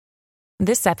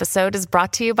This episode is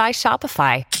brought to you by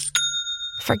Shopify.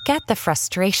 Forget the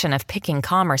frustration of picking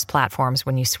commerce platforms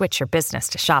when you switch your business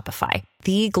to Shopify,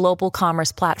 the global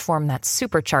commerce platform that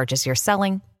supercharges your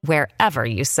selling wherever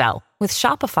you sell. With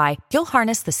Shopify, you'll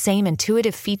harness the same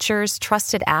intuitive features,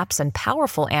 trusted apps, and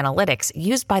powerful analytics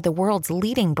used by the world's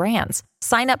leading brands.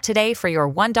 Sign up today for your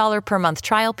 $1 per month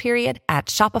trial period at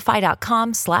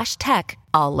shopify.com/tech,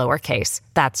 all lowercase.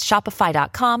 That's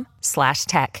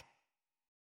shopify.com/tech.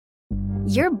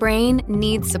 Your brain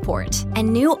needs support,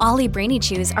 and new Ollie Brainy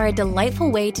Chews are a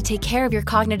delightful way to take care of your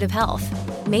cognitive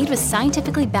health. Made with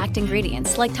scientifically backed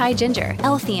ingredients like Thai ginger,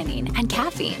 L-theanine, and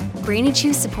caffeine, Brainy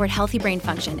Chews support healthy brain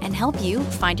function and help you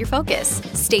find your focus,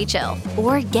 stay chill,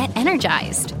 or get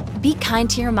energized. Be kind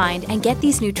to your mind and get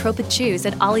these nootropic chews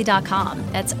at ollie.com.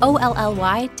 That's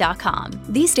OLLY.com.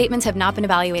 These statements have not been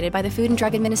evaluated by the Food and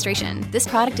Drug Administration. This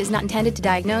product is not intended to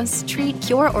diagnose, treat,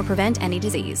 cure, or prevent any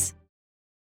disease.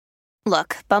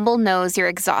 Look, Bumble knows you're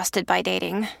exhausted by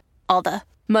dating. All the,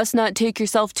 must not take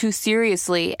yourself too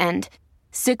seriously, and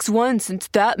 6'1" since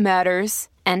that matters,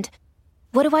 and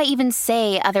what do I even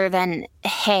say other than,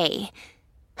 hey?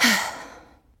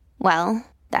 Well,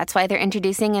 that's why they're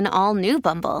introducing an all-new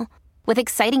Bumble, with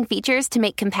exciting features to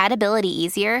make compatibility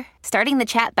easier, starting the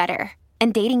chat better,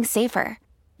 and dating safer.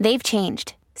 They've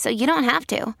changed, so you don't have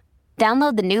to.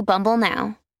 Download the new Bumble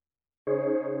now.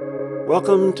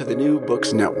 Welcome to the New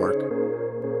Books Network.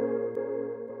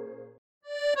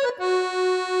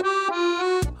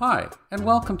 Hi, and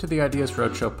welcome to the Ideas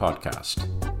Roadshow podcast.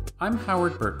 I'm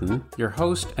Howard Burton, your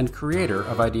host and creator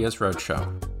of Ideas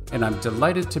Roadshow, and I'm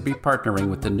delighted to be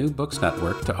partnering with the New Books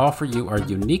Network to offer you our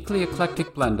uniquely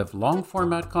eclectic blend of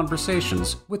long-format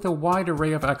conversations with a wide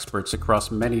array of experts across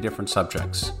many different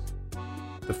subjects.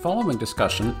 The following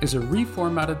discussion is a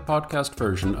reformatted podcast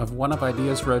version of one of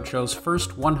Ideas Roadshow's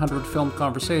first 100 film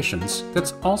conversations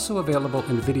that's also available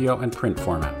in video and print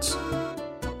formats.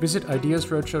 Visit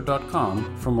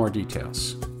ideasroadshow.com for more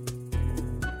details.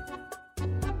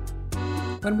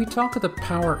 When we talk of the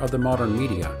power of the modern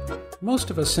media,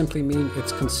 most of us simply mean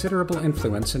its considerable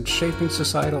influence in shaping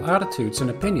societal attitudes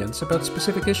and opinions about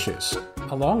specific issues,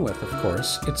 along with, of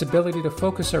course, its ability to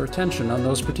focus our attention on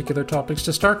those particular topics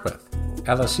to start with.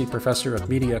 LSE Professor of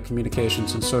Media,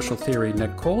 Communications and Social Theory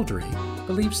Nick Coldry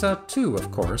believes that too,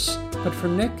 of course, but for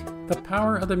Nick, the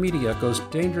power of the media goes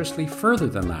dangerously further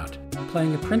than that,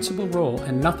 playing a principal role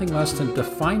in nothing less than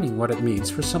defining what it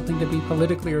means for something to be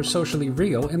politically or socially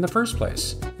real in the first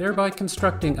place, thereby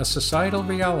constructing a societal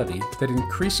reality that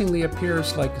increasingly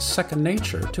appears like second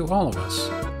nature to all of us.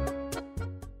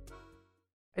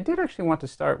 I did actually want to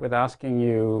start with asking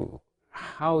you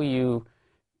how you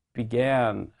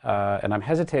began, and I'm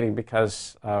hesitating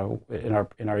because in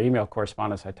our email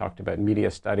correspondence I talked about media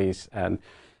studies, and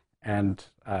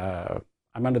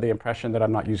I'm under the impression that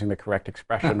I'm not using the correct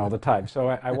expression all the time. So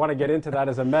I want to get into that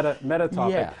as a meta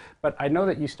topic. Yeah. But I know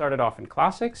that you started off in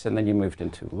classics and then you moved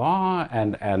into law.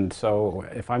 And so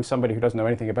if I'm somebody who doesn't know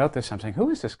anything about this, I'm saying, who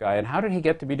is this guy and how did he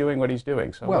get to be doing what he's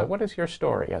doing? So what is your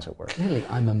story, as it were? Clearly,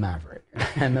 I'm a maverick.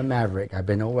 I'm a maverick. I've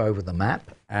been all over the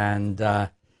map. And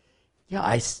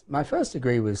my first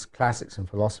degree was classics and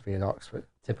philosophy at Oxford,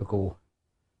 typical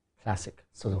classic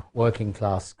sort of working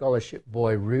class scholarship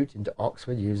boy route into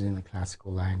Oxford using the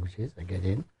classical languages. I get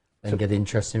in, then get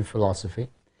interested in philosophy.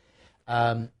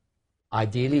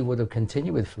 Ideally would have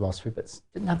continued with philosophy, but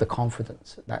didn't have the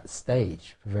confidence at that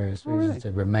stage for various reasons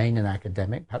to remain an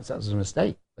academic. Perhaps that was a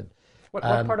mistake. But what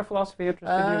part of philosophy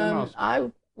interested you the most?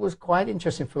 I was quite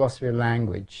interested in philosophy of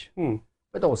language,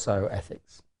 but also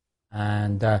ethics.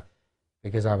 And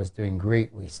because I was doing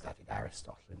Greek, we studied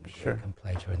Aristotle in the Greek and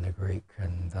Plato in the Greek,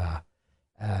 and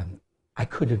I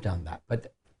could have done that.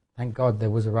 But thank God there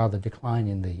was a rather decline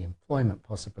in the employment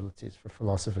possibilities for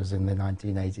philosophers in the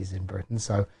 1980s in Britain,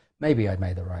 so maybe I'd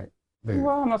made the right move.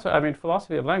 Well,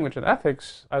 philosophy of language and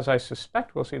ethics, as I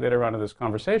suspect we'll see later on in this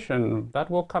conversation, that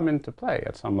will come into play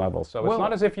at some level. So it's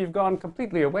not as if you've gone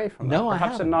completely away from that.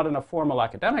 Perhaps not in a formal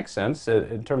academic sense,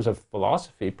 in terms of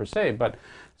philosophy per se, but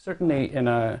certainly in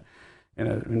a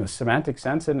semantic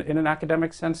sense, and in an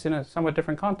academic sense, in a somewhat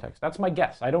different context. That's my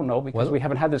guess. I don't know because we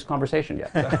haven't had this conversation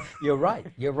yet. So. You're right,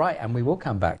 and we will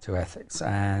come back to ethics.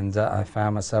 And I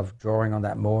found myself drawing on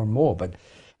that more and more. But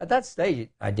at that stage,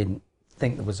 I didn't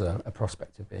think there was a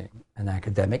prospect of being an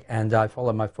academic. And I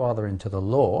followed my father into the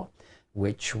law,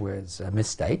 which was a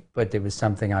mistake, but it was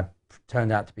something I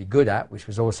turned out to be good at, which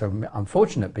was also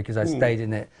unfortunate because I stayed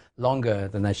in it longer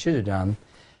than I should have done.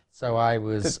 So I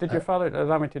was... Did your father,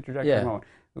 allow me to interject for a moment,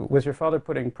 was your father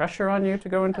putting pressure on you to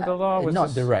go into the law?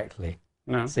 Not directly.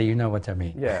 No? So you know what I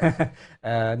mean. Yeah.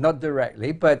 Not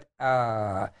directly, but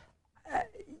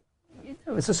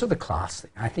It was a sort of class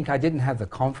thing. I think I didn't have the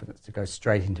confidence to go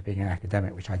straight into being an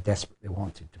academic, which I desperately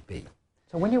wanted to be.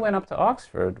 So when you went up to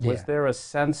Oxford, was Yeah. there a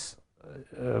sense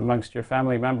amongst your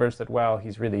family members that, well,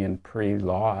 he's really in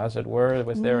pre-law, as it were?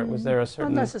 Was there a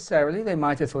certain... Not necessarily. They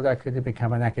might have thought I could have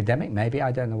become an academic, maybe.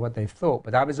 I don't know what they thought.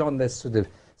 But I was on this sort of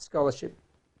scholarship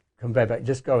conveyor belt,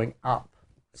 just going up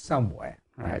somewhere,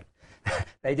 right?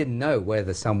 They didn't know where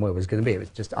the somewhere was going to be. It was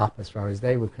just up as far as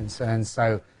they were concerned.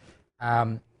 So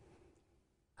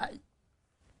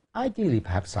ideally,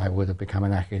 perhaps I would have become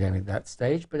an academic at that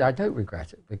stage, but I don't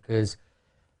regret it because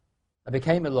I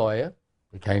became a lawyer,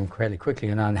 became fairly quickly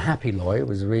an unhappy lawyer,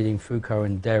 was reading Foucault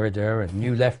and Derrida and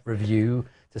New Left Review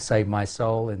to save my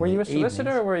soul. Were you a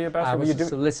solicitor or were you a barrister? I was a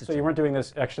solicitor. So you weren't doing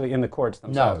this actually in the courts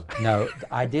themselves? No,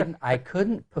 I didn't. I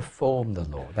couldn't perform the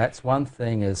law. That's one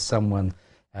thing as someone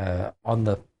on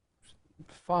the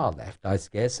far left, I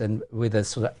guess, and with a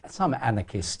sort of some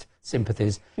anarchist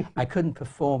sympathies, I couldn't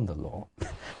perform the law.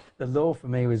 The law for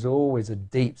me was always a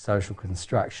deep social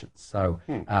construction. So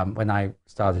when I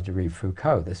started to read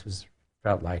Foucault, this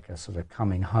felt like a sort of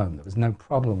coming home. There was no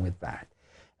problem with that.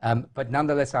 But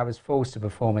nonetheless, I was forced to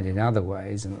perform it in other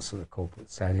ways in a sort of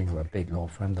corporate setting or a big law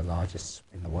firm, the largest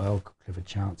in the world, Clifford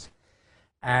Chance.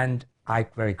 And I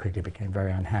very quickly became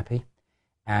very unhappy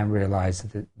and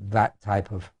realized that that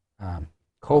type of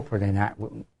corporate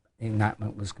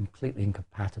enactment was completely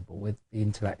incompatible with the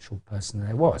intellectual person that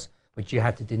I was, which you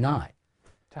had to deny.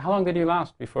 So how long did you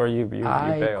last before you bailed?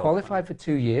 I qualified for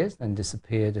 2 years, then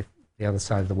disappeared the other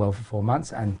side of the world for 4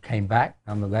 months and came back,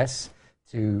 nonetheless,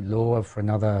 to law for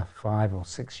another 5 or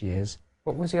 6 years.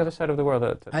 What was the other side of the world?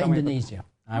 Indonesia.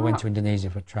 I went to Indonesia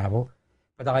for travel,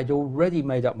 but I'd already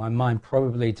made up my mind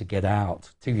probably to get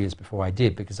out 2 years before I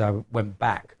did, because I went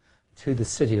back to the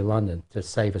city of London to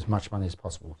save as much money as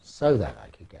possible so that I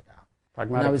could get out.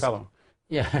 Pragmatic fellow.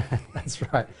 Yeah, that's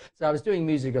right. So I was doing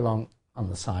music along on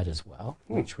the side as well,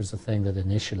 which was the thing that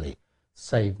initially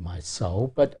saved my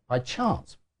soul, but by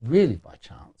chance, really by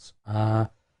chance,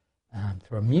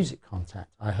 through a music contact,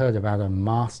 I heard about a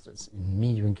master's in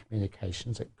media and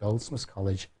communications at Goldsmiths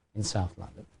College in South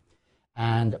London.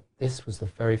 And this was the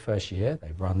very first year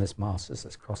they run this master's,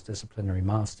 this cross-disciplinary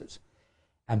master's.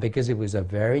 And because it was a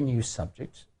very new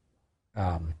subject,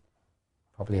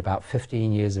 probably about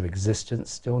 15 years of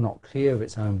existence, still not clear of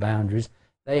its own boundaries,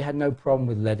 they had no problem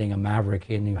with letting a maverick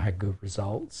in who had good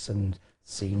results and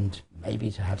seemed maybe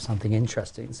to have something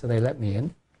interesting. So they let me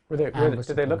in. Did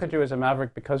they look at you as a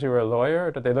maverick because you were a lawyer,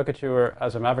 or did they look at you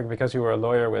as a maverick because you were a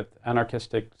lawyer with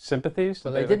anarchistic sympathies?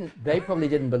 Well, they probably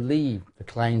didn't believe the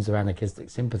claims of anarchistic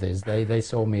sympathies. They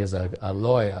saw me as a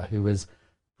lawyer who was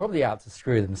probably out to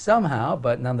screw them somehow,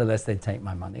 but nonetheless they'd take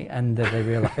my money, and they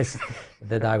realized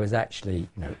that I was actually,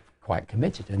 quite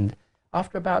committed. And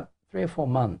after about 3 or 4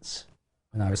 months,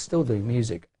 when I was still doing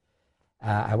music,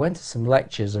 I went to some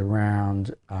lectures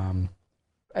around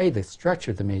the structure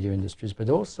of the media industries, but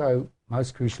also,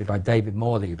 most crucially, by David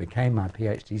Morley, who became my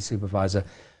PhD supervisor,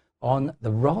 on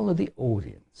the role of the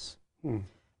audience.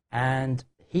 And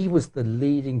he was the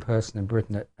leading person in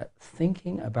Britain at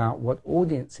thinking about what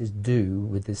audiences do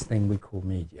with this thing we call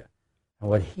media. And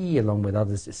what he, along with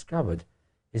others, discovered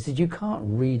is that you can't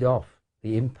read off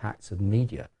the impacts of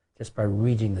media just by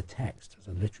reading the text, as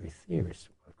a literary theorist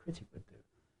or a critic would do.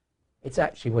 It's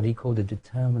actually what he called a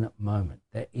determinate moment.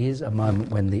 There is a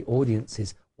moment when the audience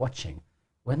is watching,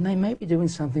 when they may be doing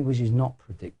something which is not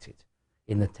predicted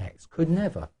in the text, could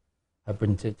never have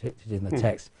been predicted in the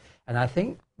text. And I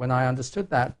think when I understood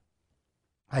that,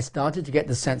 I started to get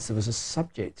the sense there was a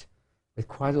subject with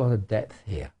quite a lot of depth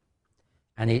here.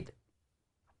 And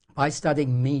by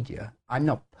studying media, I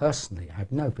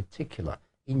have no particular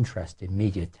interest in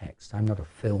media text. I'm not a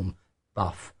film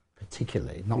buff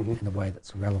particularly, not in a way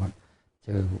that's relevant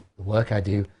to the work I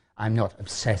do. I'm not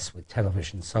obsessed with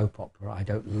television soap opera. I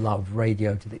don't love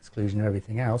radio to the exclusion of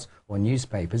everything else, or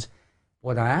newspapers.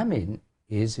 What I am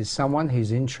is someone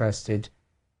who's interested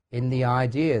in the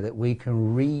idea that we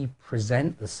can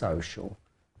represent the social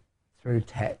through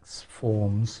texts,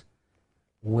 forms,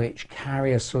 which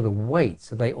carry a sort of weight,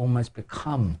 so they almost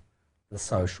become the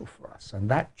social for us. And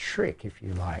that trick, if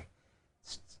you like,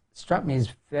 struck me as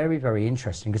very, very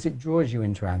interesting, because it draws you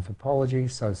into anthropology,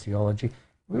 sociology,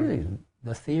 really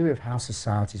the theory of how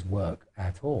societies work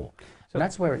at all. So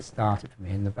that's where it started for me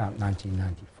in about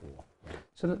 1994.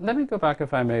 So let me go back,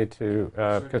 if I may, to...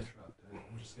 I'm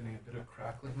just getting a bit of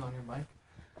crackling on your mic.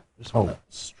 Just want to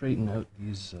straighten out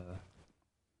these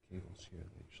cables here.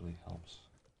 That usually helps.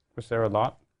 Was there a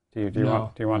lot? Do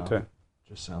you want to?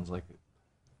 Just sounds like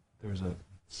there's a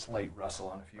slight rustle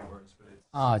on a few words, but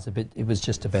it's it was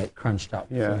just a bit crunched up.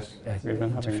 Yes,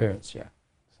 interference, yeah.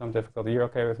 some difficulty. You're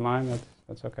okay with mine?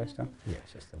 That's okay still? Yeah,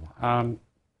 it's just the one.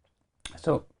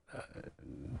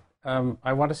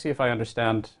 I want to see if I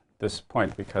understand this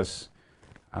point, because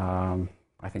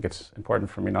I think it's important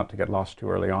for me not to get lost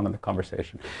too early on in the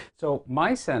conversation. So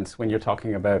my sense when you're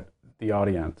talking about the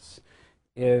audience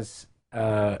is,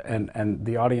 and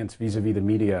the audience vis-a-vis the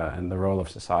media and the role of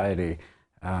society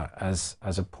as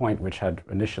a point which had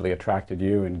initially attracted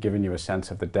you and given you a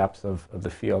sense of the depth of the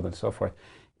field and so forth,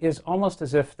 is almost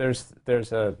as if there's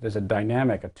a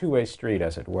dynamic, a two-way street,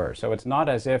 as it were. So it's not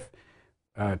as if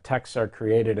texts are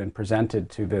created and presented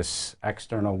to this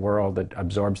external world that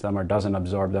absorbs them or doesn't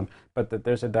absorb them, but that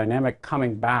there's a dynamic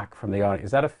coming back from the audience.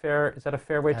 Is that a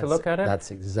fair way to look at it? That's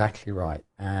exactly right.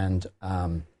 And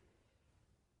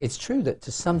it's true that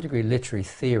to some degree literary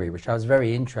theory, which I was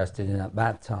very interested in at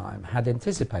that time, had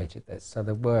anticipated this. So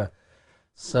there were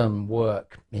some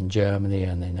work in Germany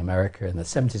and in America in the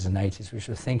 70s and 80s which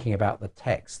were thinking about the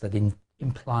text that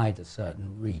implied a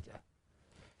certain reader,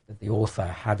 that the author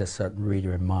had a certain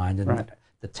reader in mind, and right.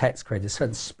 the text created a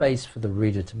certain space for the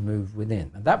reader to move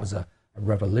within. And that was a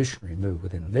revolutionary move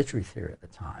within literary theory at the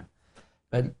time.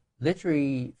 But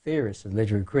literary theorists and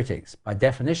literary critics, by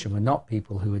definition, were not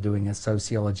people who were doing a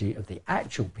sociology of the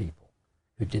actual people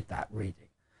who did that reading.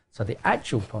 So the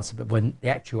actual possibility, when the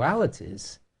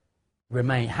actualities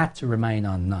had to remain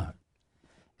unknown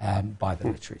by the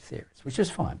literary theorists, which was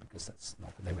fine because that's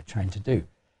not what they were trained to do.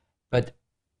 But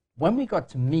when we got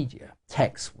to media,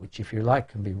 text, which if you like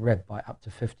can be read by up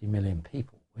to 50 million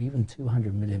people, or even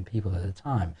 200 million people at a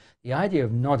time, the idea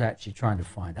of not actually trying to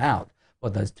find out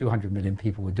what those 200 million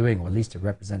people were doing, or at least a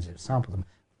representative sample of them,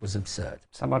 was absurd.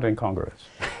 Somewhat incongruous.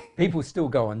 People still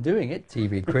go on doing it,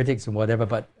 TV critics and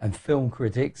whatever, and film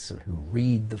critics who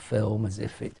read the film as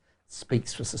if it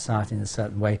speaks for society in a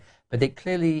certain way, but it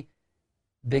clearly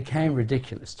became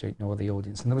ridiculous to ignore the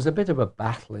audience. And there was a bit of a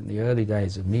battle in the early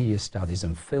days of media studies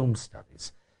and film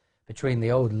studies between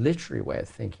the old literary way of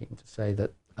thinking, to say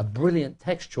that a brilliant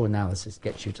textual analysis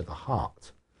gets you to the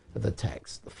heart of the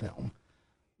text, the film,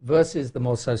 versus the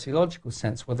more sociological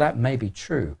sense, well, that may be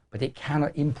true, but it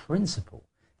cannot, in principle,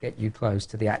 get you close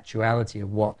to the actuality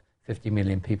of what 50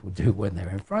 million people do when they're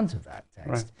in front of that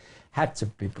text. Right. Had to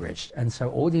be bridged. And so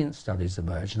audience studies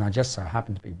emerged, and I just so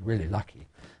happened to be really lucky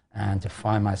and to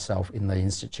find myself in the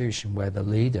institution where the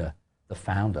leader, the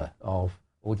founder of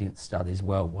audience studies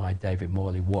worldwide, David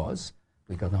Morley, was.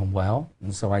 We got on well,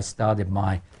 and so I started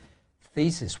my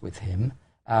thesis with him,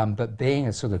 but being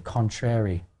a sort of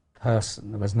contrary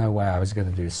person, there was no way I was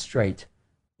going to do straight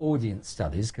audience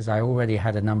studies, because I already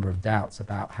had a number of doubts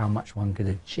about how much one could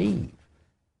achieve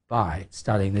by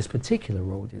studying this particular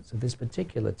audience, of this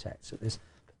particular text, at this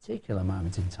particular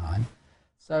moment in time.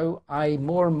 So I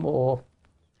more and more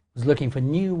was looking for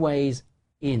new ways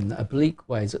in, oblique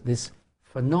ways, at this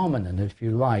phenomenon, if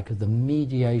you like, of the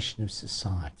mediation of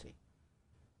society.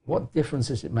 What difference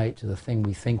does it make to the thing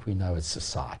we think we know as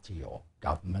society or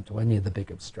government or any of the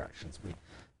big abstractions we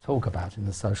talk about in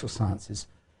the social sciences,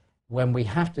 when we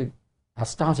have to, our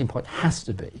starting point has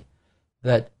to be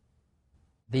that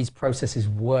these processes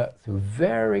work through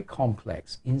very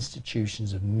complex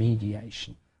institutions of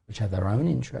mediation, which have their own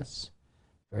interests,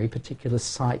 very particular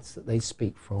sites that they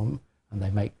speak from, and they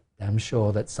make damn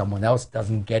sure that someone else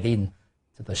doesn't get in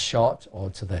to the shot or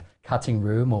to the cutting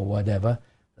room or whatever.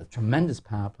 The tremendous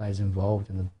power plays involved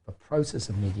in the process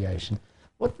of mediation.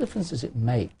 What difference does it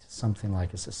make to something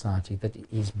like a society that it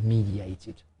is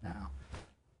mediated now?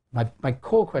 My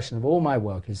core question of all my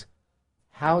work is,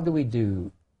 how do we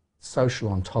do social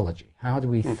ontology? How do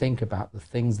we think about the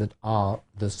things that are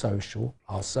social,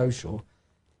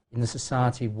 in a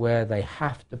society where they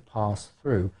have to pass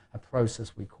through a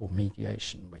process we call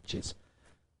mediation, which is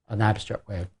an abstract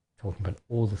way of talking about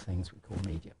all the things we call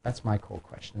media? That's my core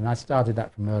question. And I started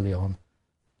that from early on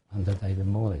under David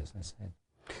Morley, as I said.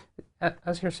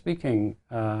 As you're speaking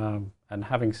and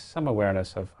having some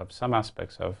awareness of some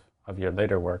aspects of your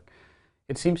later work,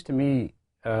 it seems to me,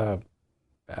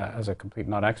 as a complete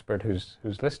non-expert who's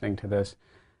listening to this,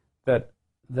 that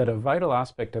a vital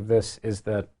aspect of this is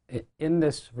that in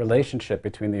this relationship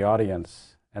between the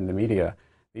audience and the media,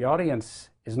 the audience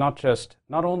is not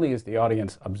only is the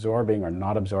audience absorbing or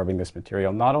not absorbing this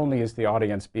material, not only is the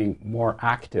audience being more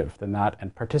active than that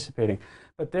and participating,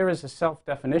 but there is a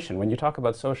self-definition. When you talk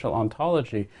about social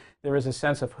ontology, there is a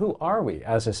sense of who are we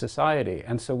as a society,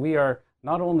 and so we are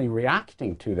not only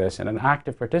reacting to this and an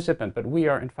active participant, but we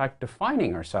are in fact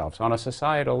defining ourselves on a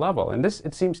societal level. And this,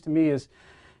 it seems to me,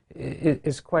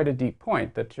 is quite a deep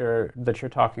point that you're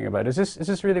talking about. Is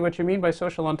this really what you mean by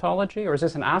social ontology, or is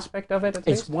this an aspect of it at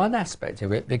least? It's one aspect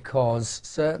of it, because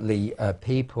certainly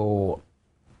people,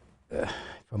 if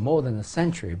for more than a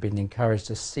century, have been encouraged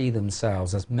to see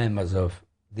themselves as members of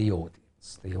the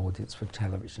audience for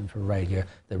television, for radio,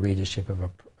 the readership of a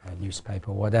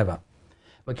newspaper, whatever.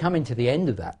 We're coming to the end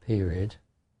of that period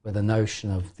where the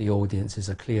notion of the audience is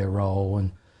a clear role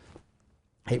and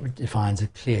it defines a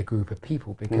clear group of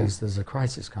people, because there's a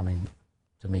crisis coming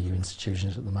to media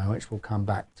institutions at the moment, which we'll come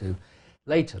back to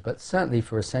later. But certainly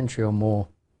for a century or more,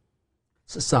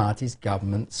 societies,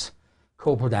 governments,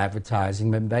 corporate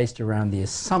advertising been based around the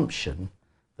assumption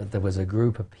that there was a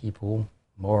group of people,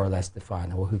 more or less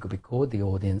definable, who could be called the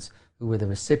audience, who were the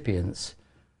recipients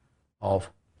of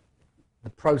the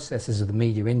processes of the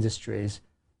media industries,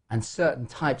 and certain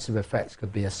types of effects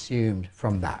could be assumed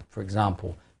from that. For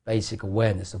example, basic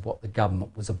awareness of what the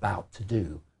government was about to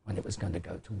do when it was going to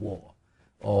go to war,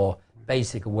 or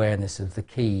basic awareness of the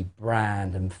key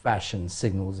brand and fashion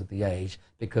signals of the age,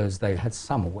 because they had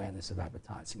some awareness of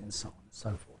advertising and so on and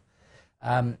so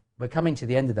forth. We're coming to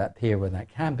the end of that period when that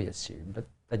can be assumed, but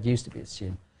that used to be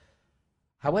assumed.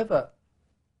 However,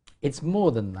 it's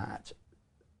more than that.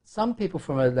 Some people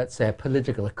from a, let's say, a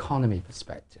political economy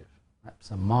perspective,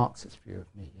 perhaps a Marxist view of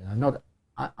media, I'm not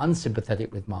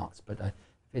unsympathetic with Marx, but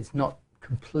it's not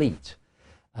complete,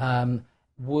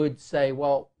 would say,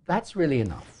 well, that's really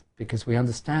enough, because we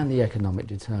understand the economic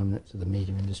determinants of the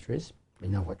media industries. We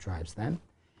know what drives them.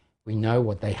 We know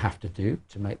what they have to do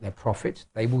to make their profit.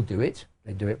 They will do it.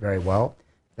 They do it very well.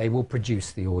 They will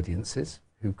produce the audiences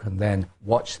who can then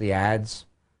watch the ads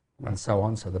and so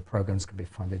on, so the programs can be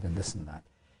funded and this and that.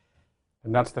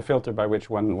 And that's the filter by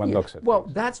which one looks at Well,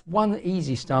 things. that's one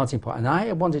easy starting point. And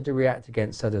I wanted to react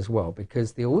against that as well,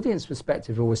 because the audience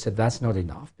perspective always said that's not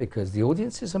enough, because the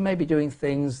audiences are maybe doing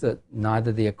things that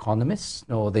neither the economists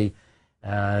nor the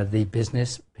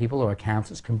business people or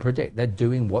accountants can predict. They're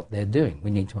doing what they're doing.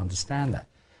 We need to understand that.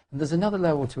 And there's another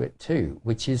level to it too,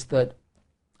 which is that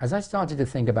as I started to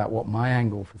think about what my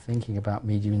angle for thinking about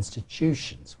media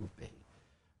institutions would be,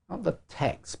 not the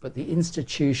text, but the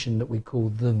institution that we call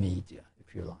the media,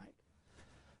 if you like,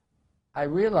 I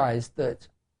realized that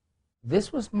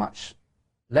this was much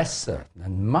less certain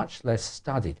and much less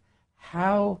studied.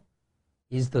 How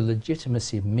is the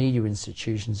legitimacy of media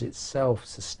institutions itself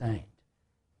sustained?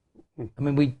 I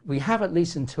mean, we have, at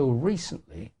least until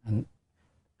recently, and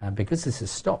because this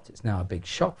has stopped, it's now a big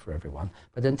shock for everyone,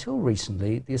 but until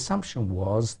recently, the assumption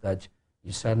was that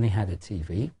you certainly had a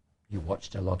TV, you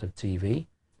watched a lot of TV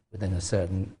within a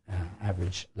certain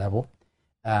average level.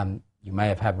 You may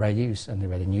have had radio, you certainly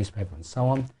read a newspaper and so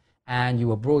on, and you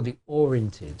were broadly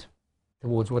oriented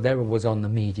towards whatever was on the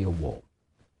media wall.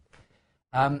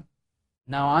 Now,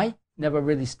 I never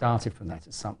really started from that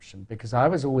assumption, because I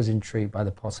was always intrigued by the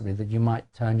possibility that you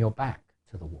might turn your back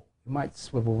to the wall. You might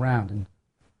swivel round and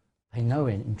pay no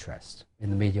interest in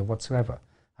the media whatsoever.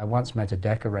 I once met a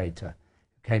decorator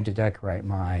who came to decorate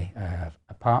my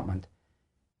apartment,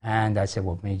 and I said,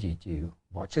 what media do you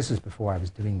watch? This was before I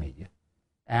was doing media.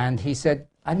 And he said,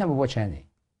 I never watch any.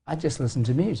 I just listen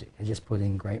to music. I just put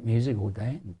in great music all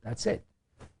day, and that's it.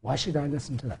 Why should I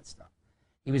listen to that stuff?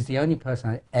 He was the only person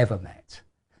I ever met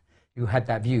who had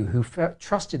that view, who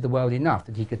trusted the world enough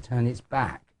that he could turn its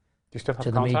back. Do you still have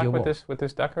to the media contact with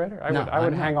this decorator? I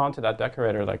would hang on to that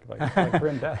decorator like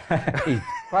grim death. He's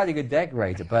quite a good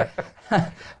decorator, but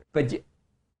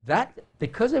that,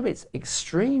 because of its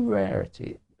extreme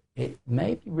rarity, it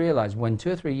made me realize when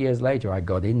 2 or 3 years later I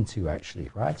got into actually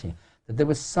writing, that there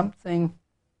was something,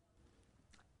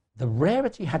 the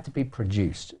rarity had to be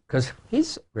produced, because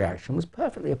his reaction was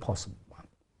perfectly a possible one.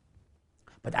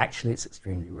 But actually it's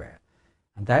extremely rare.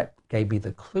 And that gave me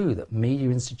the clue that media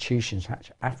institutions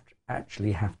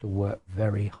actually have to work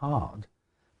very hard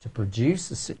to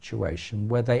produce a situation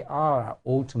where they are our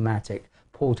automatic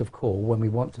port of call when we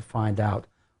want to find out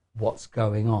what's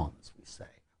going on, as we say,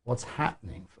 what's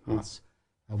happening for us,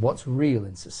 and what's real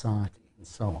in society, and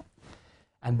so on.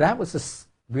 And that was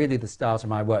really the start of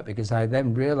my work, because I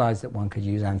then realized that one could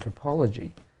use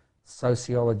anthropology,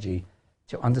 sociology,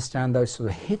 to understand those sort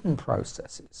of hidden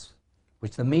processes,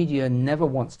 which the media never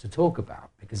wants to talk about,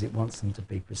 because it wants them to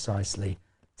be precisely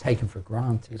taken for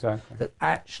granted, exactly, that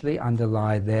actually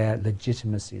underlie their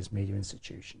legitimacy as media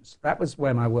institutions. That was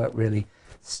where my work really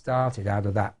started, out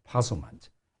of that puzzlement.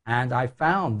 And I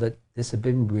found that this had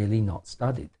been really not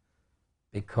studied,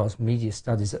 because media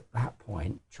studies at that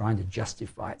point, trying to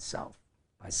justify itself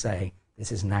by saying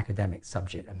this is an academic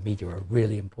subject and media are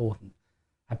really important,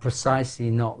 had precisely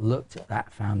not looked at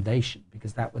that foundation,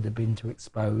 because that would have been to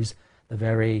expose the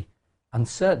very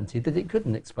uncertainty that it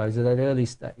couldn't expose at that early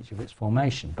stage of its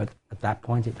formation. But at that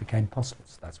point it became possible,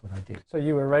 so that's what I did. So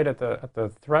you were right at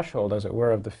the threshold, as it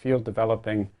were, of the field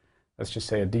developing let's just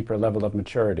say, a deeper level of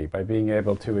maturity, by being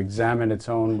able to examine its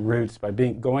own roots, by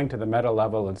going to the meta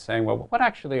level and saying, well, what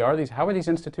actually are these? How are these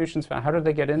institutions found? How did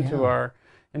they get into our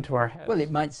heads? Well,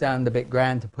 it might sound a bit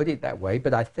grand to put it that way,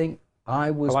 but I think I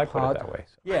was I put it that way.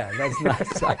 So. Yeah, that's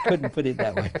nice. I couldn't put it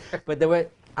that way.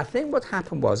 But I think what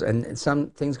happened was, and some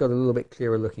things got a little bit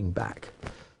clearer looking back,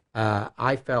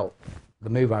 I felt the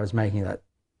move I was making at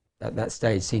that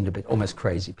stage seemed a bit almost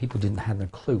crazy. People didn't have a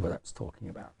clue what I was talking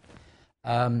about.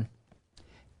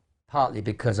 Partly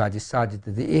because I decided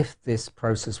that if this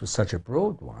process was such a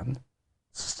broad one,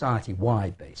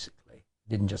 society-wide basically, it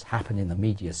didn't just happen in the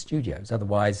media studios,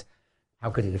 otherwise how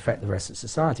could it affect the rest of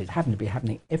society? It happened to be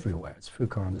happening everywhere, as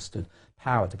Foucault understood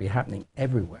power to be happening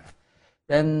everywhere.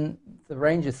 Then the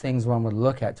range of things one would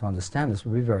look at to understand this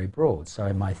would be very broad. So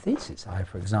in my thesis, I,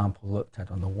 for example, looked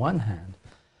at, on the one hand,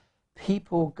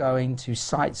 people going to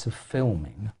sites of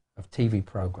filming of TV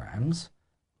programs,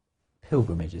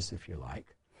 pilgrimages, if you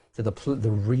like, to the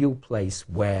real place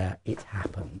where it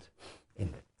happened,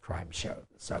 in the crime show,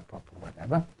 the soap opera,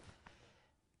 whatever,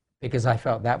 because I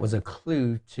felt that was a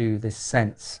clue to this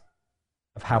sense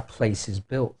of how place is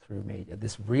built through media,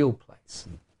 this real place.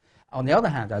 And on the other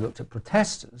hand, I looked at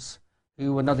protesters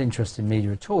who were not interested in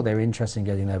media at all. They were interested in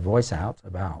getting their voice out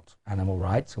about animal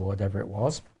rights or whatever it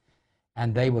was,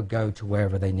 and they would go to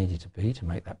wherever they needed to be to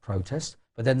make that protest,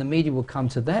 but then the media would come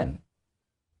to them,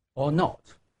 or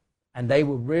not. And they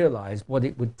will realize what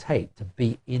it would take to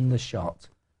be in the shot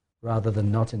rather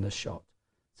than not in the shot.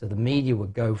 So the media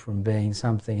would go from being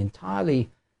something entirely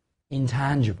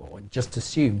intangible and just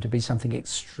assumed to be something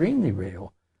extremely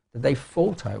real that they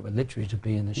fought over literally to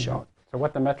be in the shot. So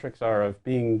what the metrics are of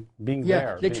being there.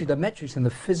 Yeah, literally the metrics and the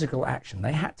physical action.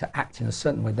 They had to act in a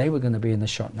certain way. They were going to be in the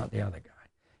shot, not the other guy.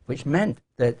 Which meant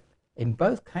that in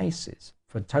both cases,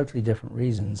 for totally different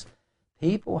reasons,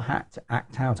 people had to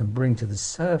act out and bring to the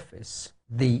surface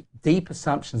the deep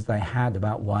assumptions they had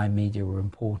about why media were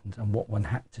important and what one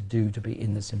had to do to be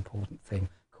in this important thing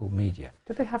called media.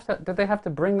 Did they have to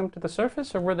bring them to the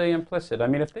surface, or were they implicit? I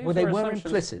mean, if these they were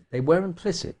implicit. They were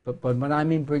implicit, but when I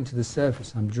mean bring to the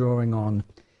surface, I'm drawing on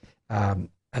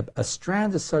a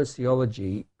strand of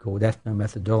sociology called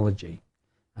ethnomethodology,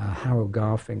 Harold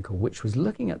Garfinkel, which was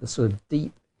looking at the sort of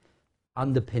deep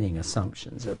underpinning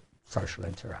assumptions of social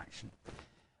interaction,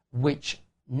 which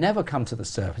never come to the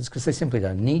surface because they simply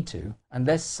don't need to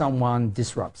unless someone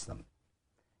disrupts them.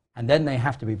 And then they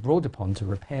have to be brought upon to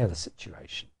repair the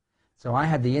situation. So I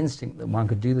had the instinct that one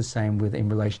could do the same in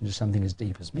relation to something as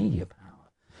deep as media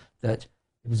power, that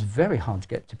it was very hard to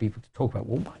get to people to talk about,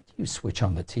 well, why do you switch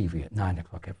on the TV at 9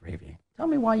 o'clock every evening? Tell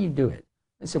me why you do it.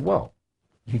 They said, well,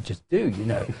 you just do, you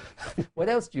know. What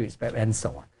else do you expect? And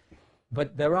so on.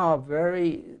 But there are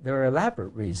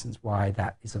elaborate reasons why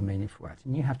that is a meaningful act,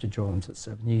 and you have to draw them to the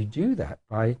surface. And you do that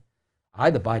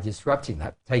either by disrupting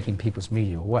that, taking people's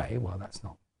media away. Well,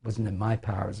 wasn't in my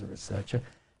power as a researcher.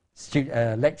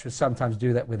 Lecturers sometimes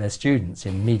do that with their students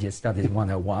in Media Studies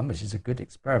 101, which is a good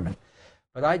experiment.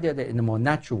 But I did it in a more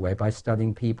natural way by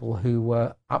studying people who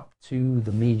were up to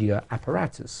the media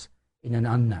apparatus in an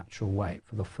unnatural way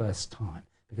for the first time,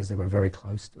 because they were very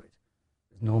close to it.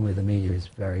 Normally the media is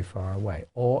very far away.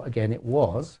 Or again, it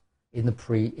was in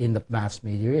the mass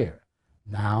media era.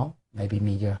 Now, maybe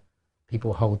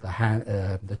people hold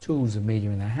the tools of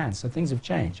media in their hands. So things have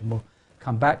changed, and we'll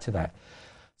come back to that.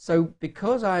 So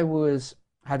because I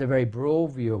had a very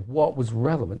broad view of what was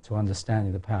relevant to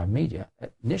understanding the power of media,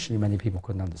 initially many people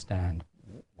couldn't understand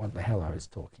what the hell I was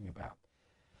talking about.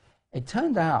 It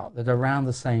turned out that around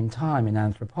the same time in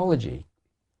anthropology,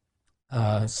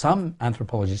 some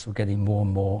anthropologists were getting more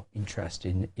and more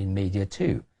interested in media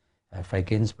too. Faye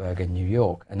Ginsberg in New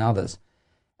York and others.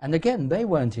 And again, they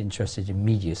weren't interested in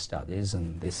media studies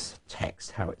and this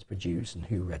text, how it's produced and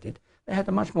who read it. They had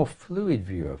a much more fluid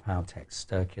view of how text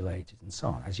circulated and so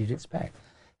on, as you'd expect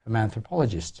from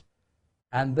anthropologists.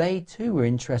 And they too were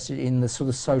interested in the sort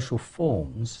of social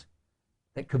forms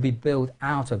that could be built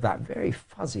out of that very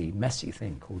fuzzy, messy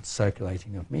thing called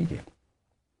circulating of media.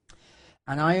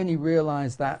 And I only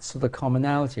realized that sort of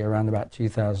commonality around about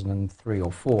 2003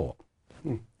 or 4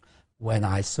 when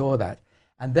I saw that.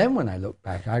 And then when I look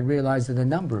back, I realized that a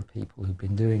number of people who've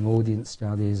been doing audience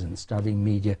studies and studying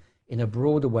media in a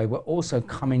broader way were also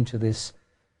coming to this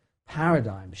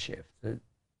paradigm shift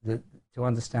that to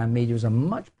understand media as a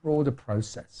much broader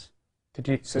process. Did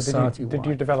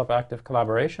you develop active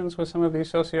collaborations with some of these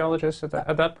sociologists at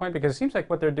that point? Because it seems like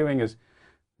what they're doing is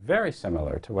very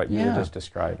similar to what you were just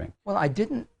describing. Well, I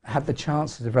didn't have the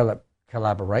chance to develop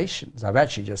collaborations. I've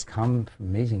actually just come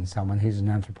from meeting someone who's an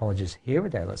anthropologist here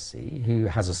at LSE who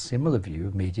has a similar view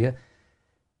of media.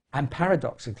 And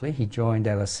paradoxically, he joined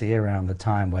LSE around the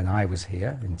time when I was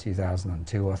here in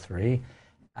 2002 or 3,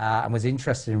 and was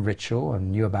interested in ritual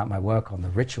and knew about my work on the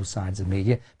ritual sides of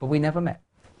media, but we never met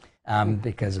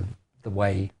because of the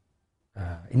way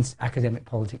academic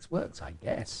politics works, I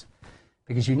guess.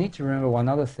 Because you need to remember one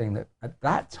other thing, that at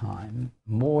that time,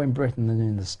 more in Britain than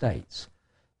in the States,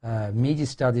 media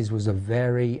studies was a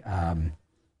very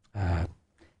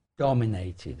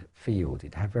dominated field.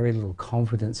 It had very little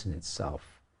confidence in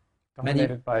itself.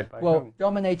 Dominated by whom?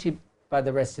 Dominated by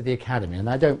the rest of the academy. And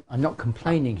I'm not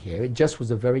complaining here. It just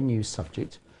was a very new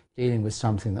subject, dealing with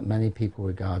something that many people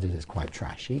regarded as quite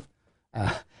trashy,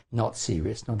 not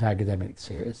serious, not academic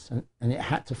serious. And it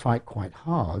had to fight quite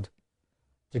hard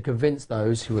to convince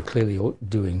those who were clearly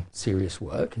doing serious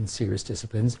work in serious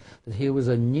disciplines that here was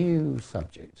a new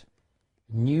subject,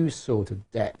 a new sort of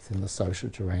depth in the social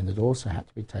terrain that also had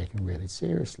to be taken really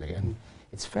seriously. And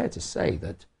it's fair to say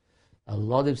that a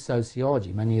lot of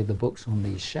sociology, many of the books on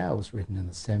these shelves written in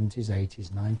the 70s,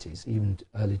 80s, 90s, even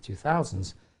early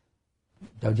 2000s,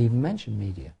 don't even mention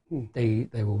media. They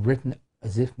were written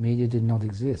as if media did not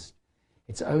exist.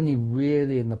 It's only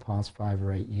really in the past 5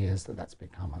 or 8 years that that's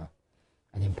become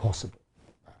an impossible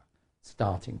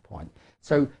starting point.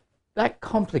 So that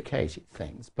complicated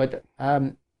things, but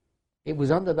it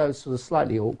was under those sort of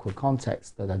slightly awkward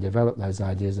contexts that I developed those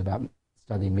ideas about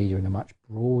studying media in a much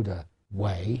broader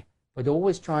way, but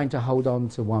always trying to hold on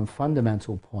to one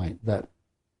fundamental point, that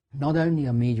not only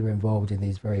are media involved in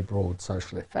these very broad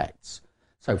social effects.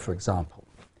 So, for example,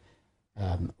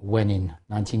 when in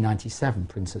 1997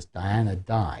 Princess Diana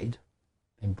died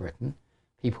in Britain,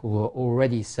 people were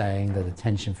already saying that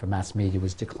attention for mass media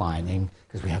was declining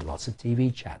because we had lots of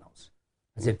TV channels,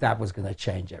 as if that was going to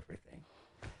change everything.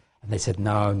 And they said,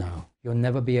 no, you'll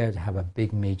never be able to have a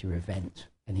big media event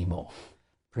anymore.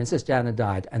 Princess Diana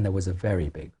died, and there was a very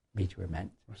big media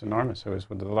event. It was enormous. It was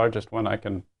the largest one I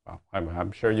can, well,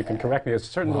 I'm sure you can correct me, it's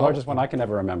certainly the largest one I can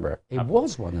ever remember. It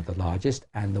was one of the largest,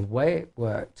 and the way it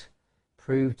worked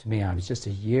proved to me, I was just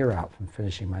a year out from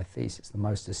finishing my thesis, the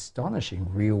most astonishing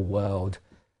real-world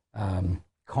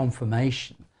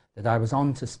confirmation that I was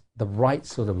on to the right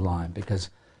sort of line, because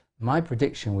my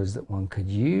prediction was that one could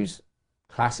use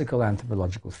classical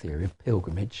anthropological theory of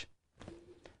pilgrimage,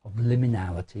 of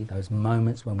liminality, those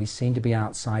moments when we seem to be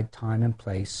outside time and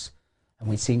place, and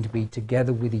we seem to be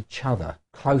together with each other,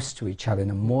 close to each other in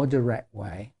a more direct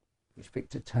way, which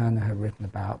Victor Turner had written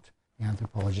about, the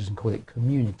anthropologist, and called it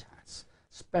communitas,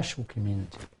 special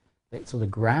community. It sort of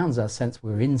grounds our sense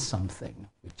we're in something,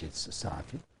 which is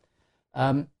society.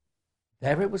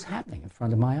 There it was happening in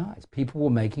front of my eyes. People were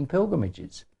making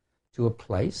pilgrimages to a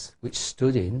place which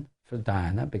stood in for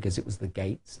Diana because it was the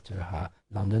gates to her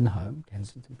London home,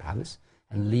 Kensington Palace,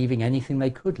 and leaving anything they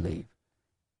could leave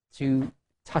to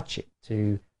touch it,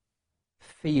 to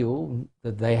feel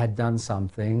that they had done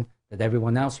something that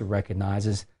everyone else would recognize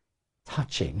as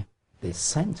touching this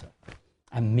center.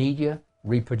 And media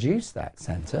reproduced that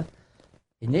center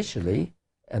initially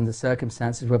in the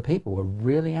circumstances where people were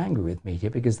really angry with media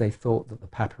because they thought that the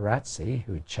paparazzi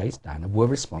who had chased Diana were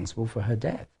responsible for her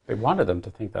death. They wanted them to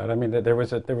think that. I mean, there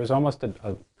was almost it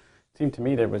seemed to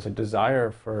me there was a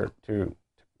desire to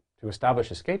establish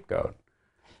a scapegoat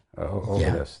over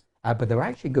this. But there were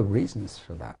actually good reasons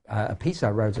for that. A piece I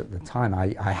wrote at the time,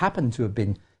 I happened to have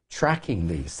been tracking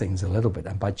these things a little bit,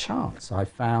 and by chance I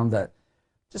found that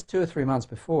just 2 or 3 months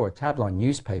before, a tabloid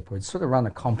newspaper had sort of run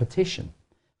a competition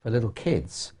for little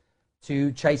kids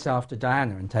to chase after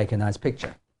Diana and take a nice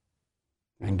picture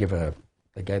and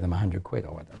they gave them 100 quid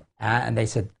or whatever. And they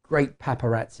said, great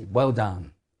paparazzi, well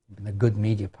done, you've been a good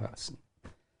media person.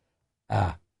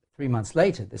 3 months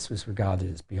later, this was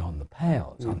regarded as beyond the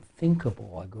pale, as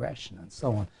unthinkable aggression and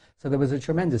so on. So there was a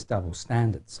tremendous double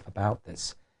standards about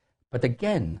this. But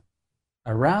again,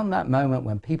 around that moment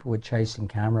when people were chasing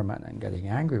cameramen and getting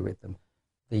angry with them,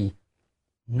 the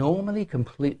normally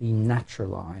completely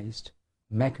naturalized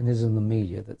mechanism of the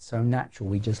media that's so natural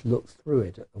we just look through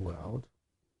it at the world,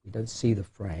 we don't see the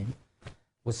frame,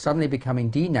 was suddenly becoming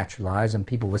denaturalized, and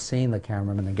people were seeing the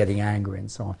cameraman and getting angry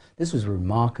and so on. This was a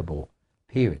remarkable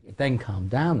period. It then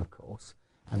calmed down, of course,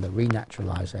 and the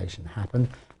renaturalization happened,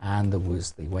 and there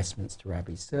was the Westminster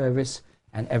Abbey service,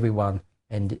 and everyone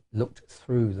looked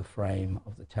through the frame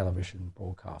of the television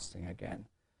broadcasting again.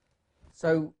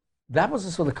 So that was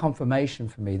a sort of confirmation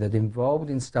for me that involved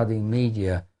in studying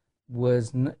media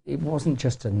it wasn't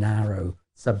just a narrow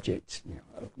subject,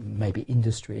 maybe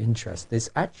industry interest. This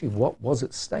actually what was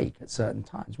at stake at certain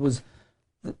times was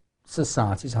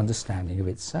society's understanding of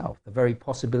itself, the very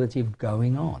possibility of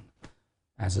going on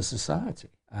as a society,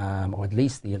 or at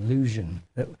least the illusion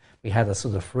that we had a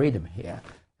sort of freedom here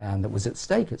that was at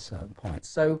stake at certain points.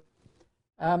 So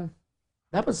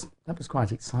that was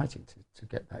quite exciting to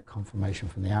get that confirmation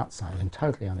from the outside, and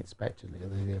totally unexpectedly,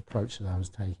 the approach that I was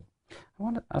taking. I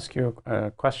want to ask you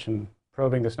a question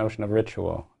probing this notion of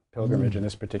ritual, pilgrimage in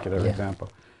this particular example.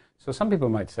 So some people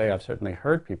might say, I've certainly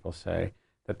heard people say,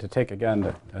 that to take again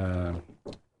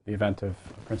the event of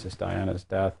Princess Diana's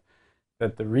death,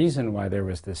 that the reason why there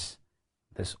was this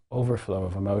overflow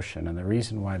of emotion, and the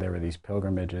reason why there were these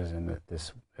pilgrimages and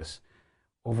this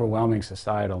overwhelming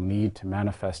societal need to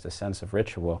manifest a sense of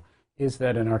ritual, is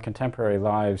that in our contemporary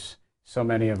lives, so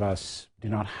many of us do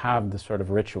not have the sort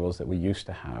of rituals that we used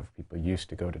to have. People used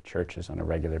to go to churches on a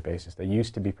regular basis. They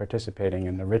used to be participating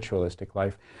in the ritualistic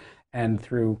life, and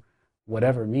through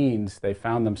whatever means, they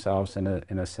found themselves in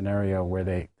a scenario where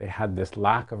they had this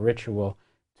lack of ritual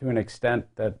to an extent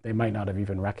that they might not have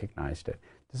even recognized it.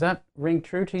 Does that ring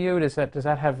true to you? Does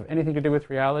that have anything to do with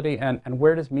reality? And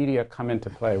where does media come into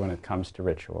play when it comes to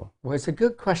ritual? Well, it's a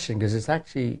good question because it's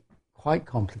actually quite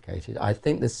complicated. I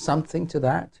think there's something to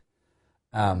that,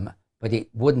 but it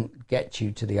wouldn't get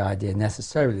you to the idea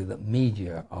necessarily that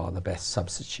media are the best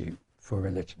substitute for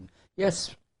religion.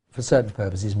 Yes, for certain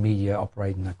purposes, media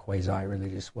operate in a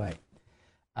quasi-religious way.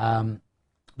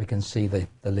 We can see the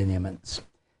lineaments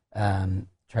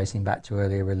tracing back to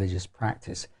earlier religious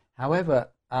practice. However,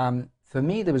 for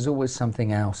me, there was always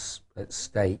something else at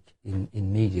stake in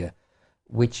media,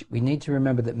 which we need to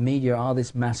remember that media are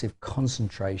this massive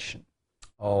concentration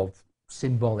of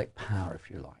symbolic power,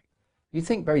 if you like. You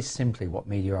think very simply what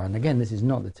media are, and again, this is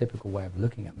not the typical way of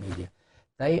looking at media.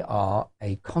 They are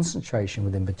a concentration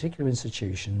within particular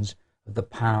institutions of the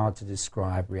power to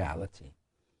describe reality,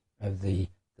 of the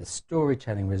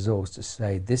storytelling resource to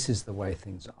say, this is the way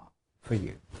things are for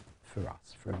you, for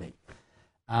us, for me.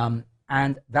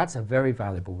 And that's a very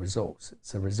valuable resource.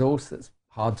 It's a resource that's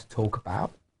hard to talk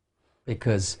about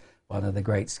because one of the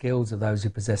great skills of those who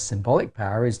possess symbolic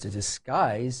power is to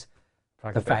disguise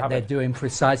the fact they're doing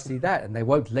precisely that, and they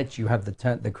won't let you have the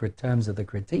terms of the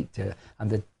critique to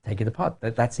take it apart.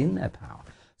 That's in their power.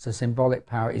 So symbolic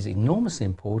power is enormously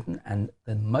important and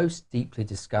the most deeply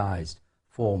disguised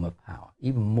form of power,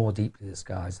 even more deeply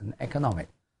disguised than economic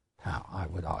power, I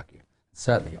would argue.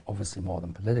 Certainly, obviously more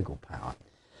than political power.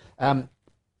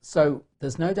 So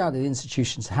there's no doubt that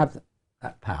institutions have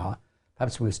that power.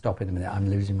 Perhaps we'll stop in a minute. I'm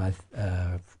losing my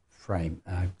frame.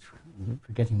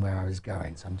 Forgetting where I was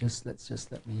going. So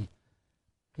let me.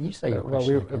 Can you say your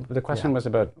question? The question was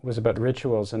about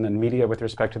rituals, and then media with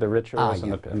respect to the rituals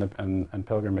and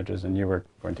pilgrimages, and you were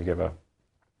going to give a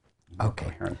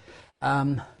coherent.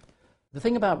 The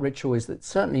thing about ritual is that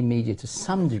certainly media, to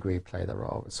some degree, play the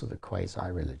role of sort of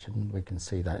quasi-religion. We can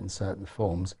see that in certain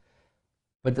forms,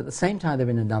 but at the same time, they're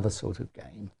in another sort of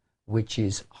game, which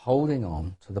is holding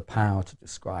on to the power to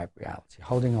describe reality,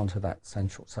 holding on to that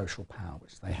central social power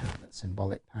which they have, that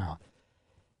symbolic power.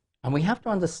 And we have to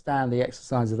understand the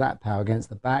exercise of that power against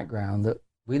the background that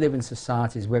we live in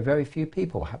societies where very few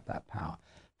people have that power.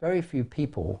 Very few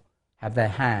people have their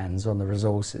hands on the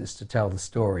resources to tell the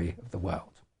story of the world.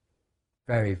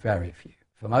 Very, very few.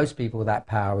 For most people, that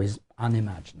power is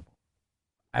unimaginable,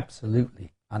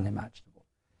 absolutely unimaginable.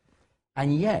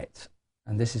 And yet,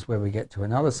 and this is where we get to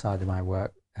another side of my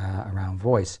work around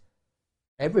voice,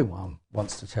 everyone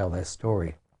wants to tell their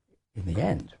story in the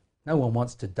end. No one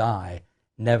wants to die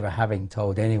never having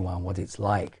told anyone what it's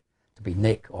like to be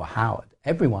Nick or Howard.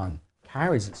 Everyone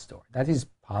carries a story. That is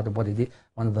part of what it is.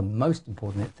 One of the most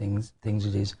important things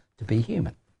it is to be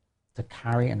human, to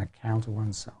carry an account of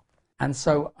oneself. And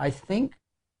so I think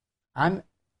I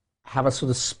have a sort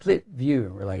of split view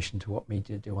in relation to what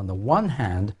media do. On the one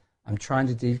hand, I'm trying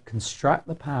to deconstruct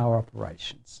the power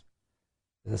operations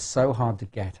that are so hard to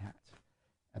get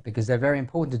at, because they're very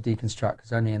important to deconstruct,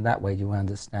 because only in that way do we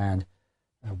understand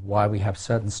why we have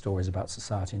certain stories about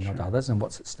society and not others, and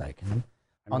what's at stake in them.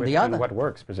 And what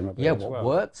works, presumably. Yeah, what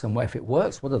works, and if it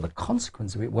works, what are the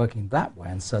consequences of it working that way,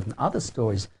 and certain other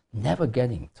stories never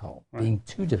getting told, being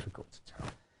too difficult to tell.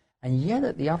 And yet,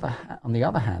 on the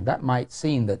other hand, that might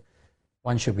seem that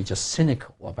one should be just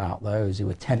cynical about those who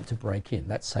attempt to break in.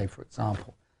 Let's say, for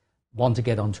example, want to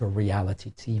get onto a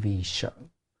reality TV show,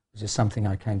 which is something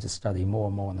I came to study more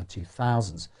and more in the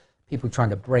 2000s. People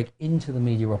trying to break into the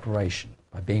media operation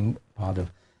by being part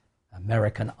of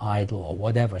American Idol or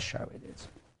whatever show it is.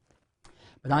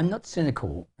 But I'm not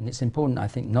cynical, and it's important, I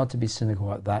think, not to be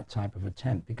cynical at that type of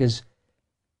attempt, because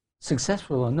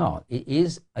successful or not, it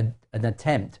is an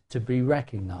attempt to be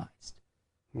recognized.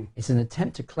 It's an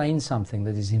attempt to claim something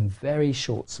that is in very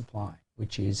short supply,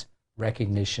 which is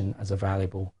recognition as a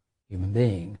valuable human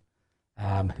being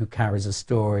who carries a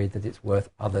story that it's worth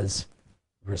others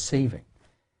receiving.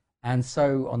 And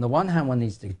so on the one hand, one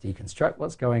needs to deconstruct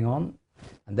what's going on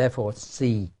and therefore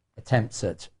see attempts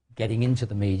at getting into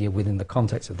the media within the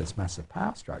context of this massive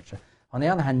power structure. On the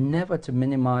other hand, never to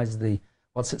minimize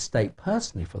what's at stake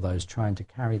personally for those trying to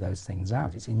carry those things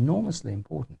out. It's enormously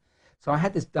important. So I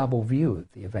had this double view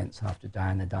of the events after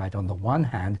Diana died. On the one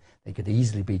hand, they could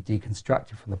easily be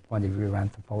deconstructed from the point of view of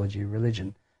anthropology and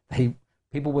religion.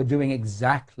 People were doing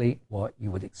exactly what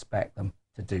you would expect them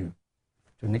to do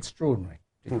to an extraordinary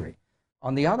degree.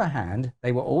 On the other hand,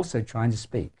 they were also trying to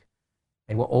speak.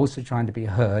 They were also trying to be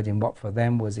heard in what for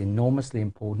them was enormously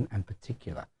important and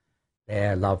particular.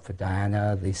 Their love for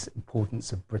Diana, the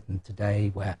importance of Britain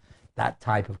today, where that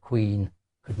type of queen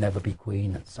could never be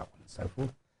queen, and so on and so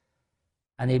forth.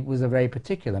 And it was a very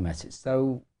particular message.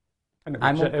 So, and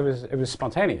it was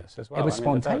spontaneous as well. It was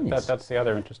spontaneous. That's the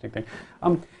other interesting thing.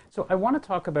 So I want to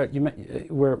talk about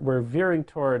we're veering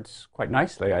towards quite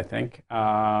nicely, I think,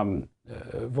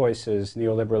 voices,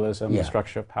 neoliberalism, the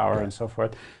structure of power, and so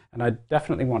forth. And I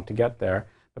definitely want to get there.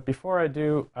 But before I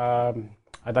do,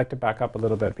 I'd like to back up a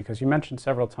little bit, because you mentioned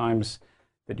several times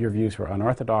that your views were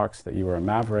unorthodox, that you were a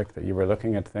maverick, that you were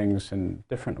looking at things in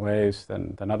different ways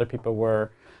than other people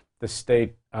were. The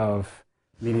state of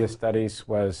media studies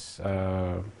was,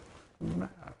 I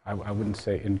wouldn't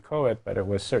say inchoate, but it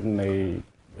was certainly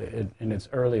in its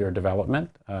earlier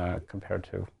development compared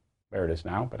to where it is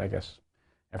now. But I guess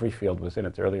every field was in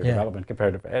its earlier development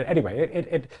compared to...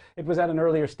 Anyway, it was at an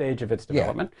earlier stage of its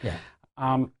development.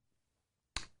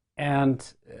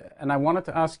 And I wanted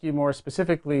to ask you more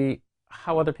specifically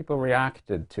how other people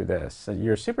reacted to this.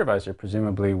 Your supervisor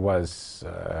presumably would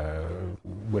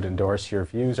endorse your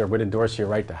views, or would endorse your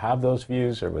right to have those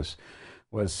views, or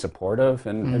was supportive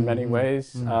in many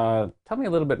ways. Tell me a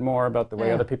little bit more about the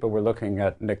way other people were looking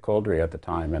at Nick Couldry at the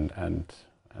time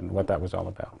and what that was all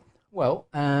about. Well,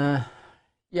 I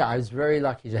was very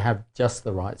lucky to have just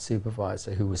the right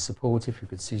supervisor who was supportive, who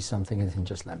could see something and didn't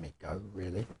just let me go,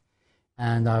 really.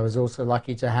 And I was also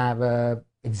lucky to have an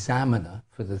examiner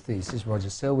for the thesis, Roger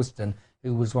Silverstone,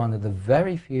 who was one of the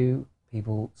very few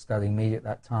people studying media at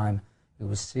that time who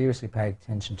was seriously paying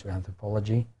attention to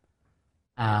anthropology,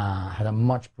 had a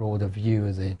much broader view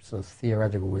of the sort of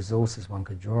theoretical resources one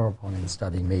could draw upon in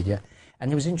studying media, and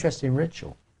he was interested in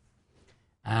ritual.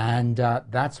 And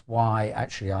that's why,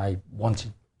 actually, I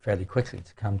wanted fairly quickly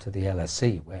to come to the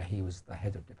LSE, where he was the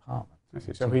head of department. I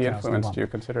see. So he influenced you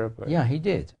considerably. Yeah, he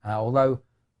did. Although,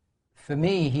 for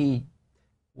me, he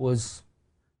was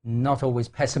not always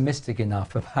pessimistic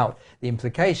enough about the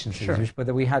implications, but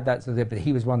we had that sort of, but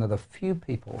he was one of the few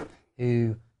people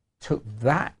who took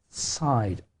that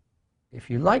side, if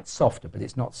you like, softer, but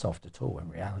it's not soft at all in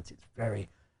reality. It's very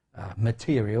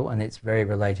material, and it's very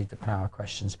related to power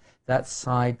questions. That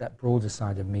side, that broader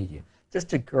side of media. Just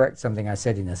to correct something I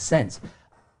said in a sense,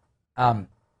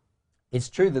 it's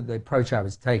true that the approach I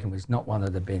was taking was not one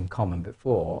that had been common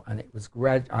before, and it was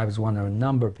I was one of a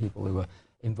number of people who were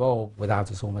involved,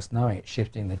 without us almost knowing it,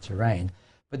 shifting the terrain.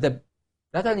 But that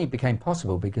only became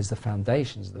possible because the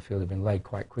foundations of the field had been laid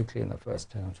quite quickly in the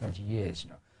first 10 or 20 years.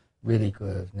 Really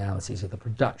good analyses of the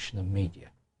production of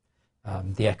media,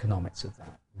 the economics of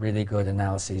that, really good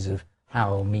analyses of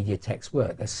how media texts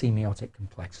work, their semiotic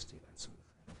complexity, that sort of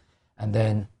thing. And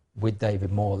then with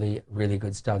David Morley, really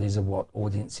good studies of what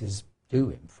audiences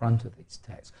do in front of these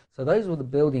texts. So those were the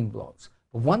building blocks.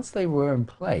 But once they were in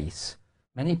place,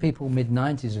 many people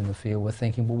mid-90s in the field were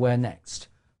thinking, well, where next?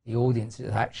 The audience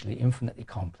is actually infinitely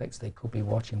complex. They could be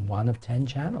watching one of 10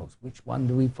 channels. Which one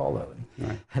do we follow?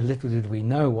 And little did we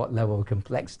know what level of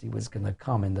complexity was going to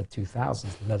come in the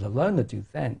 2000s, let alone the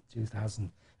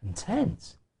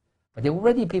 2010s. But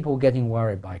already people were getting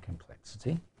worried by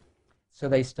complexity. So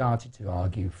they started to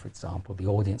argue, for example, the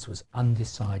audience was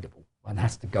undecidable. One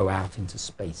has to go out into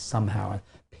space somehow and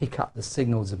pick up the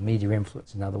signals of media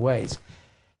influence in other ways.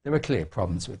 There were clear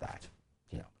problems with that.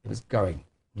 It was going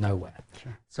nowhere.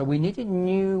 So we needed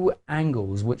new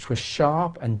angles which were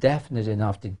sharp and definite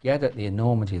enough to get at the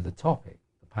enormity of the topic,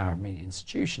 the power of media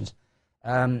institutions,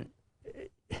 but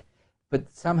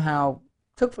somehow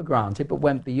took for granted but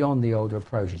went beyond the older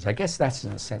approaches. I guess that's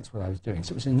in a sense what I was doing.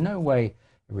 So it was in no way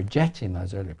rejecting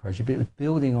those early approaches, but it was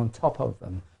building on top of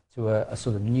them to a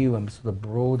sort of new and sort of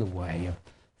broader way of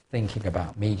thinking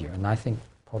about media. And I think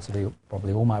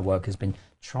probably all my work has been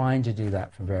trying to do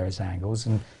that from various angles.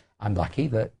 And I'm lucky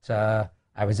that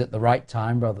I was at the right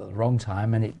time rather than the wrong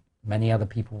time, and many other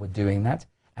people were doing that.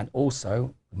 And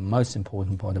also, the most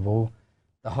important point of all,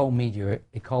 the whole media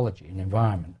ecology and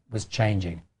environment was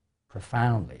changing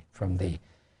profoundly from the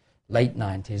late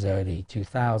 90s, early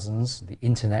 2000s. The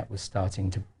internet was starting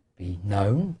to be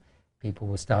known. people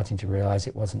were starting to realize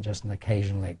it wasn't just an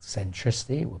occasional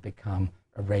eccentricity, it would become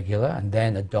a regular and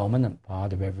then a dominant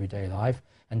part of everyday life,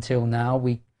 until now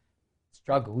we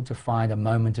struggle to find a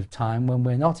moment of time when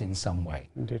we're not in some way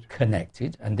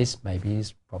connected, and this maybe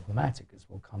is problematic, as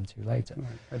we'll come to later.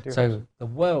 So the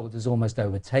world has almost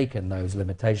overtaken those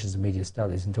limitations of media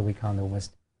studies until we can't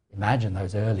almost imagine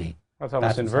those early. It's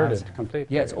almost inverted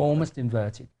completely. Yeah, it's almost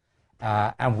inverted.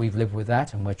 And we've lived with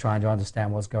that, and we're trying to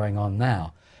understand what's going on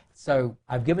now. So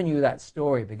I've given you that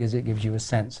story because it gives you a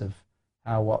sense of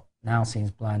how what now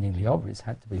seems blindingly obvious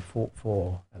had to be fought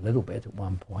for a little bit at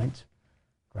one point,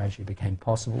 gradually became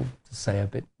possible to say a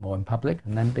bit more in public,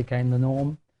 and then became the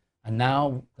norm. And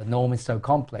now the norm is so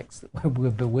complex that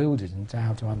we're bewildered into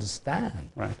how to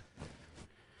understand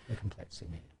the complexity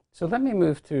of media. So let me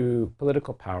move to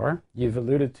political power. You've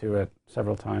alluded to it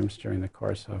several times during the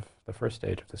course of the first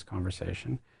stage of this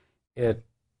conversation. It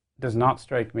does not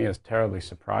strike me as terribly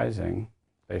surprising,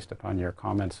 based upon your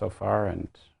comments so far and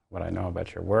what I know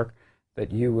about your work,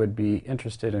 that you would be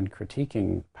interested in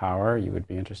critiquing power, you would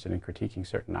be interested in critiquing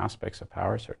certain aspects of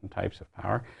power, certain types of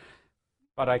power.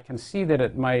 But I can see that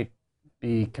it might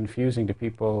be confusing to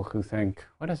people who think,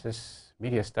 what is this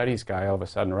media studies guy all of a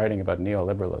sudden writing about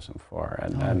neoliberalism for?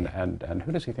 And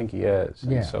who does he think he is?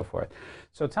 And so forth.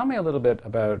 So tell me a little bit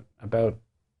about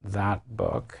that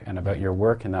book and about your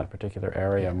work in that particular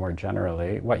area more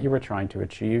generally, what you were trying to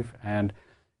achieve, and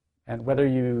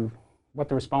what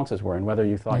the responses were, and whether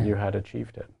you thought you had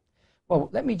achieved it. Well,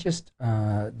 let me just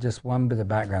one bit of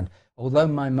background. Although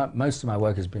most of my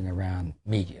work has been around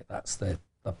media, that's the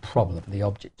problem, the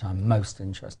object I'm most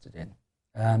interested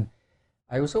in.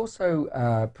 I was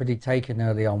also pretty taken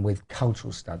early on with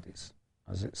cultural studies,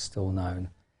 as it's still known,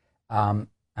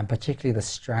 and particularly the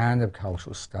strand of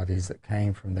cultural studies that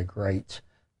came from the great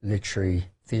literary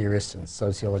theorist and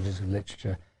sociologist of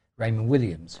literature, Raymond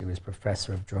Williams, who was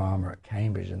professor of drama at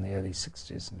Cambridge in the early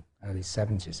 60s and early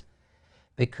 70s,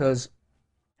 because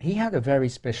he had a very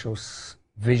special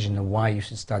vision of why you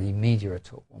should study media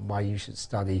at all, and why you should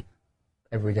study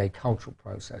everyday cultural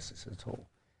processes at all.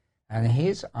 And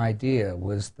his idea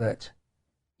was that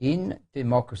in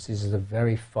democracies that are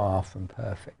very far from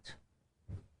perfect,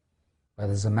 where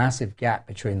there's a massive gap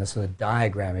between the sort of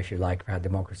diagram, if you like, of how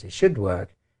democracy should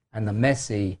work and the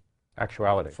messy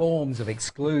actuality forms of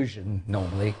exclusion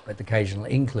normally, but occasional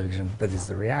inclusion that is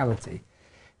the reality,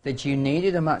 that you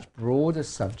needed a much broader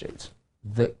subject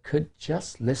that could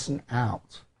just listen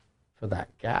out for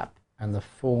that gap and the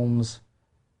forms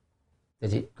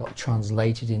that it got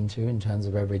translated into in terms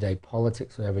of everyday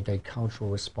politics or everyday cultural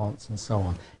response and so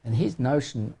on. And his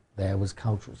notion there was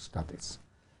cultural studies.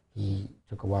 He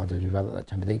took a while to develop that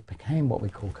term, but it became what we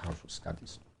call cultural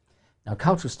studies. Now,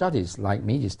 cultural studies, like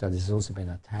media studies, has also been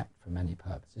attacked for many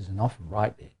purposes, and often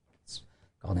rightly. It's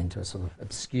gone into a sort of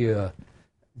obscure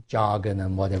jargon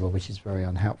and whatever, which is very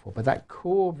unhelpful. But that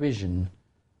core vision,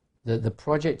 the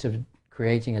project of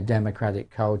creating a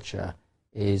democratic culture,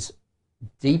 is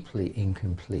deeply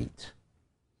incomplete.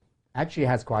 Actually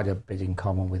has quite a bit in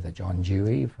common with John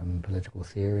Dewey from political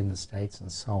theory in the States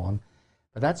and so on.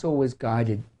 But that's always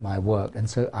guided my work. And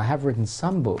so I have written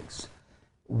some books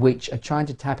which are trying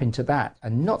to tap into that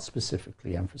and not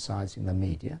specifically emphasizing the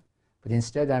media, but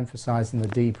instead emphasizing the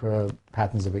deeper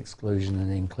patterns of exclusion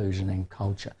and inclusion in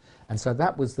culture. And so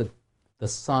that was the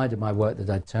side of my work that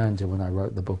I turned to when I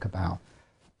wrote the book about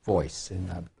voice, in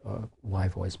Why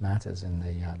Voice Matters in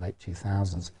the late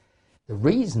 2000s. The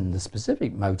reason, the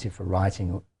specific motive for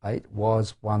writing it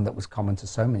was one that was common to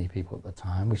so many people at the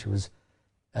time, which was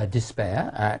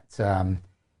despair at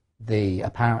the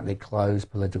apparently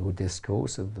closed political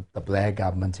discourse of the Blair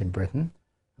government in Britain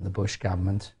and the Bush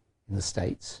government in the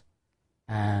States,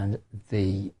 and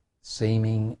the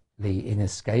seemingly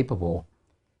inescapable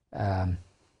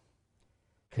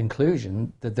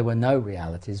conclusion that there were no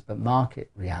realities but market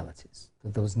realities,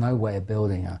 that there was no way of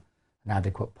building an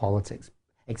adequate politics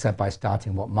except by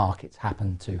starting what markets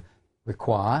happen to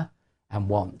require and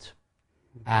want.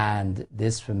 And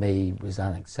this, for me, was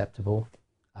unacceptable.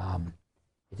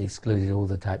 It excluded all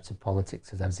the types of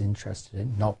politics that I was interested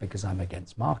in, not because I'm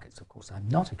against markets. Of course, I'm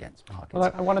not against markets. Well,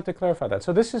 I wanted to clarify that.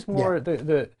 So this is more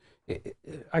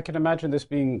I can imagine this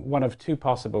being one of two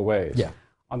possible ways. Yeah.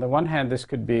 On the one hand, this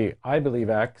could be, I believe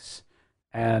X,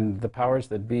 and the powers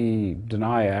that be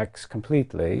deny X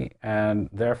completely, and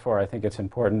therefore I think it's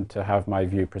important to have my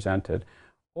view presented.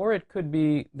 Or it could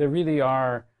be, there really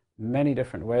are many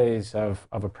different ways of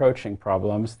approaching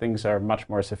problems. Things are much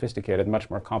more sophisticated, much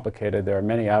more complicated. There are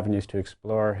many avenues to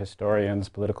explore. Historians,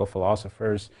 political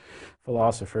philosophers,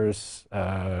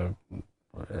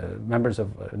 members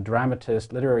of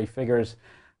dramatists, literary figures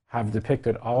have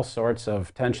depicted all sorts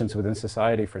of tensions within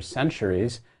society for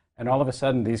centuries, and all of a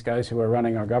sudden these guys who are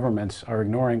running our governments are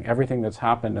ignoring everything that's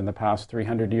happened in the past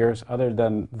 300 years other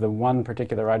than the one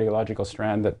particular ideological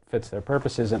strand that fits their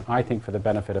purposes. And I think for the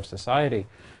benefit of society,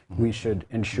 we should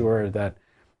ensure that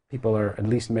people are at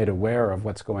least made aware of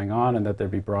what's going on and that there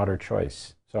be broader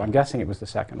choice. So I'm guessing it was the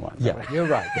second one. Yeah, you're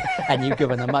right. And you've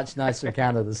given a much nicer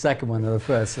account of the second one than the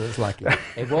first, so it's lucky.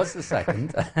 It was the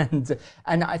second.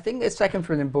 And I think it's second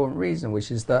for an important reason, which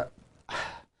is that,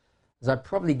 as I've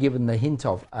probably given the hint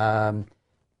of,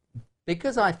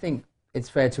 because I think it's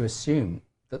fair to assume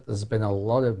that there's been a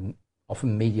lot of,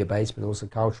 often media-based, but also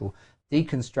cultural,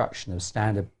 deconstruction of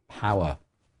standard power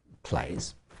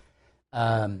plays,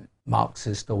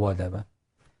 Marxist or whatever.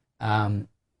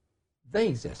 They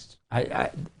exist.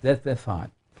 They're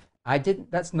fine.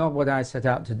 That's not what I set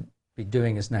out to be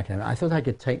doing as an academic. I thought I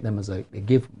could take them as a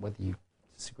given, whether you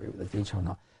disagree with the detail or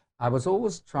not. I was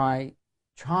always trying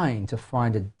to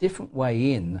find a different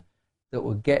way in that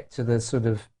would get to the sort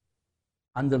of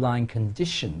underlying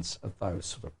conditions of those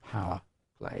sort of power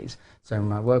plays. So in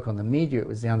my work on the media, it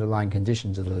was the underlying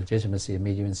conditions of the legitimacy of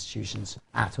media institutions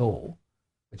at all,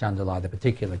 which underlie the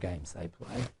particular games they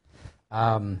play.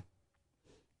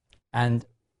 And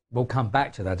we'll come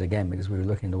back to that again because we were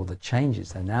looking at all the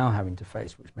changes they're now having to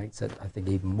face, which makes it, I think,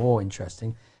 even more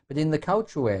interesting. But in the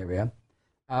cultural area,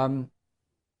 I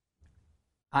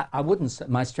wouldn't say,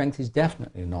 my strength is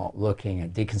definitely not looking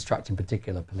at deconstructing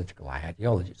particular political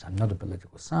ideologies. I'm not a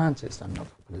political scientist, I'm not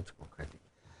a political critic.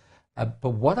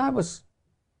 But what I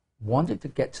wanted to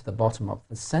get to the bottom of,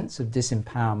 the sense of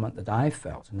disempowerment that I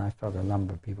felt, and I felt a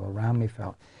number of people around me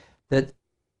felt, that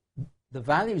the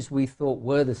values we thought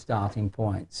were the starting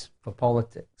points for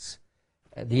politics,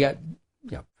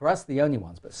 for us the only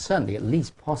ones, but certainly at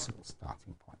least possible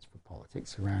starting points for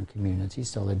politics around community,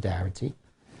 solidarity,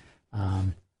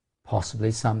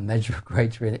 possibly some measure of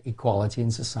greater equality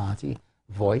in society,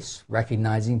 voice,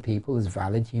 recognizing people as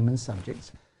valid human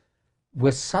subjects,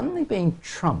 were suddenly being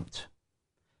trumped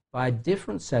by a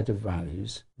different set of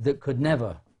values that could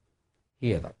never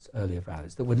hear those earlier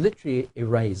values, that would literally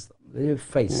erase them, they would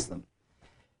efface them.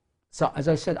 So, as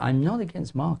I said, I'm not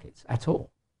against markets at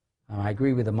all. I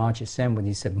agree with Amartya Sen when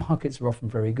he said markets are often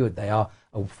very good. They are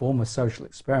a form of social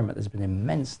experiment that's been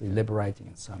immensely liberating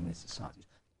in so many societies.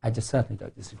 I just certainly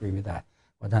don't disagree with that.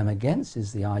 What I'm against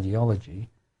is the ideology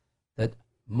that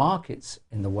markets,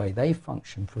 in the way they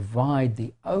function, provide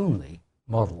the only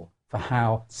model for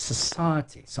how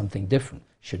society, something different,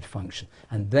 should function.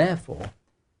 And therefore,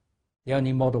 the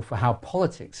only model for how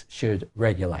politics should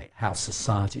regulate, how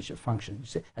society should function. You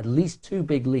see, at least two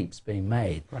big leaps being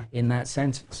made in that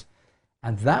sentence.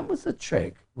 And that was the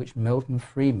trick which Milton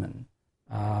Friedman,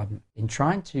 in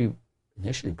trying to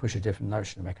initially push a different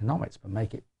notion of economics, but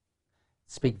make it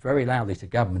speak very loudly to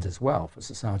government as well for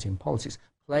society and politics,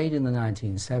 played in the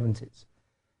 1970s.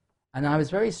 And I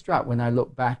was very struck when I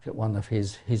looked back at one of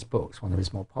his books, one of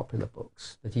his more popular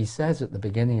books, that he says at the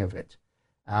beginning of it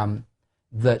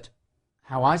that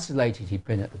how isolated he'd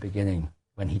been at the beginning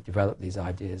when he developed these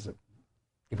ideas of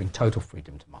giving total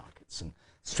freedom to markets and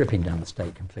stripping down the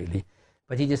state completely.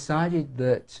 But he decided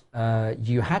that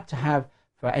you had to have,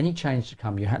 for any change to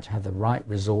come, you had to have the right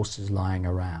resources lying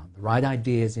around, the right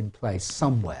ideas in place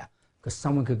somewhere, because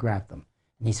someone could grab them.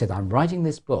 And he said, I'm writing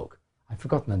this book. I've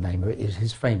forgotten the name of it. It's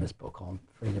his famous book on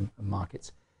freedom and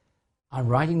markets. I'm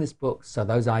writing this book, so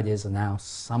those ideas are now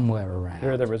somewhere around.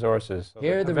 Here are the resources. So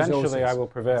Here are the eventually resources. I will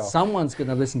prevail. Someone's going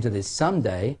to listen to this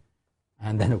someday.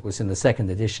 And then, of course, in the second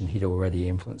edition, he'd already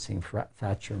influencing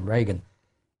Thatcher and Reagan.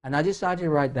 And I decided to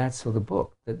write that sort of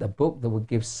book, that the book that would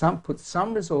give put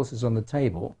some resources on the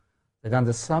table that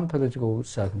under some political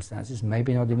circumstances,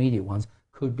 maybe not immediate ones,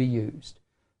 could be used.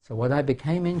 So what I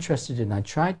became interested in, I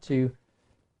tried to,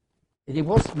 it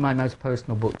was my most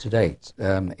personal book to date.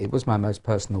 It was my most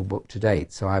personal book to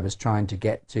date. So I was trying to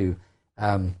get to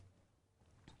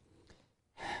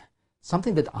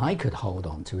something that I could hold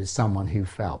on to as someone who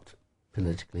felt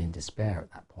politically in despair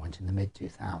at that point in the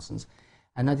mid-2000s.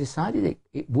 And I decided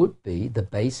it would be the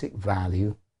basic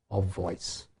value of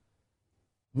voice.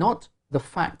 Not the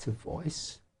fact of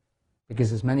voice,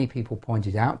 because as many people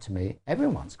pointed out to me,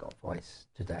 everyone's got voice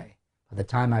today. By the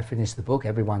time I finished the book,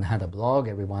 everyone had a blog,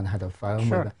 everyone had a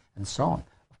phone, and so on.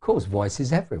 Of course, voice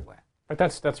is everywhere. But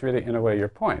that's really, in a way, your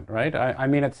point, right? I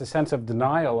mean, it's a sense of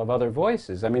denial of other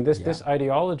voices. I mean, this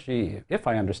ideology, if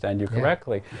I understand you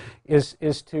correctly, is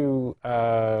to,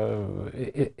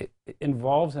 it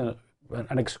involves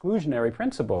an exclusionary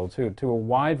principle to a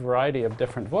wide variety of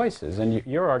different voices. And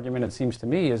your argument, it seems to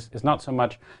me, is not so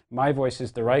much my voice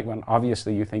is the right one.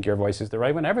 Obviously, you think your voice is the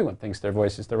right one. Everyone thinks their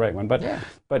voice is the right one. But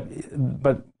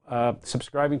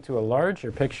subscribing to a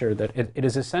larger picture that it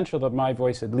is essential that my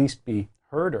voice at least be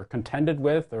heard or contended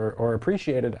with or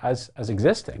appreciated as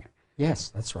existing. Yes,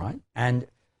 that's right. And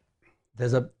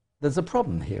there's a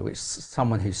problem here, which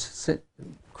someone who's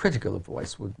critical of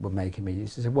voice would make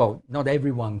immediately say, well, not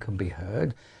everyone can be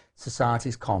heard.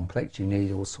 Society's complex. You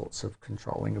need all sorts of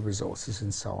controlling of resources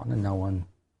and so on, and no one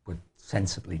would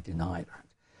sensibly deny that.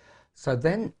 So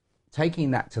then,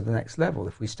 taking that to the next level,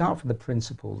 if we start from the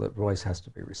principle that voice has to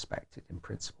be respected in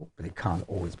principle, but it can't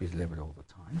always be delivered all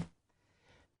the time,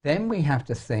 then we have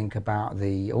to think about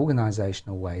the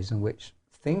organizational ways in which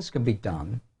things can be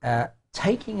done,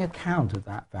 taking account of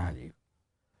that value.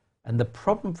 And the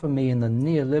problem for me in the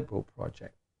neoliberal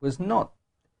project was not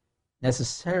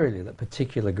necessarily that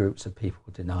particular groups of people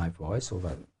deny voice,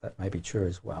 although that may be true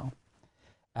as well,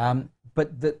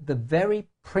 but the very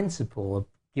principle of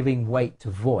giving weight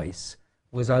to voice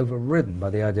was overridden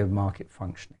by the idea of market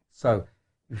functioning. So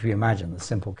if you imagine the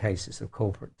simple cases of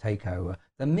corporate takeover,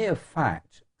 the mere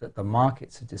fact that the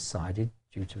markets had decided,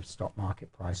 due to stock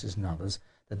market prices and others,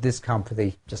 that this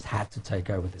company just had to take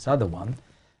over this other one,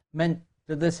 meant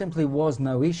that there simply was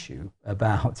no issue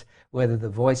about whether the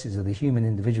voices of the human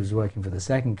individuals working for the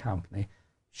second company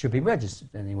should be registered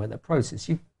anywhere. The process,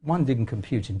 one didn't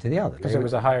compute into the other. Because it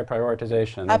was a higher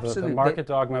prioritization. Absolutely. The market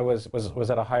dogma was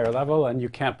at a higher level, and you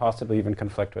can't possibly even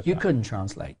conflict with that. You couldn't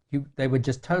translate. They were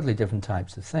just totally different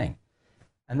types of thing.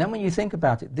 And then when you think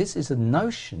about it, this is a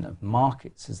notion of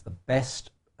markets as the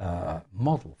best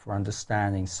model for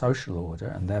understanding social order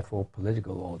and therefore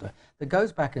political order that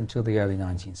goes back until the early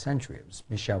 19th century. It was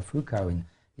Michel Foucault in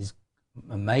his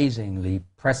amazingly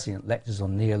prescient lectures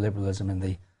on neoliberalism in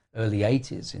the early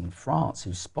 80s in France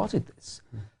who spotted this.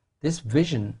 This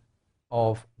vision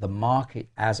of the market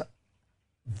as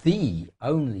the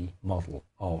only model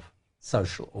of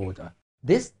social order.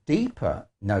 This deeper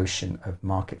notion of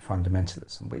market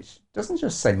fundamentalism, which doesn't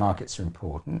just say markets are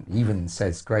important, even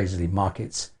says crazily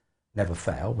markets never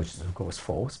fail, which is of course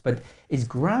false, but is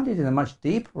grounded in a much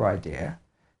deeper idea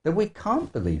that we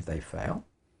can't believe they fail.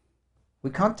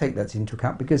 We can't take that into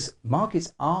account because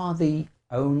markets are the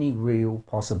only real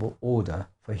possible order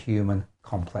for human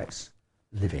complex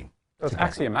living. So it's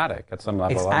axiomatic at some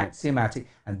level. It's axiomatic,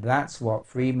 and that's what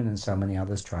Friedman and so many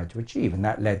others tried to achieve, and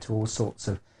that led to all sorts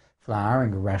of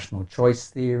flowering of rational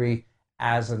choice theory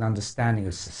as an understanding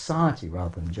of society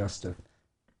rather than just of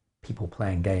people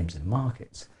playing games in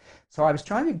markets. So I was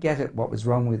trying to get at what was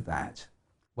wrong with that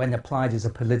when applied as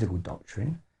a political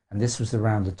doctrine, and this was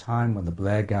around the time when the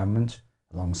Blair government,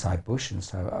 alongside Bush and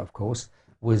so of course,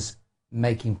 was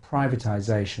making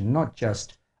privatization not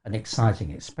just an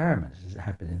exciting experiment as it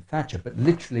had been in Thatcher, but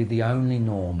literally the only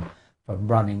norm for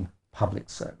running public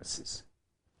services.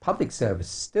 Public service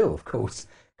still, of course,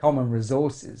 common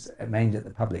resources aimed at the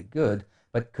public good,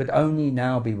 but could only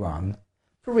now be run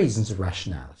for reasons of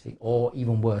rationality, or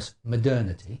even worse,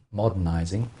 modernity,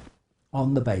 modernizing,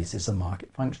 on the basis of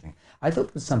market functioning. I thought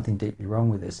there was something deeply wrong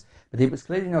with this, but it was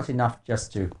clearly not enough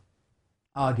just to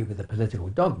argue with the political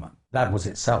dogma. That was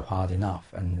itself hard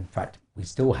enough, and in fact, we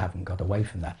still haven't got away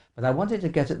from that. But I wanted to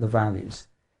get at the values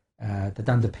that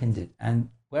underpinned it, and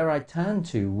where I turned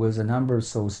to was a number of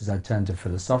sources. I turned to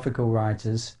philosophical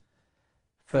writers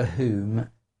for whom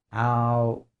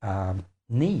our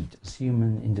need as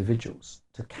human individuals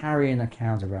to carry an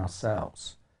account of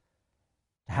ourselves,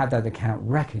 to have that account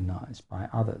recognized by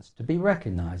others, to be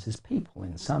recognized as people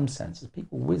in some sense, as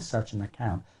people with such an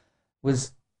account,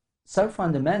 was so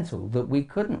fundamental that we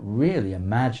couldn't really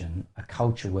imagine a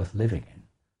culture worth living in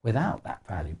without that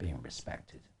value being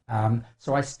respected.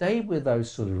 So I stayed with those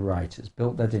sort of writers,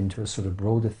 built that into a sort of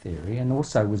broader theory, and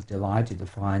also was delighted to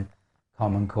find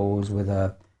common cause with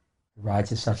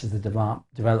writers such as the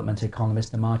development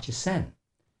economist Amartya Sen,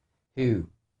 who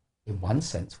in one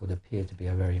sense would appear to be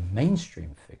a very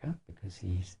mainstream figure because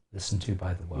he's listened to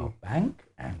by the World Bank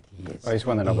and he's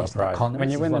won the Nobel Prize.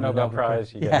 When you win the Nobel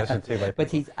Prize, you get listened to by people.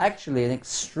 But he's actually an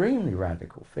extremely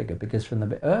radical figure because from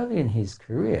the early in his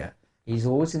career, he's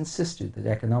always insisted that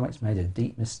economics made a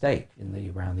deep mistake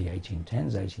in around the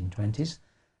 1810s, 1820s,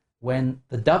 when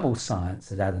the double science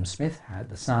that Adam Smith had,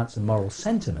 the science of moral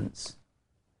sentiments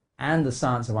and the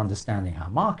science of understanding how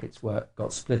markets work,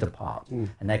 got split apart,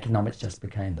 and economics just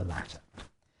became the latter.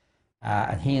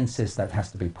 And he insists that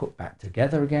has to be put back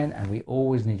together again, and we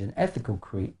always need an ethical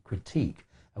critique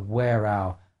of where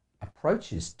our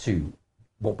approaches to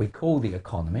what we call the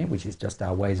economy, which is just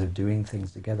our ways of doing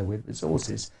things together with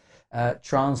resources,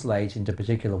 translate into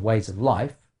particular ways of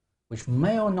life, which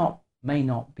may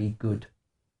not be good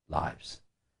lives.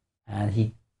 And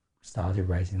he started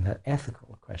raising that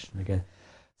ethical question again.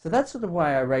 So that's sort of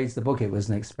why I raised the book. It was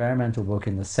an experimental book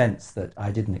in the sense that I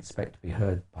didn't expect to be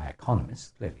heard by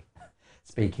economists, clearly.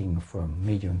 Speaking from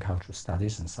media and cultural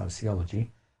studies and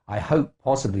sociology, I hope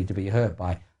possibly to be heard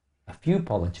by a few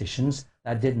politicians.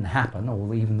 That didn't happen,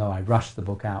 or even though I rushed the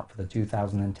book out for the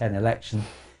 2010 election,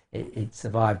 it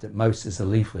survived at most as a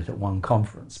leaflet at one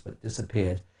conference, but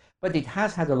disappeared. But it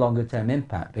has had a longer-term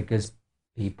impact because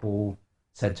people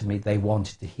said to me they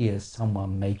wanted to hear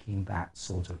someone making that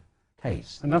sort of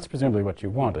case. And that's presumably what you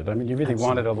wanted. I mean, you really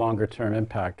wanted a longer-term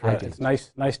impact, right? It's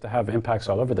nice to have impacts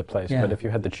all over the place, but if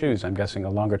you had to choose, I'm guessing a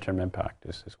longer-term impact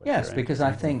is what you're Yes, because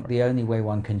I think the only way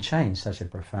one can change such a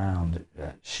profound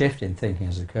shift in thinking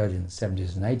as occurred in the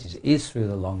 70s and 80s is through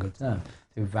the longer term,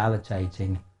 through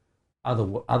validating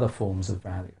other forms of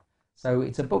value. So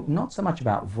it's a book not so much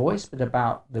about voice, but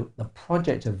about the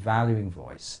project of valuing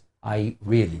voice, i.e.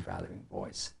 really valuing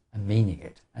voice and meaning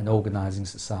it, and organizing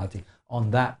society on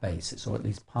that basis, or at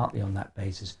least partly on that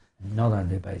basis, and not on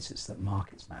the basis that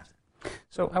markets matter.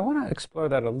 So I want to explore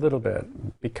that a little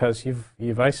bit, because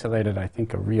you've isolated, I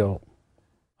think, a real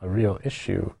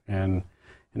issue in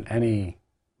any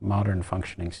modern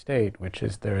functioning state, which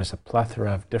is there is a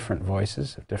plethora of different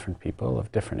voices, of different people,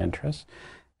 of different interests,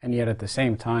 and yet at the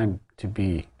same time, to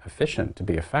be efficient, to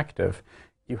be effective,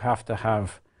 you have to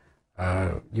have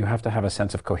a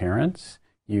sense of coherence.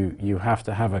 You have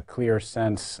to have a clear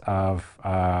sense of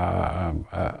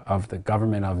the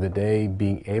government of the day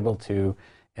being able to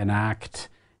enact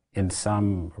in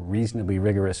some reasonably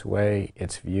rigorous way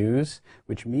its views,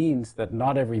 which means that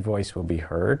not every voice will be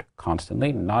heard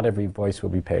constantly, not every voice will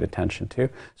be paid attention to.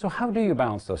 So how do you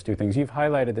balance those two things? You've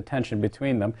highlighted the tension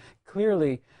between them.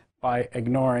 Clearly, by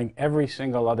ignoring every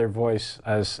single other voice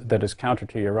that is counter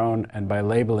to your own, and by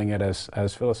labeling it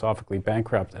as philosophically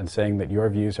bankrupt and saying that your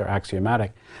views are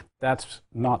axiomatic, that's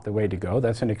not the way to go.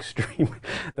 That's an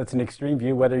extreme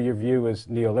view, whether your view is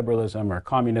neoliberalism or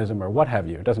communism or what have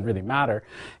you. It doesn't really matter.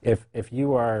 If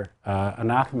you are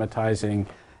anathematizing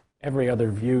every other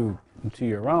view to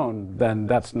your own, then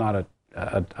that's not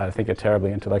I think a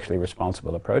terribly intellectually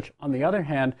responsible approach. On the other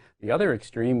hand, the other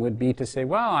extreme would be to say,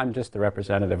 well, I'm just the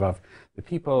representative of the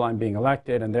people, I'm being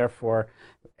elected, and therefore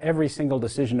every single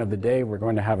decision of the day we're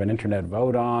going to have an internet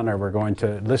vote on, or we're going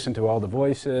to listen to all the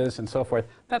voices and so forth.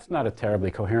 That's not a terribly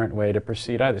coherent way to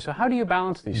proceed either. So how do you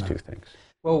balance these two things?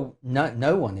 Well,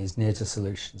 no one is near to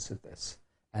solutions to this.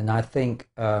 And I think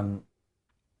the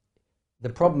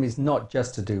problem is not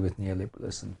just to do with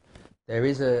neoliberalism. There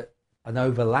is an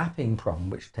overlapping problem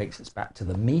which takes us back to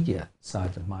the media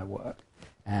side of my work,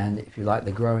 and if you like,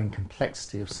 the growing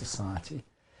complexity of society,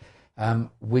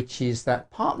 which is that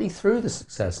partly through the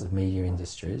success of media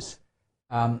industries,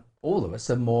 all of us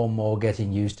are more and more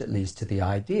getting used at least to the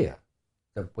idea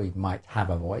that we might have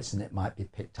a voice and it might be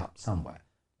picked up somewhere.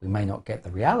 We may not get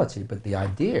the reality, but the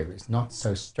idea is not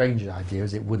so strange an idea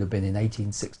as it would have been in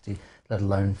 1860, let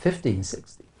alone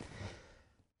 1560.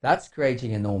 That's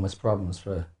creating enormous problems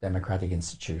for democratic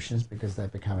institutions because they're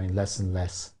becoming less and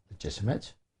less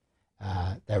legitimate.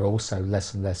 They're also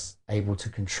less and less able to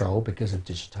control, because of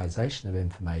digitization of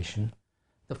information,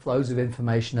 the flows of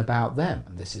information about them.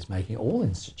 And this is making all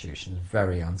institutions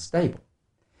very unstable.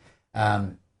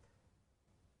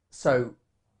 So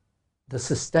the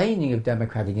sustaining of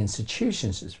democratic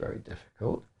institutions is very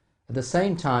difficult. At the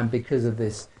same time, because of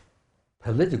this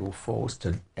political force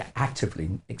to actively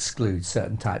exclude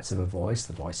certain types of a voice,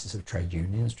 the voices of trade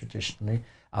unions traditionally,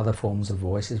 other forms of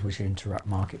voices which interrupt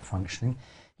market functioning,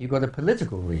 you've got a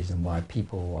political reason why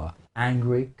people are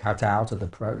angry, cut out of the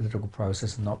political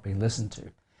process and not being listened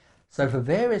to. So for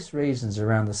various reasons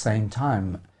around the same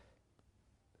time,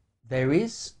 there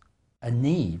is a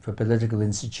need for political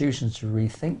institutions to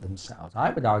rethink themselves. I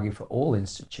would argue for all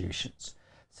institutions,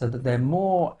 so that they're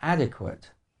more adequate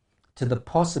to the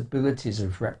possibilities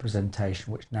of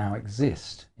representation which now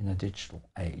exist in a digital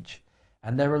age.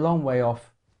 And they're a long way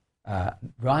off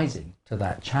rising to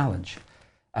that challenge.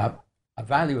 A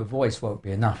value of voice won't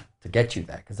be enough to get you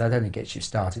there, because that only gets you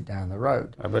started down the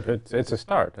road. But it's a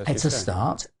start. It's a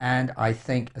start, and I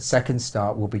think a second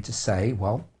start will be to say,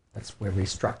 well, we're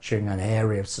restructuring an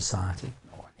area of society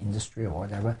or an industry or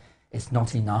whatever. It's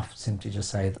not enough simply to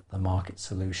say that the market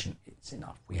solution is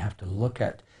enough. We have to look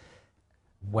at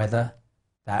whether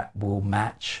that will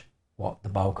match what the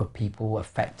bulk of people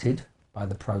affected by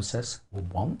the process will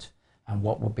want, and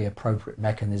what will be appropriate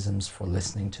mechanisms for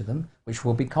listening to them, which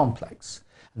will be complex.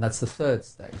 And that's the third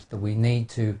stage, that we need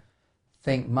to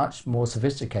think much more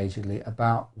sophisticatedly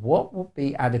about what would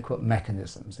be adequate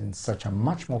mechanisms in such a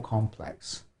much more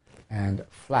complex and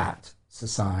flat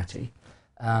society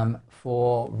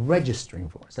for registering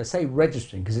for us. I say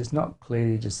registering because it's not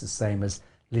clearly just the same as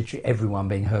literally everyone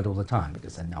being heard all the time,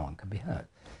 because then no one can be heard.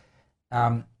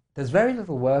 There's very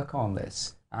little work on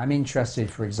this. I'm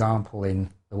interested, for example, in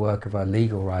the work of a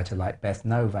legal writer like Beth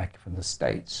Novak from the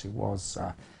States, who was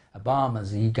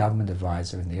Obama's e-government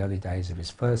advisor in the early days of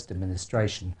his first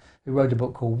administration, who wrote a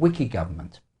book called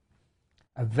Wiki-Government.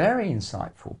 A very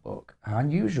insightful book, an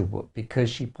unusual book, because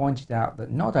she pointed out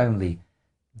that not only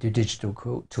do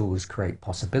digital tools create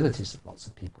possibilities of lots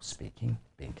of people speaking,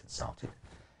 being consulted,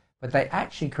 but they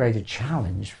actually create a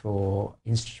challenge for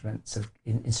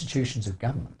institutions of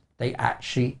government. They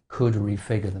actually could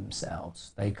refigure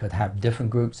themselves. They could have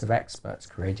different groups of experts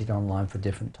created online for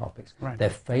different topics. Right. They're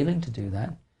failing to do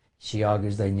that. She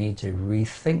argues they need to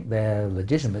rethink their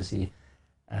legitimacy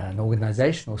and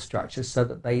organizational structures so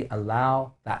that they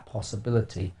allow that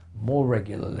possibility more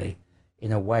regularly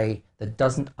in a way that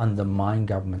doesn't undermine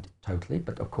government totally,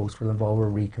 but of course will involve a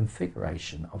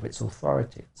reconfiguration of its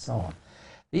authority and so on.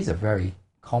 These are very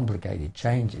complicated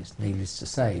changes, needless to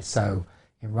say. So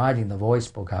in writing the voice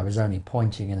book, I was only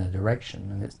pointing in a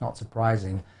direction, and it's not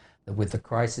surprising that with the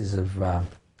crisis of the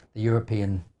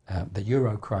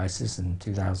Euro crisis in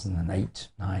 2008,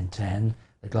 9, 10,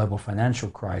 the global financial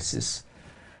crisis,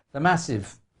 the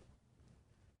massively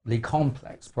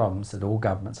complex problems that all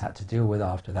governments had to deal with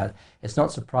after that, it's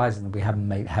not surprising that we haven't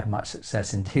had much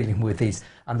success in dealing with these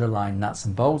underlying nuts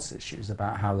and bolts issues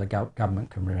about how the government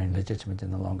can remain legitimate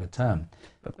in the longer term.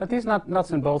 But these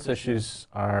nuts and bolts issues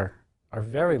are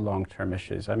very long-term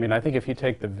issues. I mean, I think if you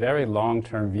take the very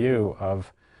long-term view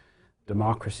of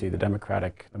democracy, the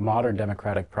modern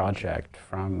democratic project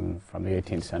from the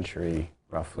 18th century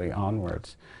roughly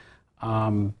onwards,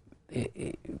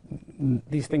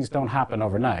 these things don't happen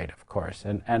overnight, of course.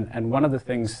 And one of the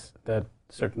things that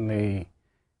certainly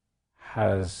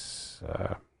has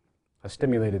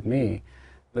stimulated me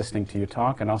listening to you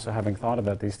talk, and also having thought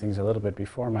about these things a little bit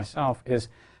before myself, is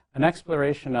an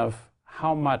exploration of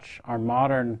how much our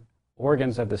modern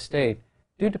organs of the state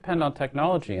do depend on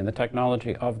technology and the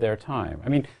technology of their time. I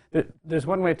mean, there's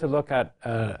one way to look at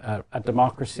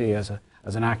democracy as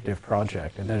an active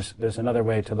project, and there's another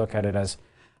way to look at it as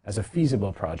a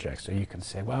feasible project. So you can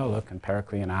say, well, look, in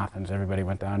Periclean Athens, everybody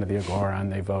went down to the Agora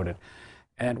and they voted.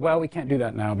 And, well, we can't do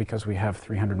that now because we have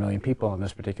 300 million people in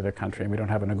this particular country and we don't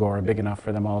have an Agora big enough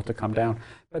for them all to come down.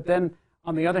 But then,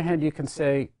 on the other hand, you can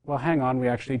say, well, hang on, we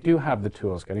actually do have the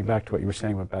tools. Getting back to what you were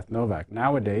saying with Beth Novak,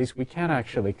 nowadays we can't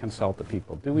actually consult the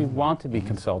people. Do we want to be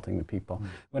consulting the people?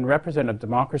 When representative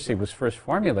democracy was first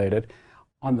formulated,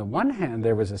 on the one hand,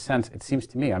 there was a sense, it seems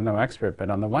to me, I'm no expert,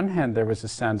 but on the one hand, there was a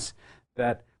sense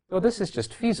that, well, this is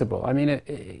just feasible. I mean,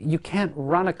 you can't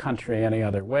run a country any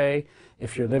other way.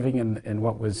 If you're living in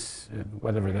what was,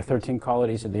 whatever, the 13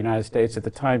 colonies of the United States at the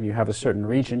time, you have a certain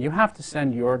region, you have to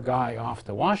send your guy off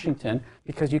to Washington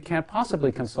because you can't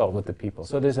possibly consult with the people.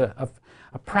 So there's a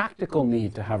practical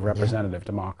need to have representative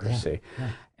democracy.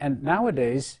 And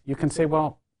nowadays, you can say,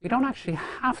 well, we don't actually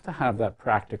have to have that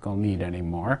practical need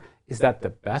anymore. Is that the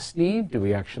best need? Do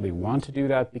we actually want to do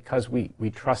that because we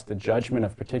trust the judgment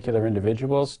of particular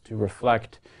individuals to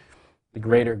reflect the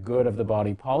greater good of the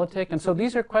body politic? And so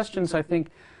these are questions, I think,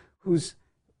 whose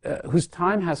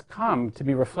time has come to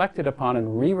be reflected upon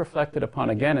and re-reflected upon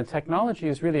again. And technology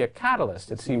is really a catalyst,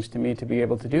 it seems to me, to be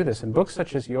able to do this. And books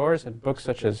such as yours and books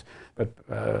such as,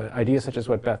 ideas such as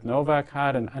what Beth Novak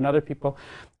had and other people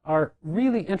are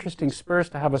really interesting spurs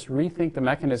to have us rethink the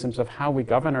mechanisms of how we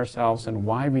govern ourselves and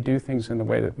why we do things in the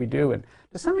way that we do. And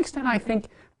to some extent, I think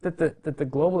that the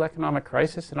global economic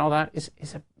crisis and all that is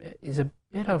a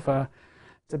bit of a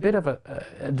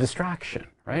distraction,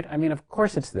 right? I mean, of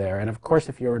course it's there, and of course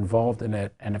if you're involved in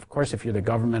it, and of course if you're the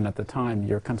government at the time,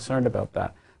 you're concerned about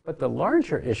that. But the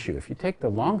larger issue, if you take the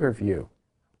longer view,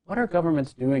 what are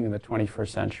governments doing in the 21st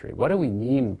century? What do we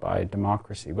mean by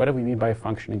democracy? What do we mean by a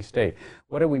functioning state?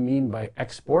 What do we mean by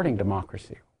exporting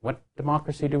democracy? What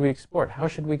democracy do we export? How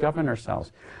should we govern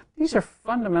ourselves? These are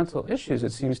fundamental issues,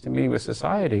 it seems to me, with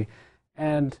society.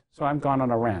 And so I'm gone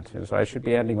on a rant, so I should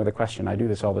be ending with a question. I do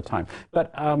this all the time.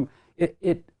 But I'm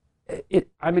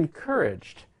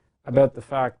encouraged about the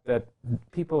fact that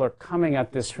people are coming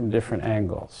at this from different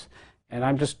angles.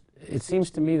 And it seems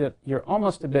to me that you're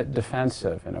almost a bit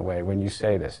defensive in a way when you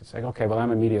say this. It's like, okay, well, I'm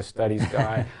a media studies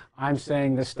guy. I'm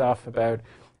saying this stuff about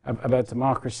about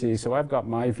democracy. So I've got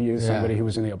my view, somebody who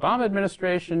was in the Obama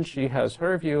administration, she has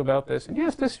her view about this. And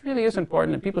yes, this really is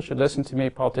important and people should listen to me.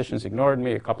 Politicians ignored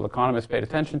me, a couple of economists paid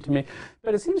attention to me.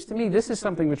 But it seems to me this is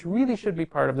something which really should be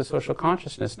part of the social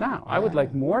consciousness now. I would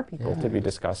like more people to be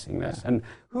discussing this. And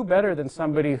who better than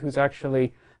somebody who's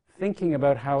actually thinking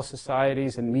about how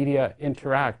societies and media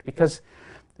interact? Because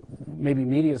maybe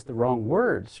media is the wrong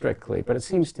word strictly, but it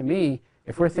seems to me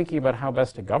if we're thinking about how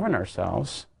best to govern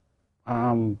ourselves,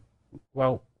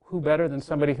 well, who better than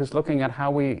somebody who's looking at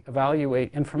how we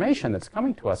evaluate information that's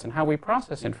coming to us and how we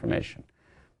process information?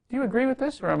 Do you agree with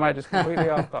this, or am I just completely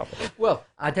off topic? Well,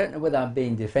 I don't know whether I'm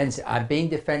being defensive. I'm being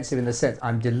defensive in the sense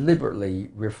I'm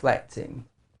deliberately reflecting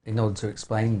in order to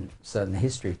explain certain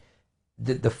history.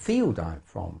 The field I'm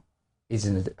from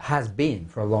has been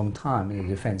for a long time in a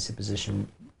defensive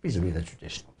position vis-a-vis the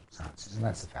traditional sciences, and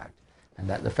that's a fact. And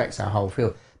that affects our whole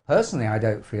field. Personally, I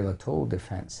don't feel at all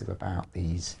defensive about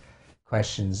these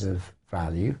questions of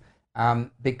value,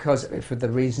 because for the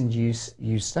reasons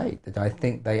you state, that I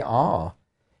think they are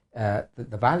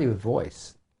the value of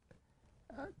voice,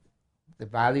 the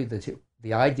value that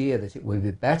the idea that it would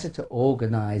be better to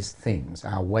organize things,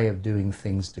 our way of doing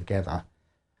things together,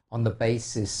 on the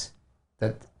basis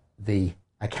that the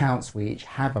accounts we each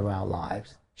have of our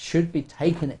lives should be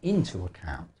taken into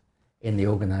account in the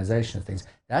organization of things.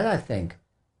 That, I think,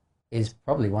 is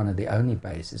probably one of the only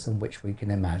bases on which we can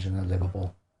imagine a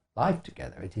livable life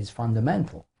together. It is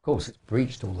fundamental. Of course, it's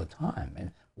breached all the time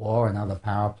in war and other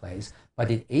power plays,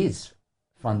 but it is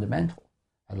fundamental.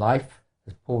 A life,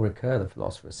 as Paul Ricoeur, the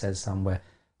philosopher, says somewhere,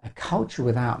 a culture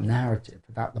without narrative,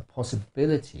 without the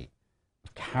possibility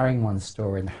of carrying one's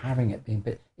story and having it being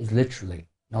bit, is literally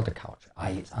not a culture,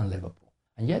 i.e. it's unlivable.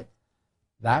 And yet,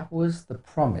 that was the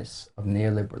promise of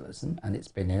neoliberalism, and it's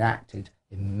been enacted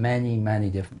in many, many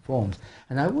different forms.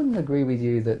 And I wouldn't agree with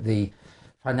you that the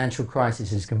financial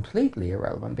crisis is completely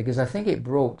irrelevant, because I think it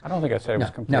brought... I don't think I said it was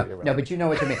completely irrelevant. No, but you know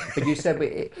what I mean. But you said,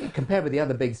 compared with the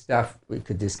other big stuff, we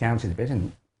could discount it a bit,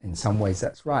 and in some ways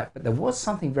that's right. But there was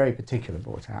something very particular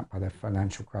brought out by the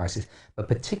financial crisis, but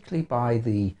particularly by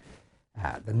the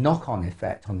knock-on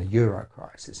effect on the Euro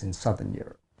crisis in Southern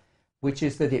Europe, which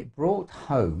is that it brought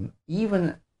home,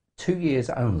 even 2 years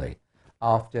only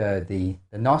after the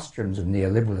nostrums of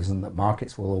neoliberalism that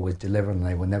markets will always deliver and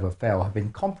they will never fail, have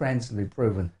been comprehensively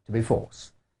proven to be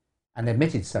false, and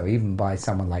admitted so even by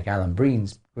someone like Alan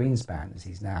Greenspan, as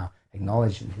he's now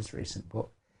acknowledged in his recent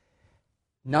book,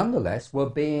 nonetheless were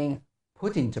being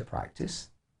put into practice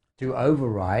to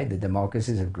override the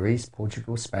democracies of Greece,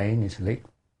 Portugal, Spain, Italy,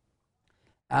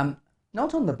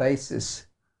 not on the basis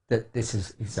that this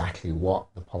is exactly what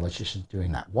the politicians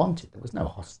doing that wanted. There was no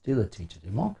hostility to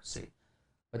democracy,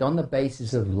 but on the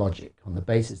basis of logic, on the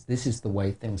basis this is the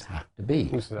way things have to be.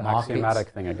 This is an axiomatic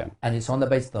thing again. And it's on the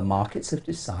basis the markets have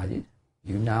decided,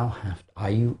 you now have, are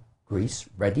you, Greece,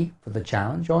 ready for the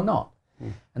challenge or not?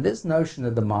 And this notion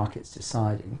of the markets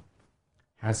deciding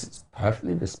has its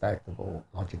perfectly respectable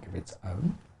logic of its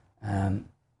own,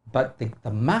 but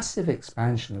the massive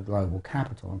expansion of global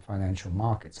capital and financial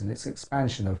markets, and its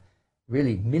expansion of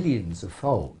really millions of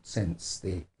fold since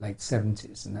the late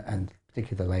 70s and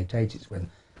particularly the late 80s when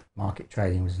market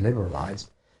trading was liberalized,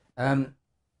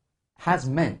 has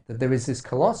meant that there is this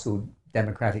colossal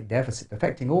democratic deficit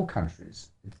affecting all countries.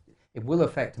 It will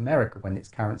affect America when its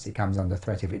currency comes under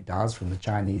threat, if it does, from the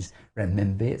Chinese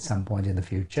renminbi at some point in the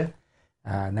future.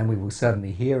 And then we will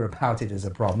certainly hear about it as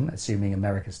a problem, assuming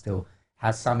America still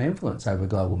has some influence over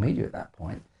global media at that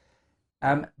point.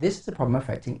 This is a problem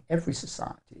affecting every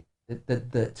society,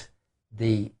 that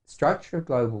the structure of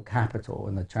global capital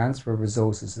and the transfer of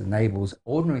resources enables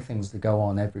ordinary things to go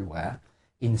on everywhere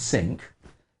in sync,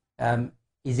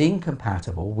 is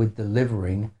incompatible with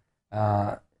delivering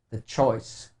the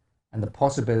choice and the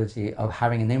possibility of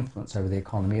having an influence over the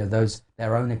economy of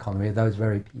their own economy, of those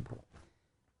very people.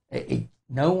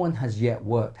 No one has yet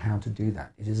worked how to do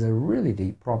that. It is a really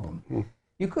deep problem.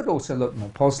 You could also look more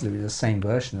positively at the same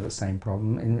version of the same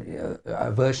problem,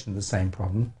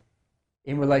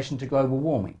 in relation to global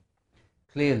warming.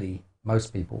 Clearly,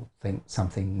 most people think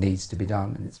something needs to be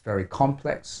done, and it's very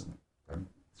complex, and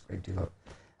there's a great deal of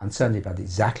uncertainty about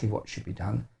exactly what should be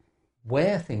done.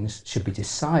 Where things should be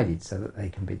decided so that they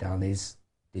can be done is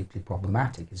deeply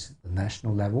problematic. Is it the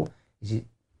national level? Is it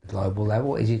the global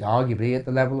level? Is it arguably at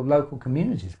the level of local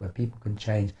communities where people can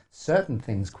change certain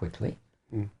things quickly,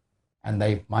 and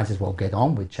they might as well get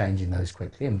on with changing those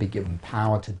quickly and be given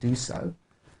power to do so,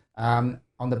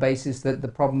 on the basis that the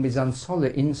problem is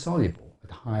insoluble at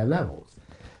higher levels.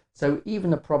 So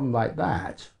even a problem like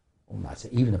that, or I say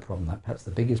even a problem like perhaps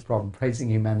the biggest problem facing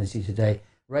humanity today,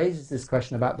 raises this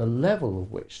question about the level at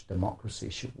which democracy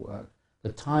should work,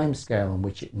 the time scale on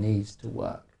which it needs to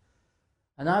work.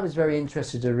 And I was very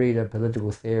interested to read a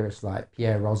political theorist like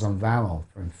Pierre Rosanvallon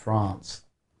from France,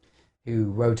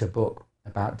 who wrote a book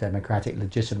about democratic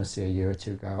legitimacy a year or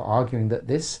two ago, arguing that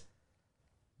this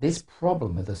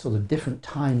problem of the sort of different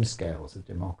time scales of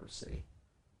democracy,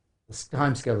 the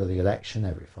time scale of the election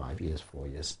every 5 years, 4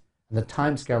 years, and the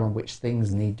time scale on which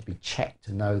things need to be checked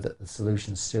to know that the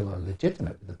solutions still are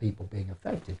legitimate with the people being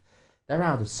affected, they're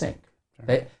out of sync.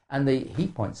 Sure. He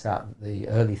points out that the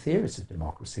early theorists of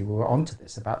democracy were onto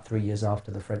this about 3 years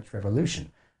after the French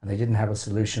Revolution, and they didn't have a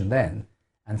solution then,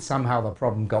 and somehow the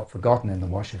problem got forgotten in the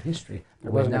wash of history.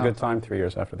 It wasn't a good time 3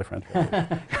 years after the French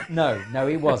Revolution. No,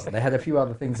 it wasn't. They had a few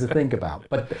other things to think about.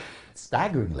 But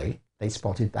staggeringly, they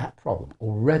spotted that problem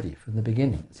already from the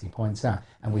beginning, as he points out.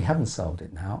 And we haven't solved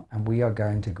it now, and we are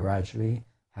going to gradually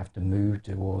have to move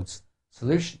towards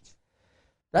solutions.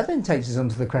 That then takes us on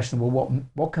to the question, well,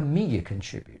 what can media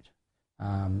contribute?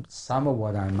 Some of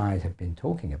what I might have been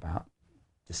talking about,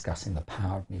 discussing the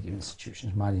power of media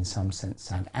institutions, might in some sense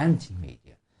sound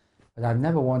anti-media. But I've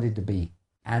never wanted to be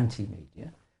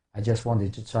anti-media. I just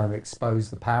wanted to try to expose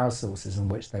the power sources on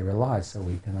which they rely so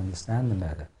we can understand them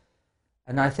better.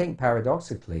 And I think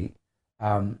paradoxically,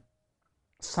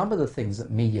 some of the things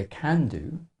that media can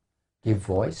do, give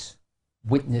voice,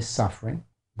 witness suffering,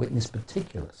 witness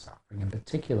particular suffering in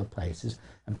particular places,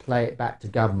 and play it back to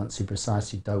governments who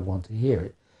precisely don't want to hear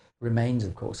it, remains,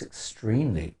 of course,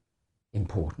 extremely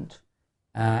important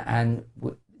and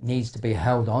needs to be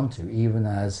held on to, even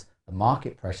as the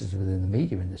market pressures within the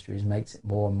media industries makes it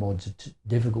more and more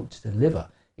difficult to deliver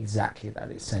exactly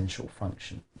that essential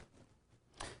function.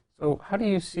 So how do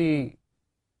you see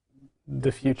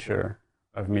the future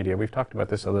of media? We've talked about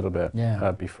this a little bit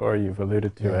before. You've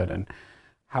alluded to it, and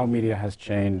how media has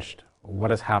changed,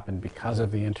 what has happened because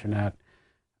of the internet,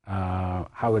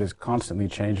 how it is constantly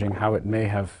changing, how it may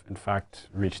have, in fact,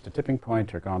 reached a tipping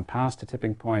point or gone past a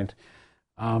tipping point.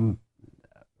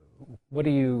 What are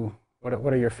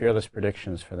your fearless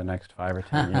predictions for the next 5 or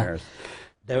 10 years?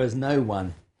 There is no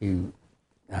one who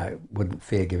wouldn't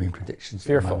fear giving predictions.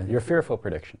 Fearful. Your fearful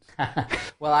predictions.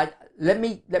 Well, let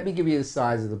me give you the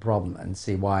size of the problem and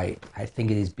see why I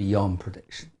think it is beyond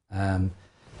prediction.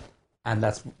 And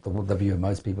that's the view of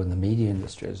most people in the media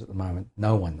industry is at the moment.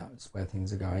 No one knows where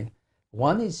things are going.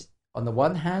 One is, on the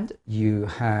one hand, you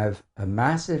have a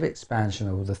massive expansion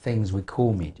of the things we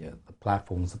call media, the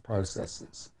platforms, the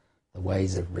processes, the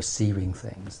ways of receiving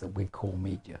things that we call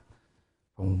media,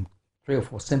 from 3 or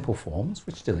 4 simple forms,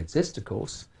 which still exist, of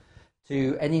course,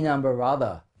 to any number of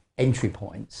other entry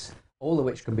points, all of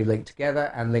which can be linked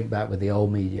together and linked back with the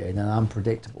old media in an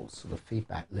unpredictable sort of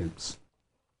feedback loops.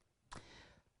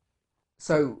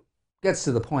 So gets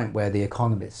to the point where The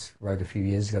Economist wrote a few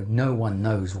years ago, no one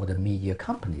knows what a media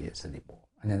company is anymore.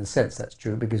 And in a sense that's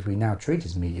true, because we now treat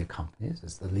as media companies,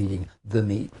 as the leading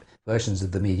versions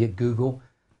of the media. Google,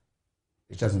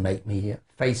 which doesn't make media.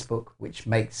 Facebook, which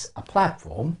makes a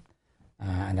platform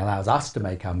and allows us to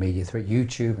make our media through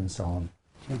YouTube and so on.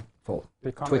 For The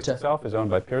Economist Twitter itself is owned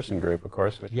by Pearson Group, of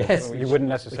course, which you wouldn't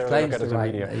necessarily look at as a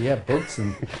media. Yeah, books.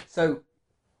 And so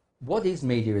what is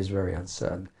media is very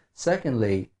uncertain.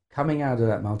 Secondly, coming out of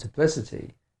that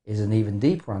multiplicity is an even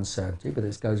deeper uncertainty, but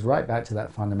it goes right back to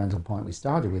that fundamental point we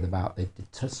started with about the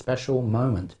special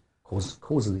moment,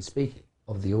 causally speaking,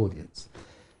 of the audience.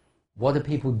 What are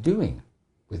people doing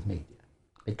with media?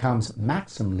 It becomes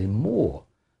maximally more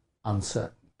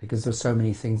uncertain because there's so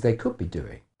many things they could be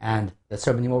doing, and there's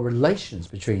so many more relations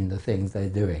between the things they're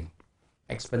doing.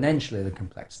 Exponentially, the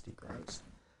complexity grows.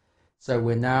 So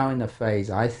we're now in a phase,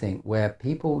 I think, where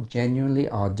people genuinely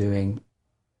are doing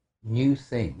new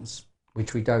things,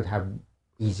 which we don't have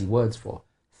easy words for,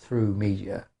 through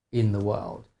media in the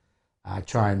world. I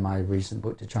try in my recent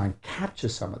book to try and capture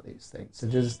some of these things. So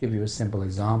just give you a simple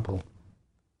example.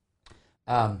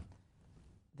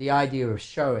 The idea of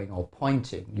showing or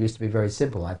pointing used to be very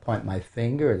simple. I point my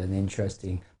finger at an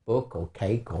interesting book or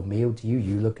cake or meal to you.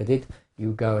 You look at it,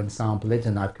 you go and sample it,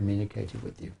 and I've communicated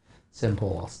with you.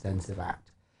 Simple, ostensive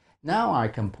act. Now I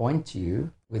can point to you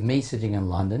with me sitting in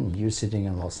London, you sitting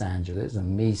in Los Angeles,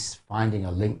 and me finding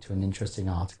a link to an interesting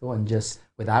article and just,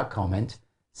 without comment,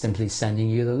 simply sending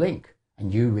you the link.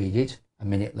 And you read it a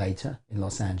minute later in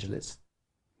Los Angeles.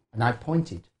 And I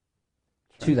pointed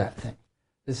to that thing.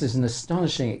 This is an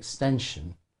astonishing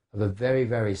extension of a very,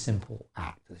 very simple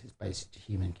act that is basic to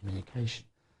human communication.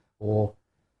 Or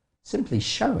simply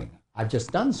showing I've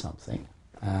just done something,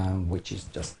 which is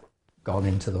just gone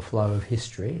into the flow of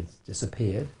history, it's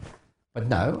disappeared. But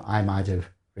no, I might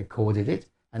have recorded it,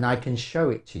 and I can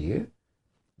show it to you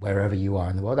wherever you are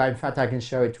in the world. In fact, I can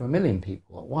show it to 1 million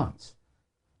people at once.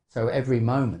 So every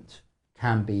moment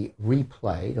can be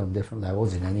replayed on different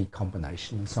levels in any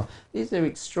combination and so on. These are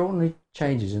extraordinary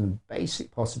changes in the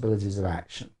basic possibilities of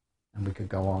action, and we could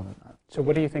go on and that. So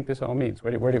what do you think this all means?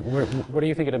 What do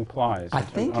you think it implies I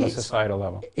think on a societal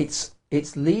level?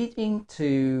 It's leading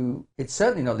to, it's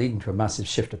certainly not leading to a massive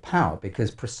shift of power, because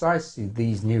precisely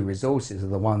these new resources are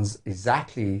the ones,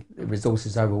 exactly the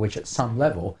resources over which at some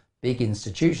level big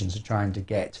institutions are trying to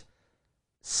get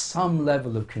some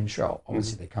level of control.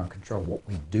 Obviously they can't control what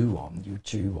we do on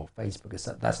YouTube or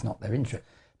Facebook, that's not their interest.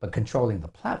 But controlling the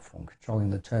platform, controlling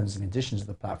the terms and conditions of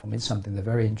the platform is something they're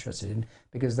very interested in,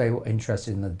 because they were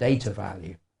interested in the data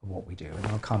value of what we do. And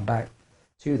I'll come back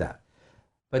to that.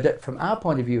 But from our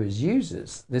point of view as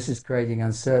users, this is creating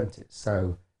uncertainties.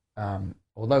 So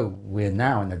although we're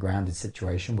now in a grounded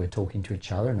situation, we're talking to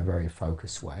each other in a very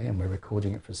focused way, and we're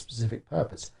recording it for a specific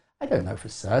purpose. I don't know for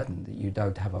certain that you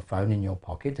don't have a phone in your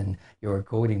pocket and you're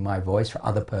recording my voice for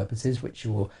other purposes, which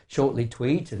you will shortly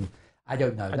tweet, and I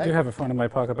don't know. I do have a phone in my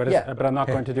pocket, but I'm not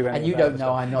going to do anything. And you don't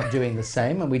know I'm not doing the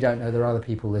same, and we don't know there are other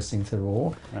people listening to the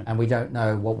Raw, and we don't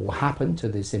know what will happen to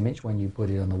this image when you put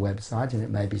it on the website, and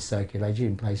it may be circulated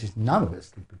in places none of us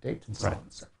could predict, and so on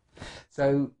and so forth.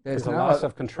 So there's a loss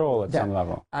of control at some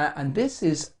level. And this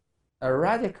is a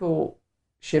radical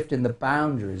shift in the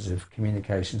boundaries of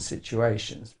communication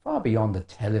situations, far beyond the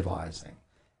televising.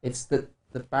 It's that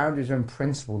the boundaries are in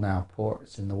principle now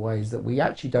porous in the ways that we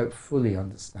actually don't fully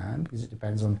understand, because it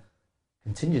depends on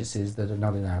contingencies that are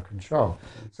not in our control.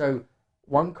 So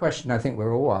one question I think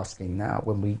we're all asking now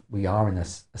when we are in a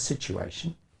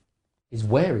situation is,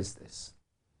 where is this?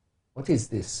 What is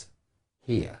this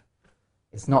here?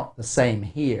 It's not the same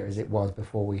here as it was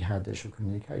before we had digital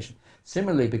communication.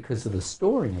 Similarly, because of the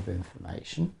storing of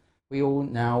information, we all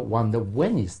now wonder,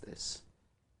 when is this?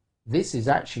 This is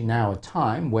actually now a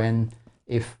time when,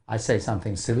 if I say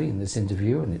something silly in this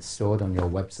interview and it's stored on your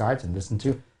website and listened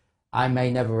to, I may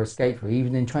never escape for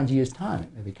even in 20 years' time.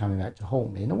 It may be coming back to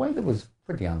haunt me in a way that was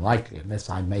pretty unlikely unless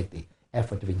I made the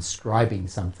effort of inscribing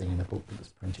something in a book that was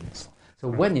printed and so on.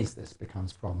 So when is this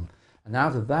becomes a problem. And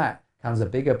out of that comes a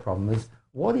bigger problem, is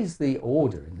what is the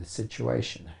order in this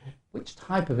situation? Which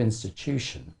type of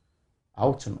institution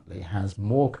ultimately has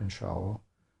more control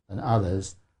than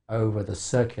others over the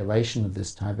circulation of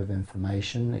this type of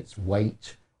information, its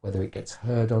weight, whether it gets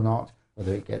heard or not,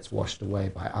 whether it gets washed away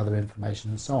by other information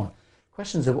and so on.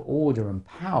 Questions of order and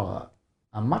power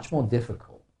are much more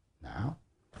difficult now.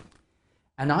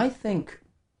 And I think,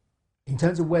 in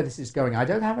terms of where this is going, I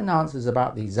don't have an answers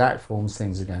about the exact forms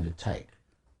things are going to take.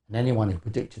 And anyone who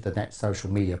predicted the next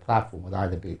social media platform would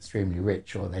either be extremely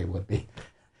rich, or they would be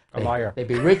a liar. They'd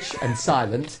be rich and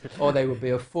silent, or they would be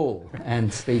a fool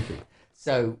and speaking.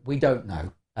 So we don't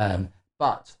know.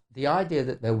 But the idea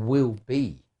that there will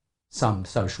be some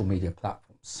social media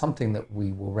platforms, something that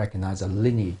we will recognize a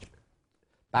lineage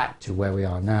back to where we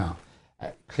are now,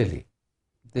 clearly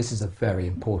this is a very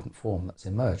important form that's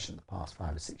emerged in the past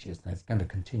 5 or 6 years, and it's going to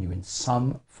continue in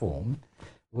some form,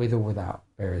 with or without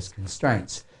various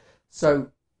constraints.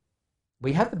 So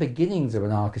we have the beginnings of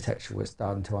an architecture we're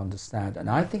starting to understand, and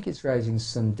I think it's raising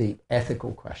some deep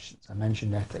ethical questions. I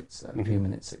mentioned ethics a few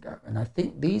minutes ago, and I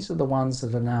think these are the ones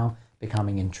that are now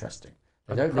becoming interesting.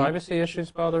 Are privacy issues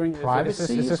bothering?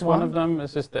 Privacy is this one of them?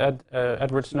 Is this the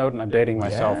Edward Snowden? I'm dating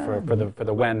myself for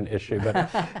the when issue, but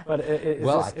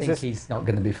I think he's not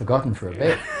going to be forgotten for a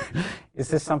bit. Is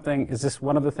this something? Is this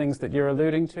one of the things that you're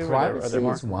alluding to? Privacy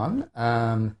is one.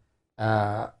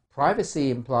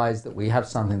 Privacy implies that we have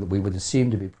something that we would assume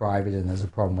to be private, and there's a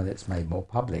problem when it's made more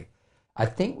public. I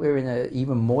think we're in an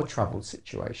even more troubled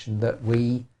situation, that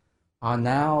we are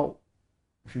now,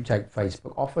 if you take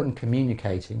Facebook, often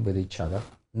communicating with each other,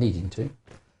 needing to,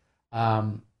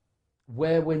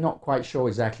 where we're not quite sure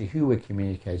exactly who we're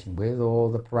communicating with,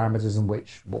 or the parameters in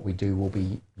which what we do will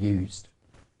be used.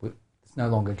 It's no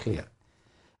longer clear.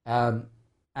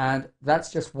 And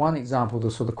that's just one example of the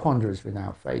sort of quandaries we're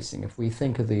now facing. If we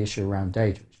think of the issue around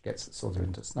data, which gets sort of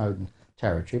into Snowden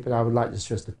territory, but I would like to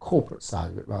stress the corporate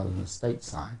side of it rather than the state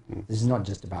side. This is not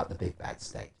just about the big bad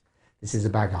state. This is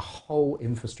about a whole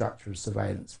infrastructure of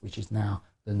surveillance, which is now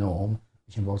the norm,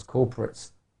 which involves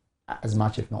corporates as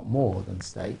much, if not more, than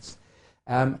states.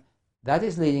 That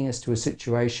is leading us to a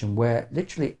situation where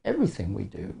literally everything we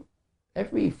do,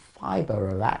 every fibre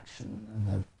of action and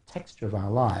the texture of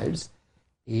our lives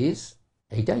is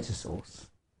a data source,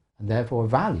 and therefore a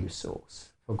value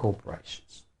source for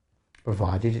corporations,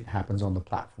 provided it happens on the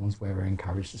platforms where we're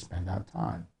encouraged to spend our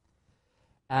time.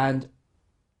 And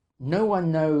no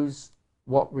one knows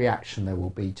what reaction there will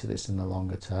be to this in the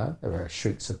longer term. There are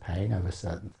shrieks of pain over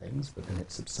certain things, but then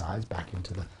it subsides back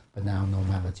into the banal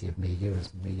normality of media,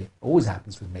 as media always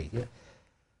happens with media.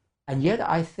 And yet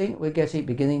I think we're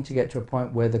beginning to get to a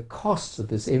point where the costs of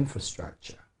this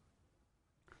infrastructure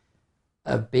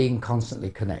of being constantly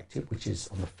connected, which is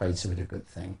on the face of it a good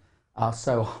thing, are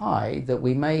so high that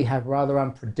we may have rather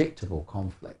unpredictable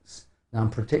conflicts and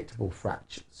unpredictable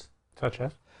fractures. Such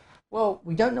as? Well,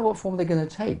 we don't know what form they're going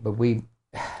to take, but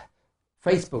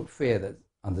Facebook fear that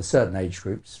under certain age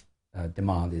groups,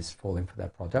 demand is falling for their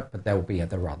product, but there will be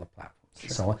other platforms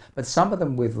and so on. But some of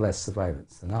them with less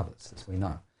surveillance than others, as we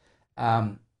know.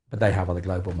 But they have other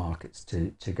global markets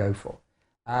to go for.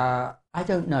 I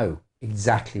don't know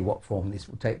exactly what form this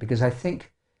will take, because I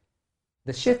think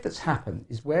the shift that's happened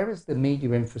is, whereas the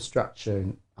media infrastructure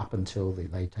up until the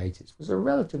late 80s was a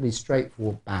relatively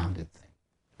straightforward, bounded thing.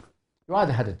 You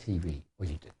either had a TV or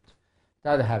you didn't.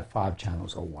 You either had 5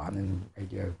 channels or 1 in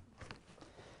radio,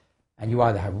 and you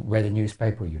either read a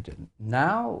newspaper or you didn't.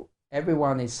 Now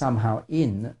everyone is somehow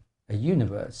in a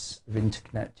universe of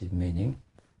interconnected meaning,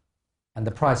 and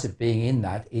the price of being in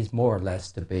that is more or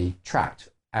less to be tracked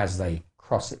as they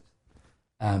cross it.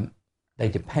 They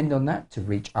depend on that to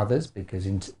reach others, because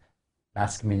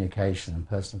mass communication and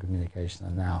personal communication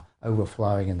are now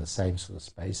overflowing in the same sort of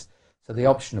space. So the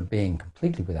option of being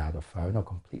completely without a phone or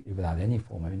completely without any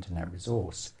form of internet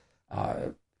resource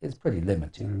is pretty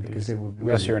limited, because it would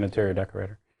unless you're an interior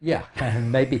decorator. Yeah,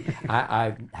 and maybe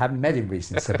I haven't met him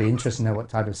recently, so it'd be interesting to know what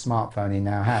type of smartphone he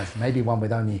now has. Maybe one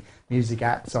with only music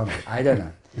apps on it. I don't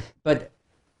know. But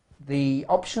the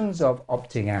options of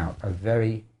opting out are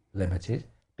very limited,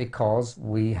 because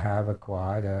we have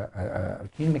acquired a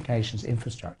communications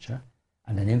infrastructure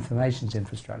and an informations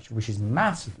infrastructure which is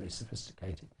massively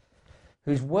sophisticated,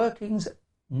 whose workings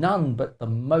none but the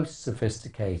most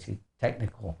sophisticated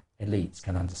technical elites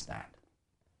can understand,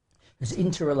 whose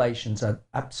interrelations are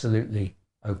absolutely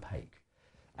opaque.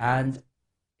 And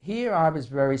here I was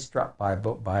very struck by a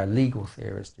book by a legal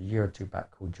theorist a year or two back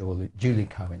called Julie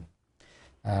Cohen,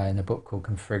 in a book called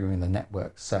Configuring the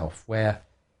Network Self, where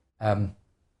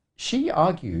she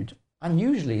argued,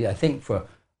 unusually I think for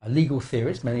a legal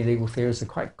theorist, many legal theorists are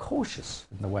quite cautious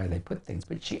in the way they put things,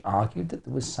 but she argued that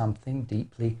there was something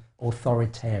deeply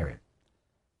authoritarian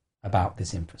about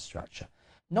this infrastructure.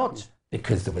 Not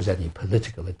because there was any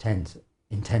political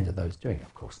intent of those doing it,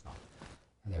 of course not.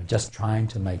 And they were just trying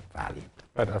to make value.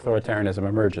 But authoritarianism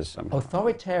emerges somehow.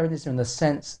 Authoritarianism in the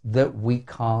sense that we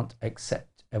can't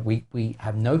accept, we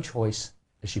have no choice,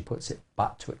 as she puts it,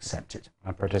 but to accept it.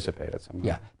 I participated somehow.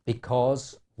 Yeah,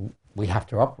 because we have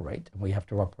to operate, and we have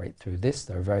to operate through this.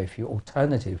 There are very few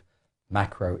alternative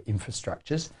macro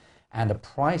infrastructures, and the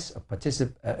price of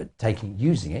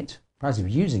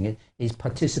using it is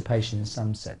participation in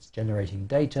some sense, generating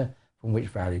data from which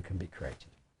value can be created.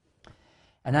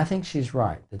 And I think she's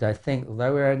right, that I think,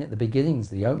 although we're at the beginnings,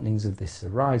 the openings of this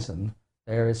horizon,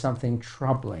 there is something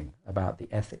troubling about the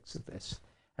ethics of this.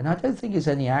 And I don't think it's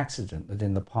any accident that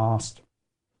in the past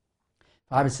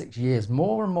 5 or 6 years,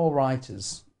 more and more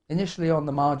writers, initially on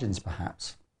the margins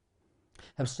perhaps,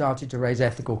 have started to raise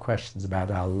ethical questions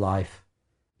about our life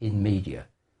in media.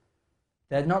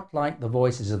 They're not like the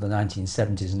voices of the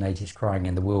 1970s and 80s crying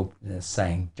in the wilderness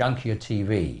saying, junk your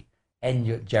TV, end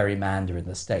your gerrymander in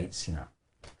the States,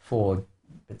 4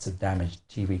 bits of damage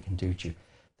TV can do to you.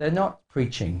 They're not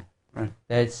preaching. Right.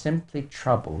 They're simply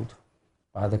troubled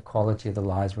by the quality of the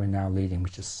lives we're now leading,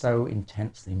 which is so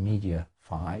intensely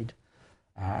media-fied,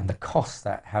 and the cost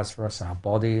that has for us, our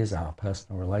bodies, our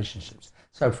personal relationships.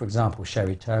 So, for example,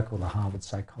 Sherry Turkle, the Harvard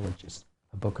psychologist,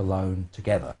 her book Alone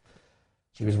Together,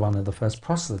 she was one of the first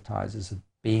proselytizers of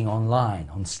being online,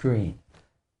 on screen,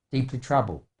 deeply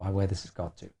troubled by where this has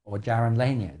got to. Or Jaron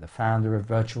Lanier, the founder of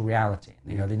virtual reality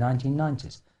in the early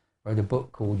 1990s, wrote a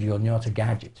book called You're Not a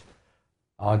Gadget,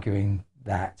 arguing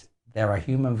that there are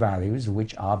human values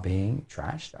which are being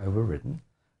trashed, overridden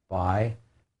by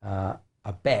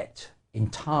a bet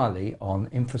entirely on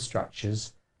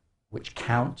infrastructures which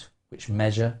count, which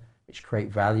measure, which create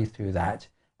value through that,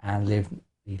 and leave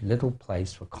the little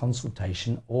place for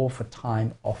consultation or for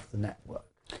time off the network.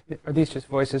 Are these just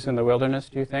voices in the wilderness,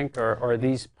 do you think, or are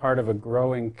these part of a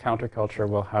growing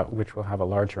counterculture which will have a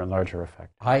larger and larger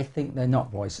effect? I think they're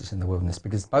not voices in the wilderness,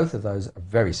 because both of those are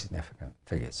very significant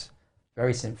figures.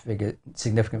 Very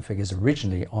significant figures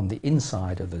originally on the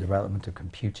inside of the development of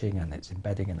computing and its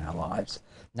embedding in our lives,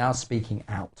 now speaking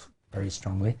out very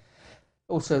strongly.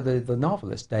 Also the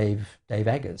novelist Dave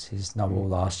Eggers, his novel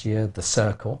last year, The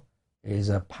Circle, is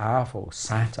a powerful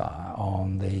satire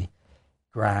on the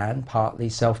grand, partly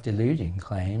self-deluding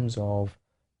claims of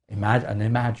an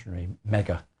imaginary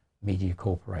mega media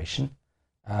corporation,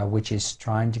 which is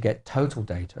trying to get total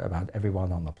data about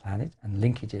everyone on the planet and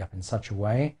link it up in such a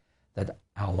way that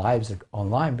our lives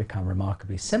online become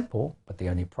remarkably simple, but the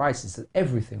only price is that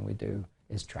everything we do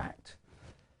is tracked.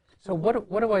 So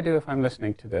what do I do if I'm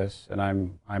listening to this and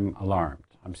I'm alarmed?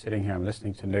 I'm sitting here, I'm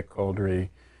listening to Nick Goldry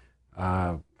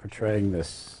portraying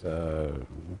this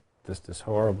this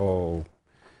horrible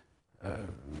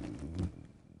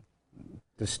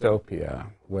dystopia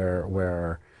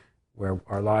where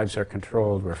our lives are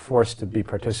controlled. We're forced to be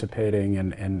participating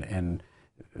in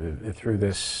through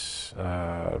this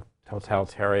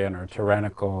totalitarian or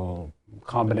tyrannical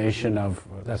combination of,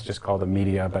 let's just call them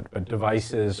media, but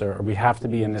devices, or we have to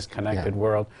be in this connected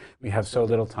world. We have so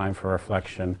little time for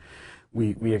reflection.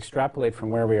 We extrapolate from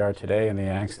where we are today and the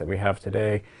angst that we have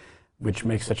today, which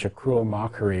makes such a cruel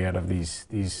mockery out of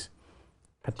these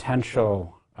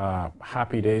potential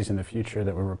happy days in the future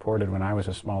that were reported when I was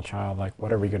a small child. Like,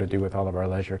 what are we going to do with all of our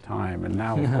leisure time? And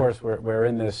now, of course, we're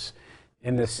in this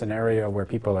scenario where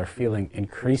people are feeling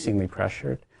increasingly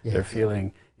pressured. Yes. They're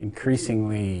feeling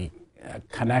increasingly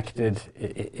connected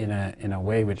in a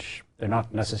way which they're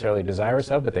not necessarily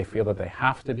desirous of, but they feel that they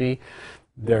have to be.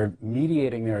 They're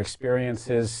mediating their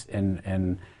experiences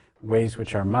in ways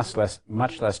which are much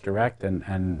less direct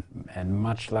and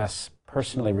much less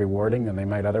personally rewarding than they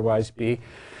might otherwise be.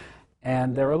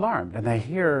 And they're alarmed. And they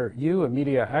hear you, a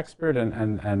media expert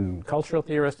and cultural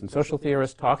theorist and social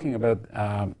theorist, talking about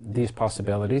these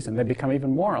possibilities, and they become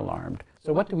even more alarmed.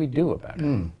 So what do we do about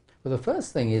it? Well, the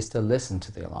first thing is to listen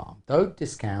to the alarm. Don't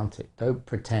discount it. Don't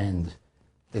pretend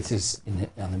this is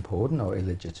unimportant or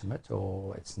illegitimate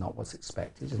or it's not what's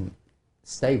expected, and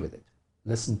stay with it.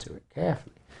 Listen to it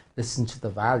carefully. Listen to the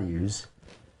values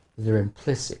that are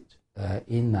implicit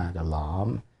in that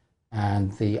alarm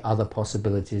and the other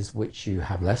possibilities which you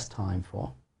have less time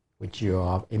for, which you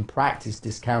are in practice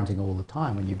discounting all the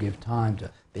time when you give time to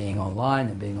being online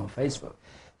and being on Facebook.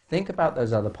 Think about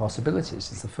those other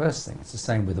possibilities. It's the first thing. It's the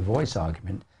same with the voice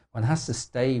argument. One has to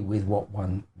stay with what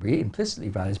one really implicitly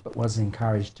values, but was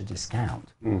encouraged to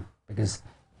discount. Because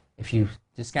if you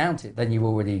discount it, then you've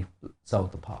already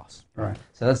sold the past. Right.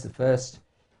 So that's the first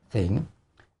thing.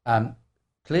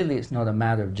 Clearly, it's not a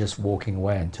matter of just walking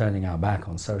away and turning our back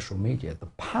on social media. The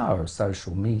power of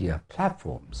social media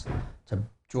platforms to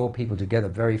draw people together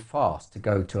very fast to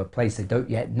go to a place they don't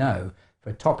yet know for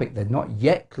a topic they're not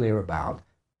yet clear about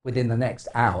within the next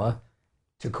hour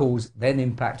to cause then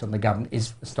impact on the government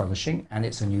is astonishing, and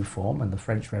it's a new form, and the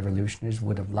French revolutionaries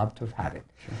would have loved to have had it.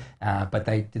 Sure. But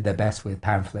they did their best with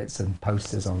pamphlets and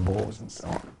posters on walls and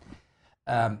so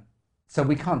on. So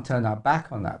we can't turn our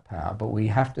back on that power, but we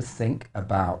have to think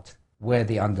about where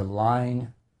the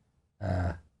underlying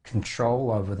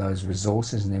control over those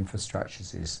resources and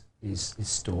infrastructures is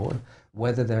stored,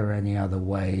 whether there are any other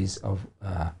ways of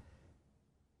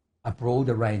a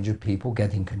broader range of people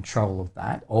getting control of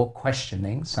that or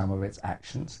questioning some of its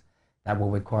actions. That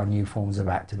will require new forms of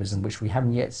activism, which we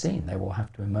haven't yet seen. They will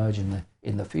have to emerge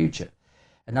in the future.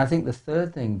 And I think the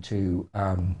third thing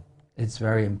it's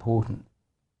very important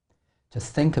to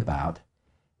think about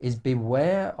is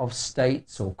beware of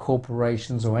states or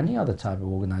corporations or any other type of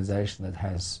organization that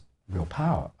has real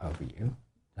power over you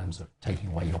in terms of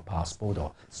taking away your passport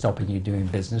or stopping you doing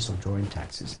business or drawing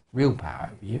taxes, real power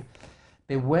over you.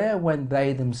 Beware when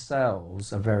they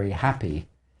themselves are very happy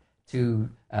to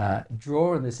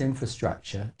draw on this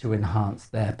infrastructure to enhance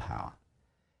their power.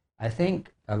 I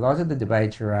think a lot of the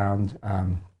debate around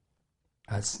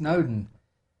Snowden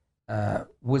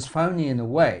was phony in a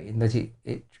way in that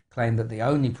it claimed that the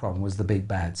only problem was the big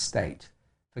bad state,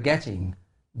 forgetting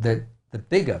that the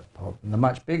bigger problem, the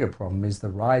much bigger problem, is the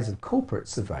rise of corporate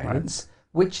surveillance,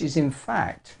 which is in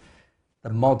fact the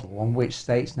model on which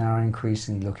states now are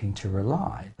increasingly looking to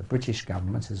rely. The British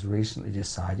government has recently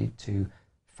decided to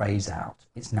phase out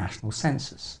its national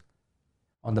census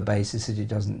on the basis that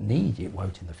it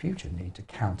won't in the future need to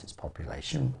count its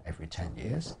population every 10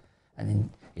 years.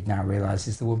 And it now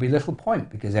realizes there will be little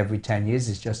point because every 10 years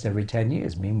is just every 10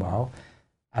 years. Meanwhile,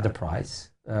 at a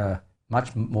price,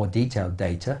 much more detailed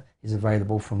data is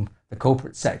available from the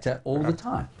corporate sector all the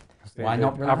time. Why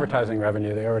not advertising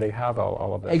revenue? They already have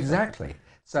all of this. Exactly.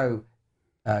 So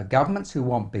governments who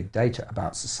want big data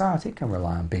about society can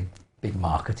rely on big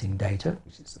marketing data,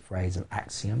 which is the phrase of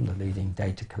Axiom, the leading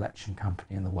data collection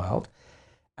company in the world.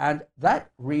 And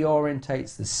that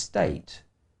reorientates the state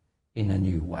in a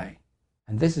new way.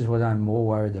 And this is what I'm more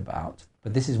worried about.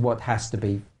 But this is what has to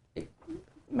be,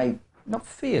 not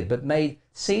feared, but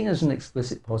seen as an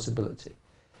explicit possibility.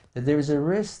 that there is a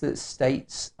risk that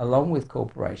states, along with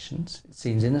corporations, it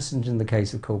seems innocent in the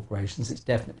case of corporations, it's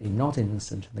definitely not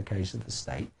innocent in the case of the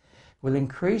state, will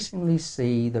increasingly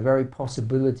see the very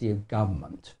possibility of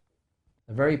government,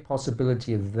 the very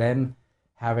possibility of them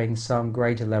having some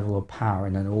greater level of power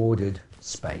in an ordered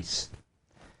space,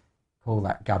 call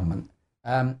that government,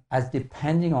 as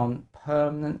depending on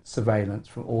permanent surveillance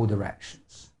from all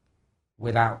directions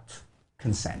without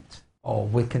consent, or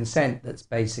with consent that's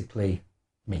basically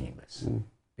meaningless,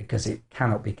 because it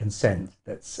cannot be consent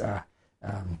that's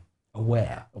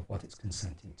aware of what it's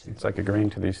consenting to. It's like agreeing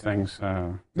to these things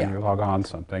when you log on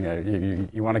something.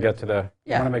 You want to get to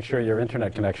you want to make sure your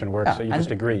internet connection works, so you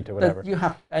just agree to whatever. You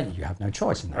have no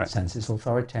choice in that sense. It's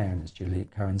authoritarian, as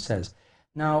Juliet Cohen says.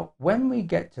 Now, when we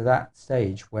get to that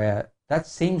stage where that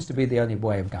seems to be the only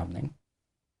way of governing,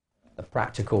 the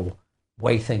practical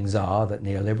way things are that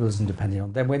neoliberalism depending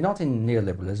on, then we're not in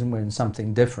neoliberalism, we're in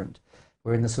something different.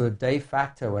 We're in the sort of de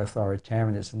facto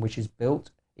authoritarianism, which is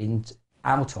built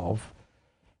out of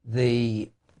the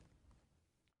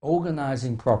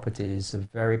organizing properties of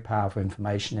very powerful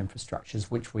information infrastructures,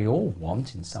 which we all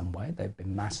want in some way. They've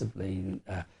been massively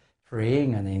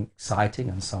freeing and exciting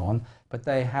and so on, but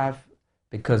they have,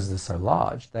 because they're so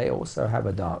large, they also have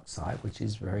a dark side, which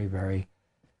is very, very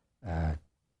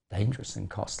dangerous and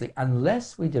costly,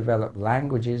 unless we develop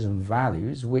languages and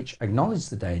values which acknowledge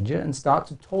the danger and start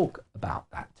to talk about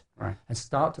that, and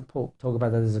start to talk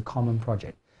about that as a common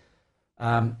project.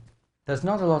 There's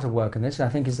not a lot of work on this. I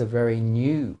think it's a very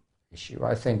new issue.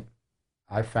 I think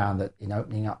I found that in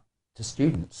opening up to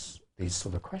students these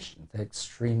sort of questions, they're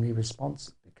extremely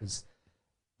responsive, because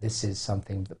this is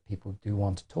something that people do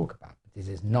want to talk about, but this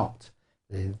is not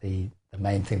the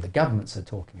main thing the governments are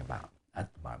talking about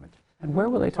at the moment. And where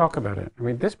will they talk about it? I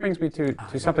mean, this brings me to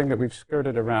something that we've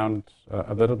skirted around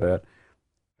a little bit.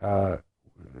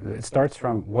 It starts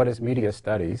from what is media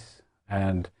studies,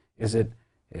 and does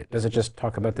it just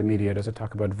talk about the media? Does it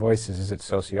talk about voices? Is it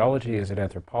sociology? Is it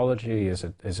anthropology? Is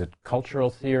it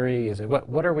cultural theory? Is it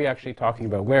what are we actually talking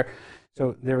about?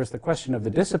 So there is the question of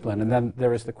the discipline, and then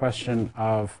there is the question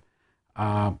of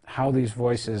how these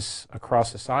voices across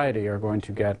society are going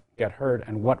to get heard,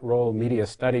 and what role media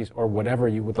studies, or whatever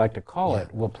you would like to call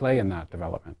it, will play in that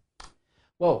development.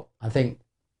 Well, I think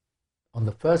on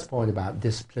the first point about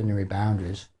disciplinary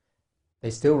boundaries, they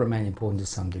still remain important to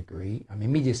some degree. I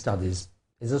mean, media studies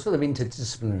is a sort of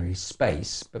interdisciplinary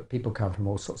space, but people come from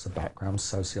all sorts of backgrounds,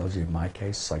 sociology in my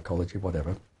case, psychology,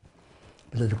 whatever,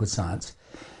 political science.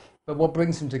 But what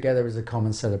brings them together is a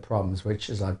common set of problems, which,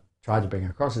 as I've tried to bring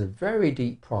across, are very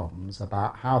deep problems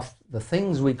about how the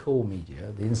things we call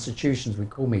media, the institutions we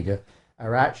call media,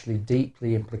 are actually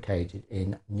deeply implicated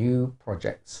in new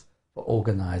projects for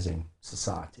organizing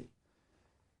society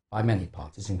by many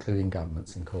parties, including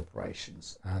governments and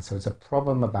corporations. So it's a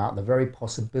problem about the very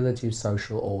possibility of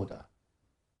social order,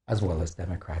 as well as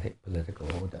democratic political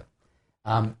order.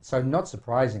 So not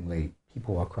surprisingly,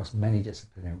 people across many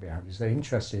disciplinary boundaries, they're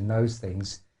interested in those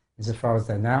things insofar as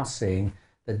they're now seeing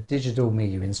that digital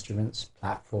media instruments,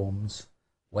 platforms,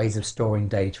 ways of storing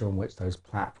data on which those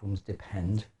platforms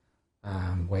depend,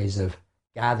 ways of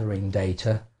gathering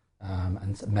data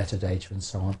and metadata and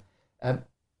so on.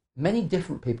 Many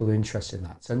different people are interested in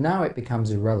that. So now it becomes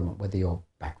irrelevant whether your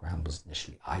background was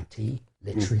initially IT,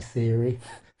 literary theory,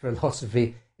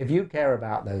 philosophy. If you care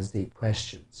about those deep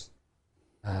questions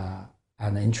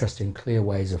and interesting, clear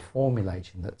ways of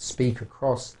formulating that speak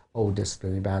across all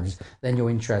disciplinary boundaries, then you're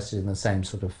interested in the same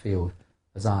sort of field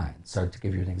as I am. So to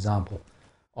give you an example,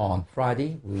 on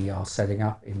Friday we are setting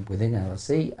up within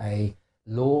LSE a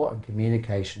law and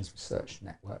communications research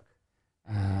network,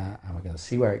 and we're going to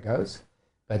see where it goes.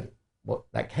 But what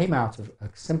that came out of a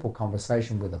simple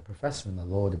conversation with a professor in the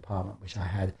law department, which I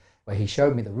had, where he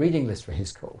showed me the reading list for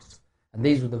his course, and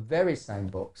these were the very same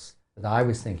books that I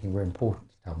was thinking were important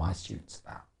to tell my students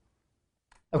about.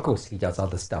 Of course, he does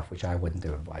other stuff which I wouldn't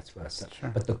do, and vice versa. Sure.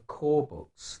 But the core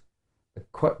books,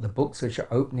 the books which are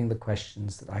opening the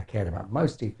questions that I cared about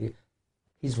most deeply,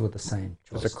 these were the same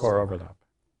choices. There's a core overlap.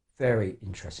 Very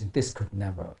interesting. This could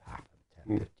never have happened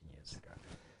 10, 15 years ago.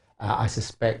 I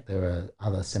suspect there are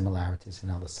other similarities in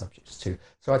other subjects too.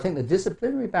 So I think the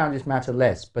disciplinary boundaries matter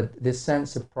less, but this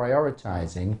sense of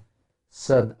prioritizing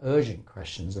certain urgent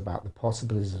questions about the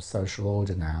possibilities of social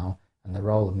order now and the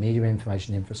role of media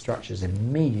information infrastructures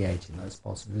in mediating those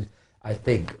possibilities, I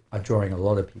think are drawing a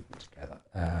lot of people together.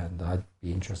 And I'd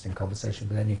be interested in conversation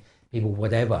with any people,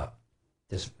 whatever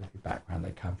disciplinary background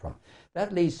they come from.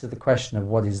 That leads to the question of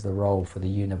what is the role for the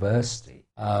university.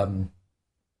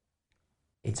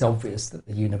 It's obvious that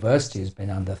the university has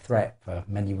been under threat for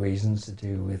many reasons to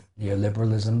do with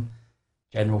neoliberalism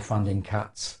general funding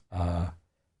cuts,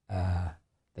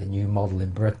 the new model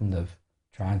in Britain of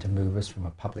trying to move us from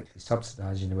a publicly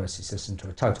subsidised university system to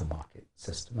a total market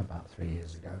system about 3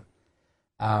 years ago,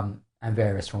 and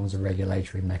various forms of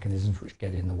regulatory mechanisms which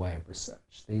get in the way of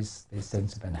research. These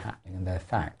things have been happening and they're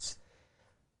facts.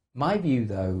 My view,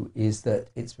 though, is that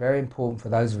it's very important for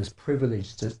those of us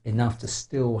privileged enough to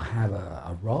still have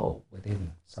a role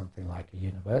within something like a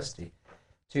university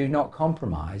to not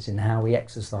compromise in how we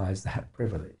exercise that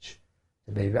privilege,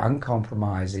 to be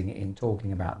uncompromising in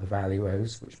talking about the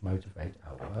values which motivate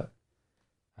our work,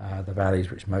 the values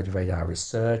which motivate our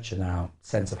research and our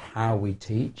sense of how we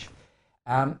teach,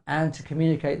 and to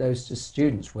communicate those to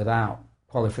students without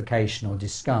qualification or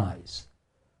disguise.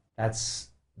 That's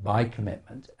my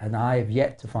commitment, and I have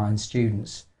yet to find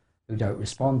students who don't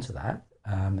respond to that.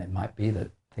 It might be that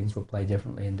things will play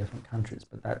differently in different countries,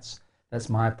 but that's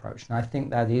my approach. And I think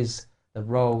that is the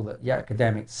role that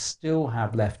academics still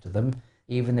have left to them,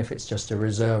 even if it's just a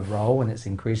reserve role and it's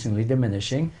increasingly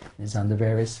diminishing and it's under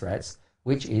various threats,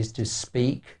 which is to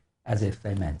speak as if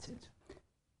they meant it.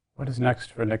 What is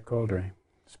next for Nick Couldry,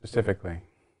 specifically?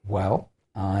 Well,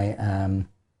 we're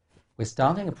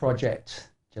starting a project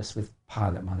just with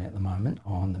pilot money at the moment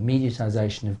on the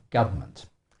mediatisation of government.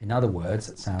 In other words,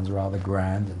 it sounds rather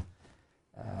grand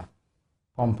and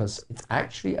pompous. It's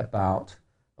actually about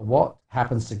what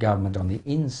happens to government on the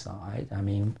inside. I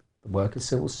mean, the work of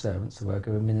civil servants, the work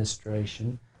of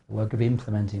administration, the work of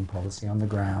implementing policy on the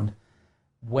ground,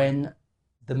 when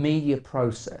the media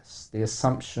process, the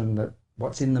assumption that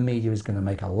what's in the media is going to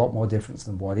make a lot more difference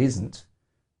than what isn't,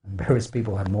 and various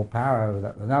people have more power over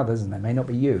that than others, and they may not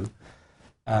be you,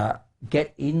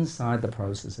 get inside the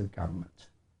process of government.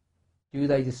 Do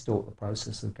they distort the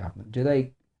process of government? Do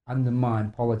they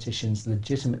undermine politicians'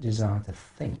 legitimate desire to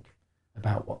think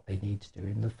about what they need to do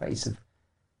in the face of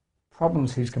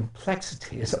problems whose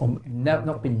complexity has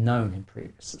not been known in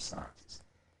previous societies?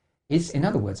 In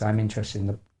other words, I'm interested in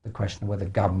the question of whether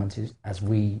government is, as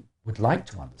we would like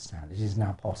to understand it, is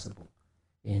now possible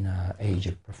in an age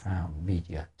of profound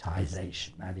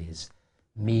mediatization. That is,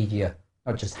 media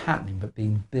not just happening, but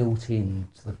being built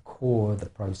into the core of the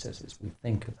processes we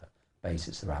think are the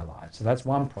basis of our lives. So that's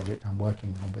one project I'm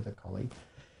working on with a colleague.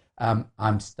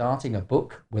 I'm starting a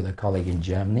book with a colleague in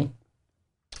Germany,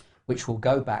 which will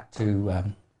go back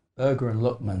to Berger and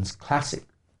Luckmann's classic,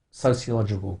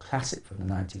 sociological classic from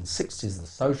the 1960s, The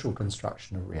Social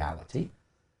Construction of Reality,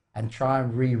 and try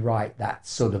and rewrite that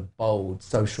sort of bold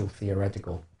social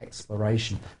theoretical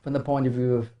exploration from the point of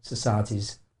view of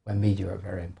societies where media are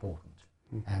very important.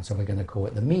 And so we're going to call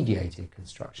it the mediated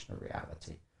construction of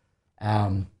reality.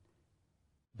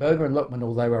 Berger and Luckmann,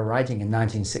 although they were writing in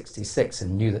 1966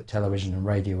 and knew that television and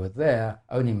radio were there,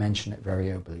 only mentioned it very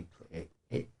obliquely.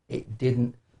 It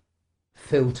didn't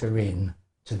filter in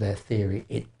to their theory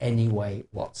in any way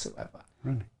whatsoever.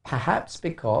 Really? Perhaps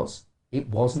because it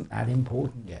wasn't that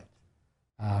important yet.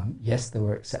 Yes, there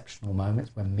were exceptional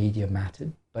moments when media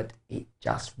mattered, but it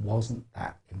just wasn't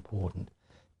that important.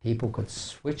 People could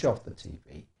switch off the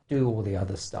TV, do all the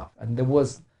other stuff. And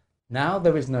now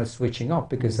there is no switching off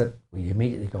because we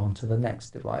immediately go on to the next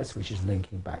device, which is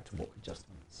linking back to what we just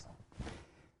understood.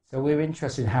 So we're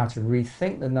interested in how to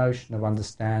rethink the notion of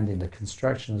understanding the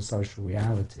construction of social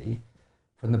reality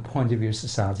from the point of view of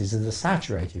societies as a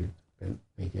saturated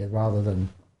media rather than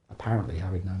apparently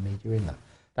having no media in them.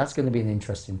 That's going to be an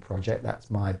interesting project.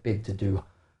 That's my bid to do,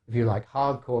 if you like,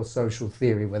 hardcore social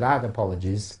theory without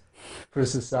apologies for a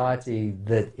society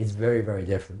that is very, very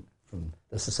different from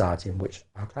the society in which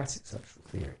our classic social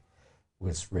theory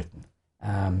was written.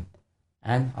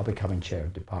 And I'll be becoming chair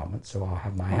of department, so I'll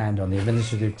have my hand on the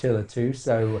administrative tiller too.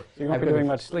 So you won't be doing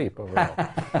much sleep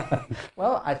overall.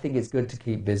 Well, I think it's good to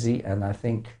keep busy, and I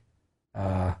think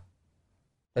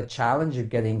the challenge of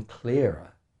getting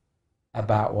clearer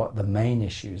about what the main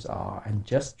issues are and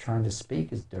just trying to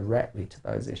speak as directly to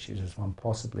those issues as one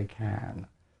possibly can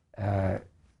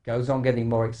goes on getting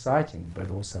more exciting, but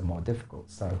also more difficult.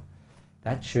 So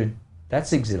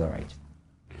that's exhilarating.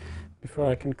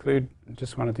 Before I conclude, I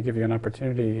just wanted to give you an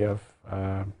opportunity of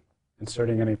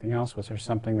inserting anything else. Was there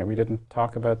something that we didn't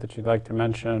talk about that you'd like to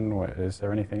mention? Is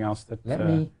there anything else that...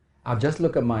 I'll just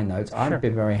look at my notes. Sure. I've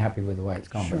been very happy with the way it's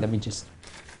gone, Sure. but let me just...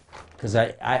 Because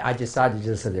I decided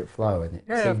just to let it flow, and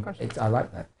of course. I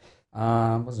like that.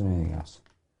 Wasn't there anything else?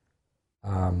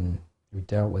 We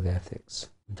dealt with ethics.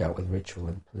 We dealt with ritual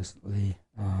implicitly.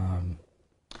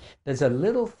 There's a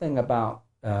little thing about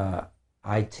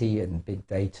IT and big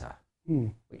data.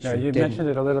 Which no, you mentioned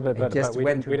it a little bit, but we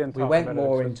went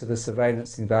more into the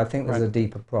surveillance thing, but I think there's a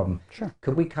deeper problem. Sure.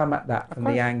 Could we come at that from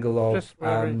the angle of,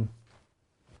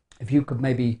 if you could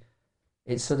maybe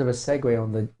it's sort of a segue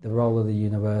on the role of the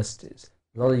universities.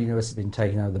 A lot of universities have been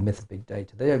taking over the myth of big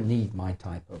data. They don't need my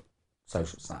type of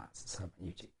social science. It's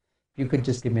hermeneutic. If you could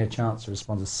just give me a chance to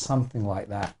respond to something like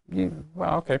that.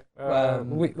 Well, okay.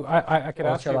 I could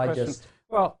ask you a question.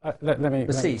 Well, let me...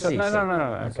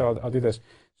 No. So I'll do this.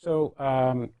 So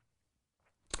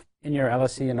in your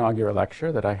LSE inaugural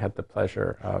lecture that I had the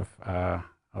pleasure of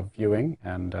viewing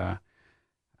and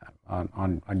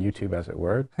on YouTube, as it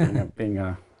were, being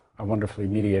a wonderfully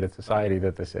mediated society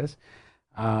that this is,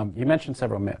 you mentioned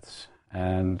several myths,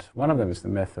 and one of them is the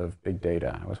myth of big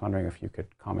data. I was wondering if you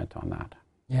could comment on that.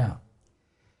 Yeah.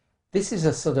 This is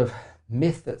a sort of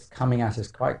myth that's coming at us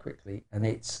quite quickly, and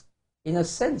it's, in a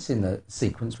sense, in the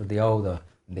sequence with the older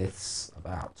myths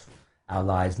about our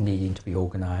lives needing to be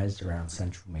organized around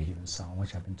central media and so on,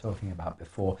 which I've been talking about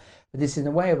before. But it's in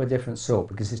a way of a different sort,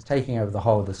 because it's taking over the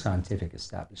whole of the scientific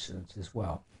establishment as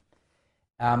well.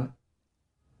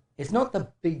 It's not the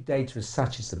big data as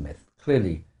such as the myth.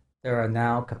 Clearly, there are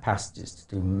now capacities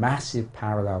to do massive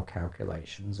parallel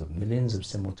calculations of millions of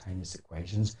simultaneous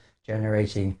equations,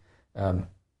 generating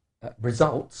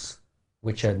results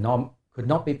which are could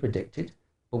not be predicted,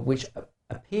 but which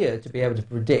appear to be able to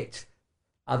predict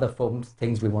other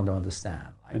things we want to understand.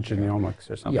 Like genomics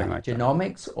or something like that.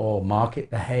 Genomics or market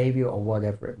behavior or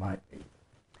whatever it might be.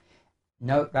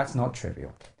 No, that's not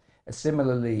trivial.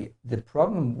 Similarly, the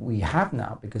problem we have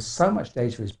now, because so much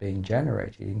data is being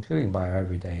generated, including by our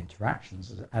everyday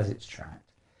interactions as it's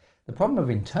tracked, the problem of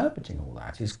interpreting all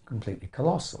that is completely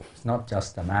colossal. It's not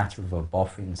just a matter of a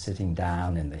boffin sitting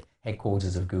down in the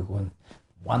headquarters of Google and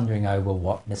wondering over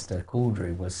what Mr.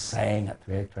 Couldry was saying at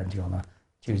 3:20 on a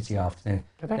Tuesday afternoon.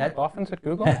 Do they have boffins at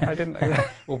Google? I didn't know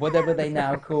that. Well, whatever they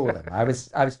now call them. I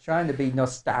was trying to be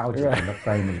nostalgic in the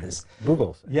framing this.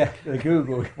 Googles. Yeah, the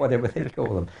Google, whatever they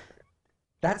call them.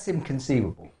 That's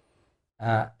inconceivable.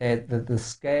 The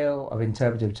scale of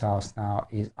interpretive tasks now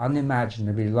is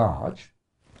unimaginably large.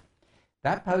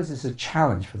 That poses a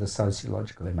challenge for the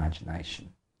sociological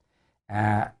imagination.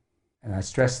 And I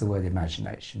stress the word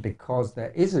imagination because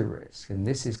there is a risk, and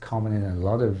this is common in a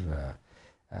lot of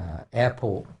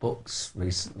airport books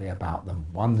recently about the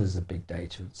wonders of big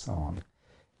data and so on,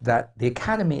 that the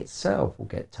academy itself will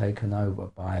get taken over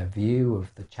by a view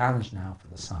of the challenge now for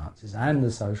the sciences and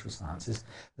the social sciences,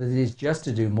 that it is just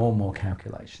to do more and more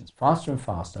calculations, faster and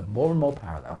faster, more and more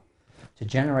parallel, to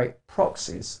generate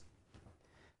proxies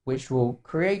which will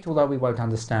create, although we won't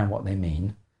understand what they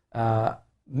mean,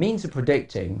 means of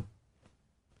predicting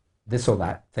this or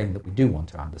that thing that we do want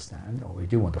to understand, or we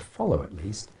do want to follow at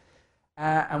least,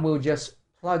 and we'll just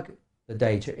plug the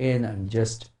data in and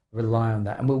just rely on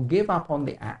that, and we'll give up on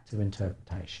the act of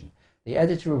interpretation. The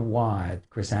editor of Wired,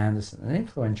 Chris Anderson, an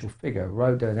influential figure,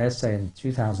 wrote an essay in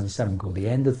 2007 called The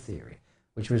End of Theory,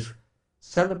 which was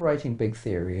celebrating big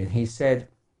theory, and he said,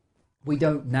 we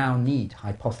don't now need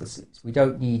hypotheses. We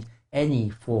don't need any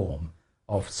form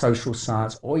of social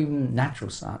science or even natural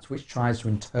science which tries to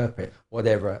interpret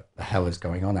whatever the hell is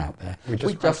going on out there. We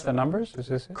just crunch the numbers? Is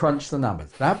this it? Crunch the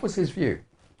numbers. That was his view.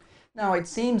 Now, it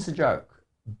seems a joke,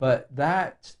 but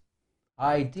that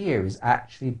idea is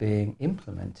actually being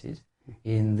implemented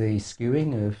in the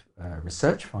skewing of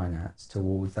research finance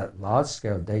towards that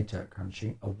large-scale data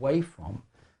crunching, away from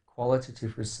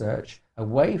qualitative research,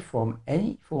 away from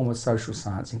any form of social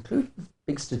science, including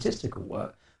big statistical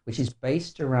work, which is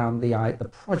based around the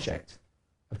project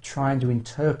of trying to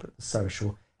interpret the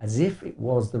social as if it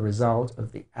was the result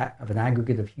of an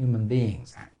aggregate of human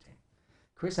beings acting.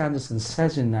 Chris Anderson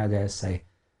says in that essay,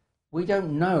 we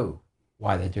don't know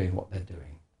why they're doing what they're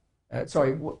doing.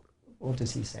 What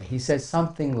does he say? He says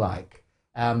something like,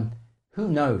 who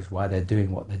knows why they're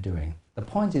doing what they're doing? The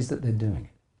point is that they're doing it.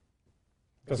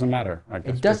 Doesn't matter, I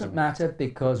guess. It doesn't matter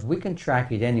because we can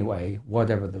track it anyway,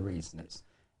 whatever the reason is.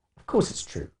 Of course it's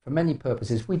true. For many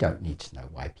purposes, we don't need to know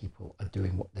why people are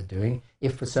doing what they're doing.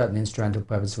 If for certain instrumental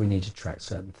purposes, we need to track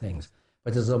certain things.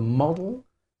 But as a model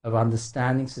of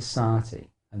understanding society,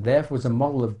 and therefore as a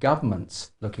model of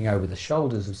governments looking over the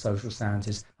shoulders of social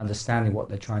scientists, understanding what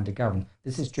they're trying to govern,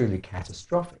 this is truly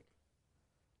catastrophic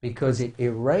because it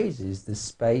erases the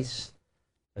space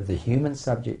of the human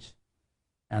subject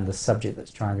and the subject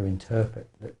that's trying to interpret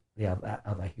that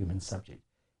other human subject.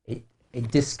 It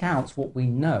discounts what we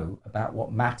know about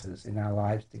what matters in our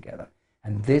lives together.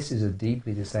 And this is a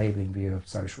deeply disabling view of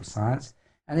social science,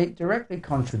 and it directly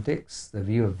contradicts the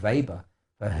view of Weber,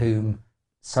 for whom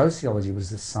sociology was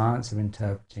the science of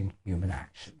interpreting human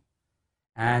action.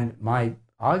 And my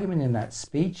argument in that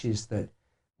speech is that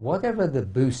whatever the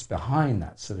boost behind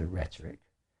that sort of rhetoric,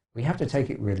 we have to take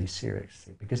it really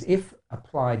seriously, because if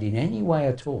applied in any way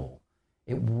at all,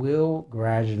 it will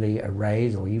gradually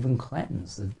erase or even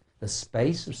cleanse the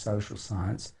space of social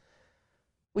science,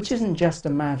 which isn't just a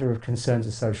matter of concern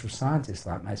to social scientists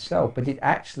like myself, but it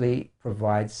actually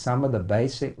provides some of the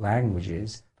basic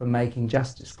languages for making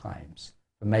justice claims,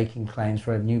 for making claims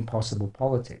for a new possible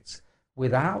politics.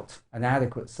 Without an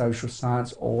adequate social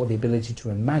science or the ability to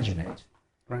imagine it,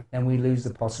 right, then we lose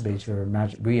the possibility to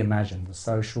reimagine the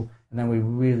social, and then we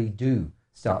really do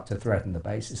start to threaten the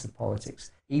basis of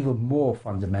politics, even more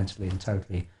fundamentally and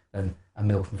totally than a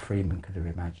Milton Friedman could have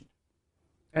imagined.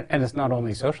 And it's not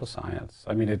only social science.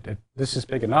 I mean, this is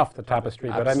big enough, the tapestry.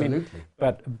 Absolutely.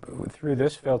 But through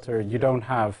this filter, you don't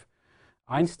have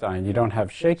Einstein, you don't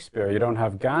have Shakespeare, you don't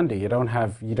have Gandhi, you don't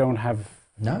have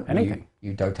anything.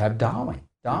 You don't have Darwin.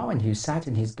 Darwin, who sat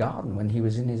in his garden when he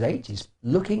was in his 80s,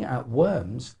 looking at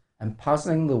worms and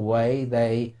puzzling the way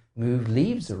they move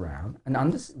leaves around and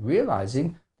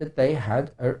realizing that they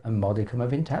had a modicum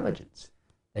of intelligence.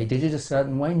 They did it a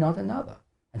certain way, not another.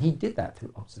 And he did that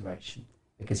through observation,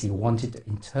 because he wanted to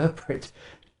interpret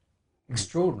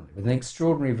extraordinarily, with an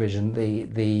extraordinary vision,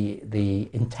 the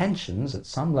intentions at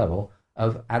some level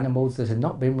of animals that had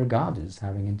not been regarded as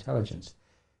having intelligence.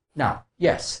 Now,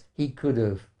 yes, we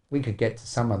could get to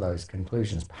some of those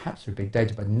conclusions, perhaps through big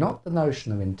data, but not the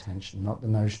notion of intention, not the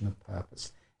notion of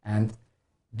purpose. And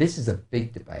this is a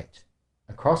big debate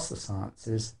across the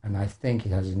sciences, and I think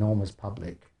it has enormous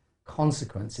public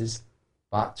consequences,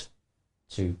 but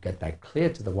to get that clear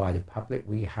to the wider public,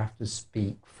 we have to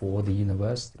speak for the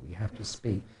university. We have to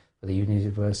speak for the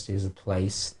university as a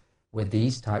place where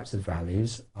these types of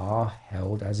values are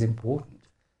held as important,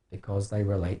 because they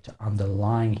relate to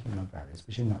underlying human values,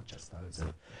 which are not just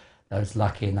those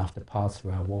lucky enough to pass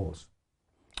through our walls.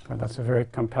 Well, that's a very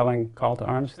compelling call to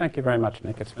arms. Thank you very much,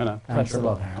 Nick. It's been a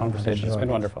pleasurable conversation. It's been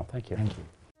wonderful. Thank you. Thank you.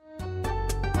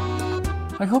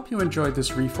 I hope you enjoyed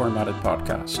this reformatted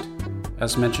podcast.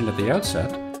 As mentioned at the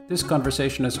outset, this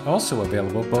conversation is also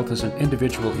available both as an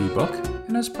individual ebook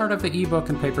and as part of the ebook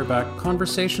and paperback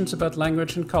Conversations About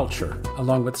Language and Culture,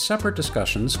 along with separate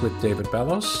discussions with David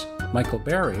Bellos, Michael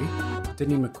Berry,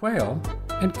 Denny McQuail,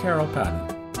 and Carol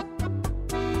Patton.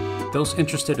 Those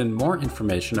interested in more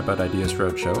information about Ideas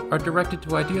Roadshow are directed to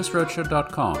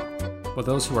ideasroadshow.com, while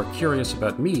those who are curious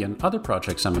about me and other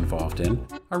projects I'm involved in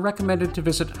are recommended to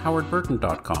visit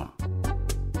howardburton.com.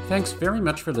 Thanks very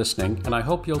much for listening, and I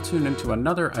hope you'll tune into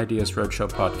another Ideas Roadshow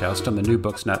podcast on the New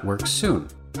Books Network soon.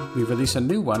 We release a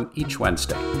new one each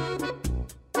Wednesday.